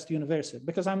that just universal?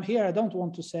 Because I'm here, I don't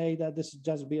want to say that this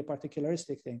just be a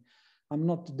particularistic thing. I'm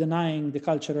not denying the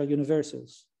cultural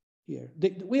universals here.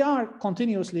 We are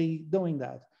continuously doing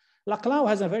that. Laclau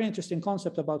has a very interesting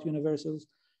concept about universals,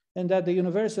 and that the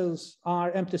universals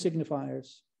are empty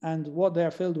signifiers, and what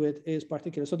they're filled with is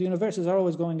particular. So the universals are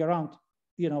always going around,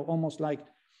 you know, almost like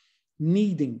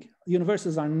needing.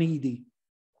 Universals are needy.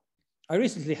 I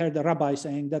recently heard a rabbi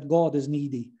saying that God is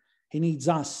needy. He needs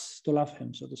us to love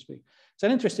him, so to speak. It's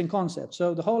an interesting concept.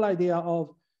 So the whole idea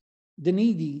of the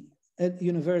needy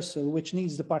universal, which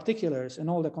needs the particulars and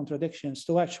all the contradictions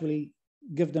to actually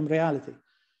give them reality.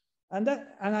 And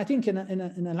I think in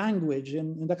a language,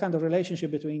 in the kind of relationship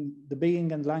between the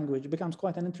being and language, it becomes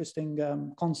quite an interesting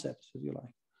concept, if you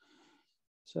like.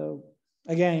 So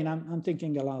again, I'm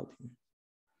thinking aloud here.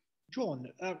 John,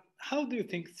 how do you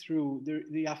think through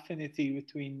the affinity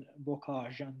between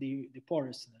bocage and the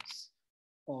porousness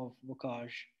of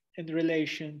bocage in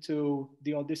relation to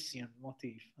the Odyssean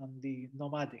motif and the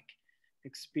nomadic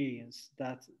experience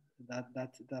that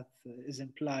is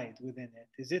implied within it?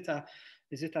 Is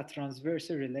it a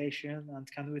transversal relation, and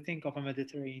can we think of a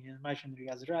Mediterranean imaginary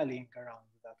as rallying around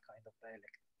that kind of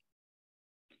dialect?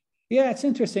 Yeah, it's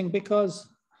interesting, because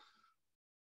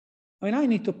I mean, I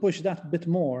need to push that a bit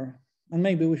more, and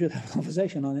maybe we should have a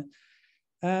conversation on it,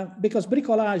 because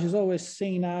bricolage is always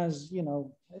seen as, you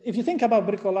know, if you think about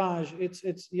bricolage,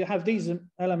 it's you have these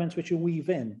elements which you weave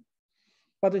in,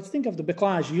 but if you think of the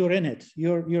bocage, you're in it.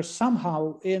 You're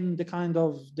somehow in the kind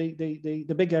of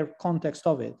the bigger context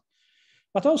of it,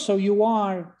 but also you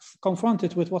are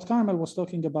confronted with what Carmel was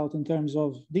talking about in terms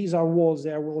of these are walls,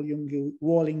 they are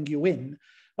walling you in,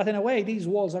 but in a way these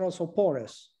walls are also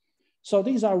porous. So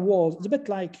these are walls. It's a bit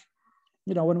like,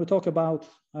 you know, when we talk about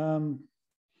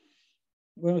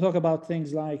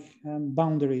things like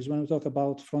boundaries, when we talk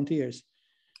about frontiers,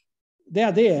 they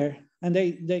are there and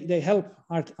they help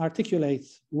articulate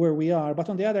where we are. But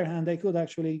on the other hand, they could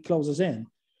actually close us in.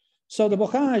 So the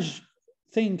bocage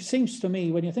thing seems to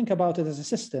me, when you think about it as a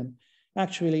system,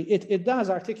 actually it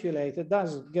does articulate, it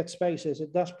does get spaces,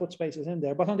 it does put spaces in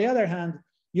there. But on the other hand,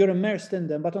 you're immersed in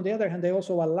them. But on the other hand, they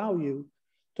also allow you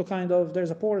to kind of,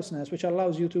 there's a porousness which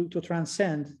allows you to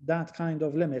transcend that kind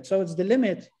of limit. So it's the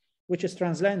limit which is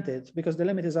transcended, because the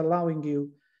limit is allowing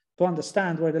you to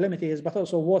understand where the limit is, but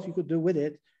also what you could do with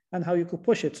it and how you could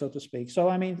push it, so to speak. So,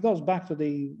 I mean, it goes back to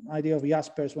the idea of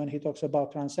Jaspers when he talks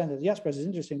about transcendence. Jaspers is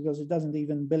interesting because it doesn't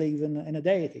even believe in a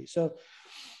deity. So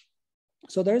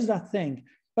there is that thing.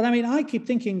 But I mean, I keep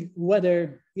thinking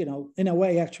whether, you know, in a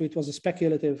way, actually, it was a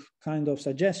speculative kind of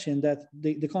suggestion that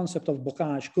the concept of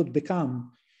bocage could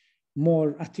become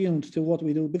more attuned to what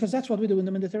we do, because that's what we do in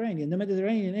the Mediterranean. The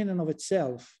Mediterranean in and of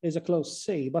itself is a closed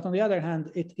sea, but on the other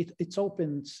hand, it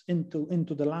opens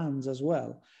into the lands as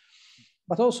well.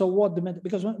 But also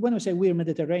because when we say we're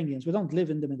Mediterraneans, we don't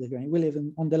live in the Mediterranean, we live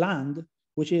on the land,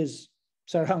 which is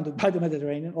surrounded by the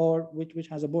Mediterranean or which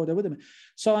has a border with it.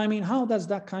 So, I mean, how does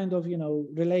that kind of,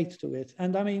 relate to it?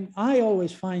 And I mean, I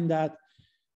always find that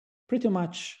pretty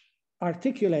much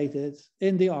articulated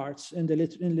in the arts, in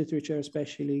literature,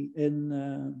 especially in,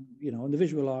 in the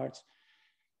visual arts.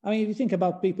 I mean, if you think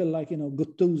about people like,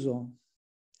 Guttuso,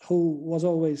 who was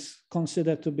always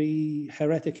considered to be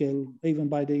heretical, even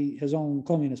by his own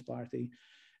Communist Party.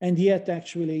 And yet,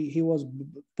 actually, he was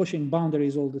pushing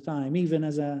boundaries all the time, even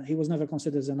as he was never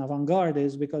considered as an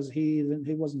avant-gardist because he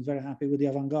wasn't very happy with the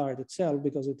avant-garde itself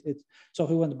because so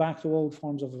he went back to old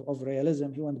forms of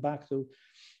realism. He went back to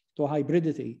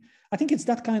hybridity. I think it's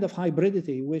that kind of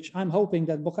hybridity, which I'm hoping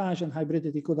that bocage and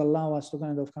hybridity could allow us to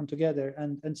kind of come together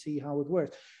and see how it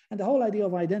works. And the whole idea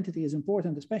of identity is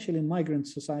important, especially in migrant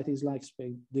societies like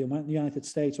the United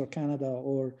States or Canada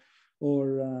or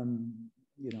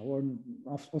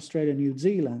Australia, New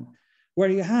Zealand, where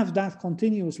you have that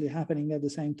continuously happening at the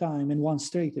same time in one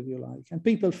street, if you like. And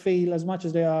people feel as much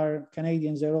as they are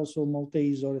Canadians, they're also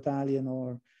Maltese or Italian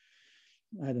or,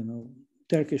 I don't know,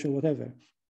 Turkish or whatever.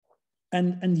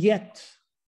 And yet,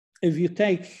 if you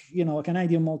take, a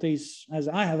Canadian Maltese, as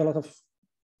I have a lot of,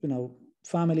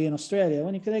 family in Australia,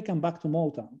 when they come back to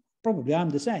Malta, probably I'm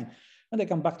the same. When they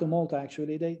come back to Malta,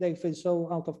 actually, they feel so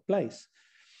out of place.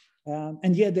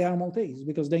 And yet they are Maltese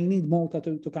because they need Malta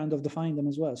to kind of define them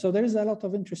as well. So there is a lot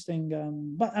of interesting,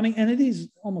 but I mean, and it is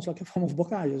almost like a form of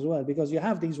bocage as well, because you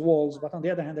have these walls, but on the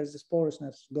other hand, there's this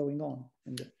porousness going on.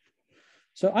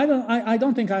 So I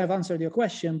don't think I have answered your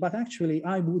question, but actually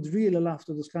I would really love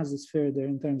to discuss this further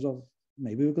in terms of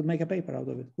maybe we could make a paper out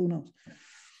of it. Who knows?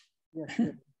 Yeah,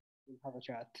 sure. We'll have a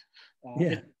chat.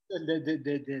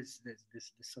 There's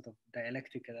this sort of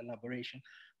dialectical elaboration.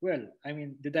 Well, I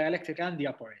mean, the dialectic and the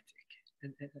aporetic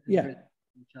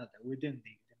each other within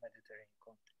the Mediterranean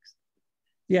context.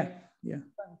 Yeah.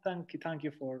 Thank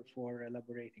you for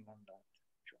elaborating on that.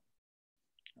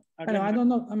 I don't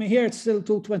know. I mean, here it's still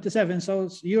 2:27, so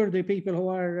you're the people who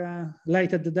are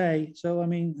late at the day. So I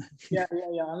mean, yeah.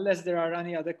 Unless there are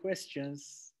any other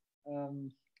questions,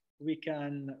 we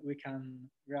can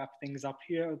wrap things up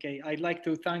here. Okay, I'd like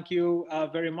to thank you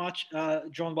very much,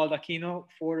 John Baldacchino,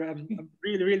 for a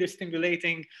really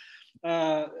stimulating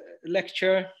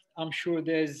lecture. I'm sure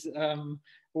there's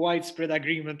widespread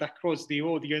agreement across the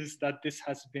audience that this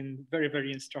has been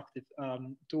very instructive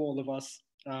to all of us.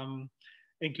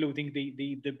 Including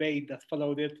the debate that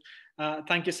followed it.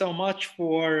 Thank you so much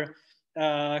for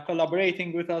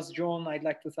collaborating with us, John. I'd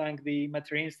like to thank the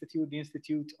Mediterranean Institute, the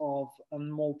Institute of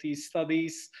Maltese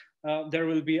Studies. There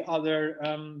will be other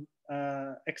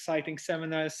exciting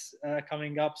seminars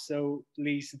coming up, so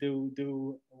please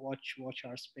do watch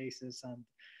our spaces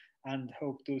and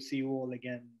hope to see you all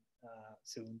again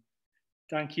soon.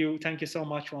 Thank you so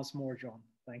much once more, John.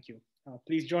 Thank you.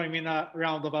 Please join me in a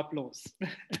round of applause.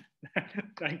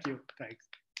 Thank you. Thanks.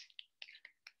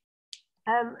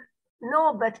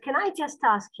 Norbert, can I just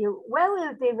ask you, where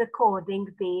will the recording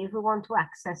be if we want to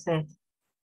access it?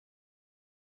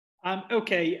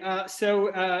 Okay,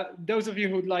 so those of you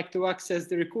who'd like to access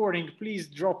the recording, please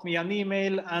drop me an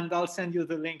email and I'll send you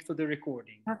the link to the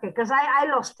recording. Okay, because I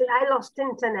lost it. I lost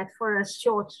internet for a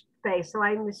short space, so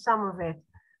I missed some of it.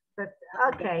 But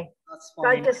okay, that's fine. So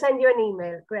I'll just send you an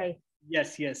email. Great.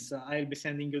 Yes, I'll be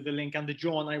sending you the link, and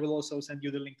John, I will also send you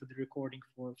the link to the recording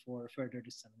for further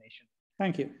dissemination.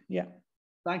 Thank you. Yeah.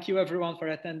 Thank you everyone for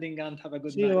attending and have a good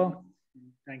night. See you all.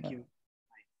 Thank you.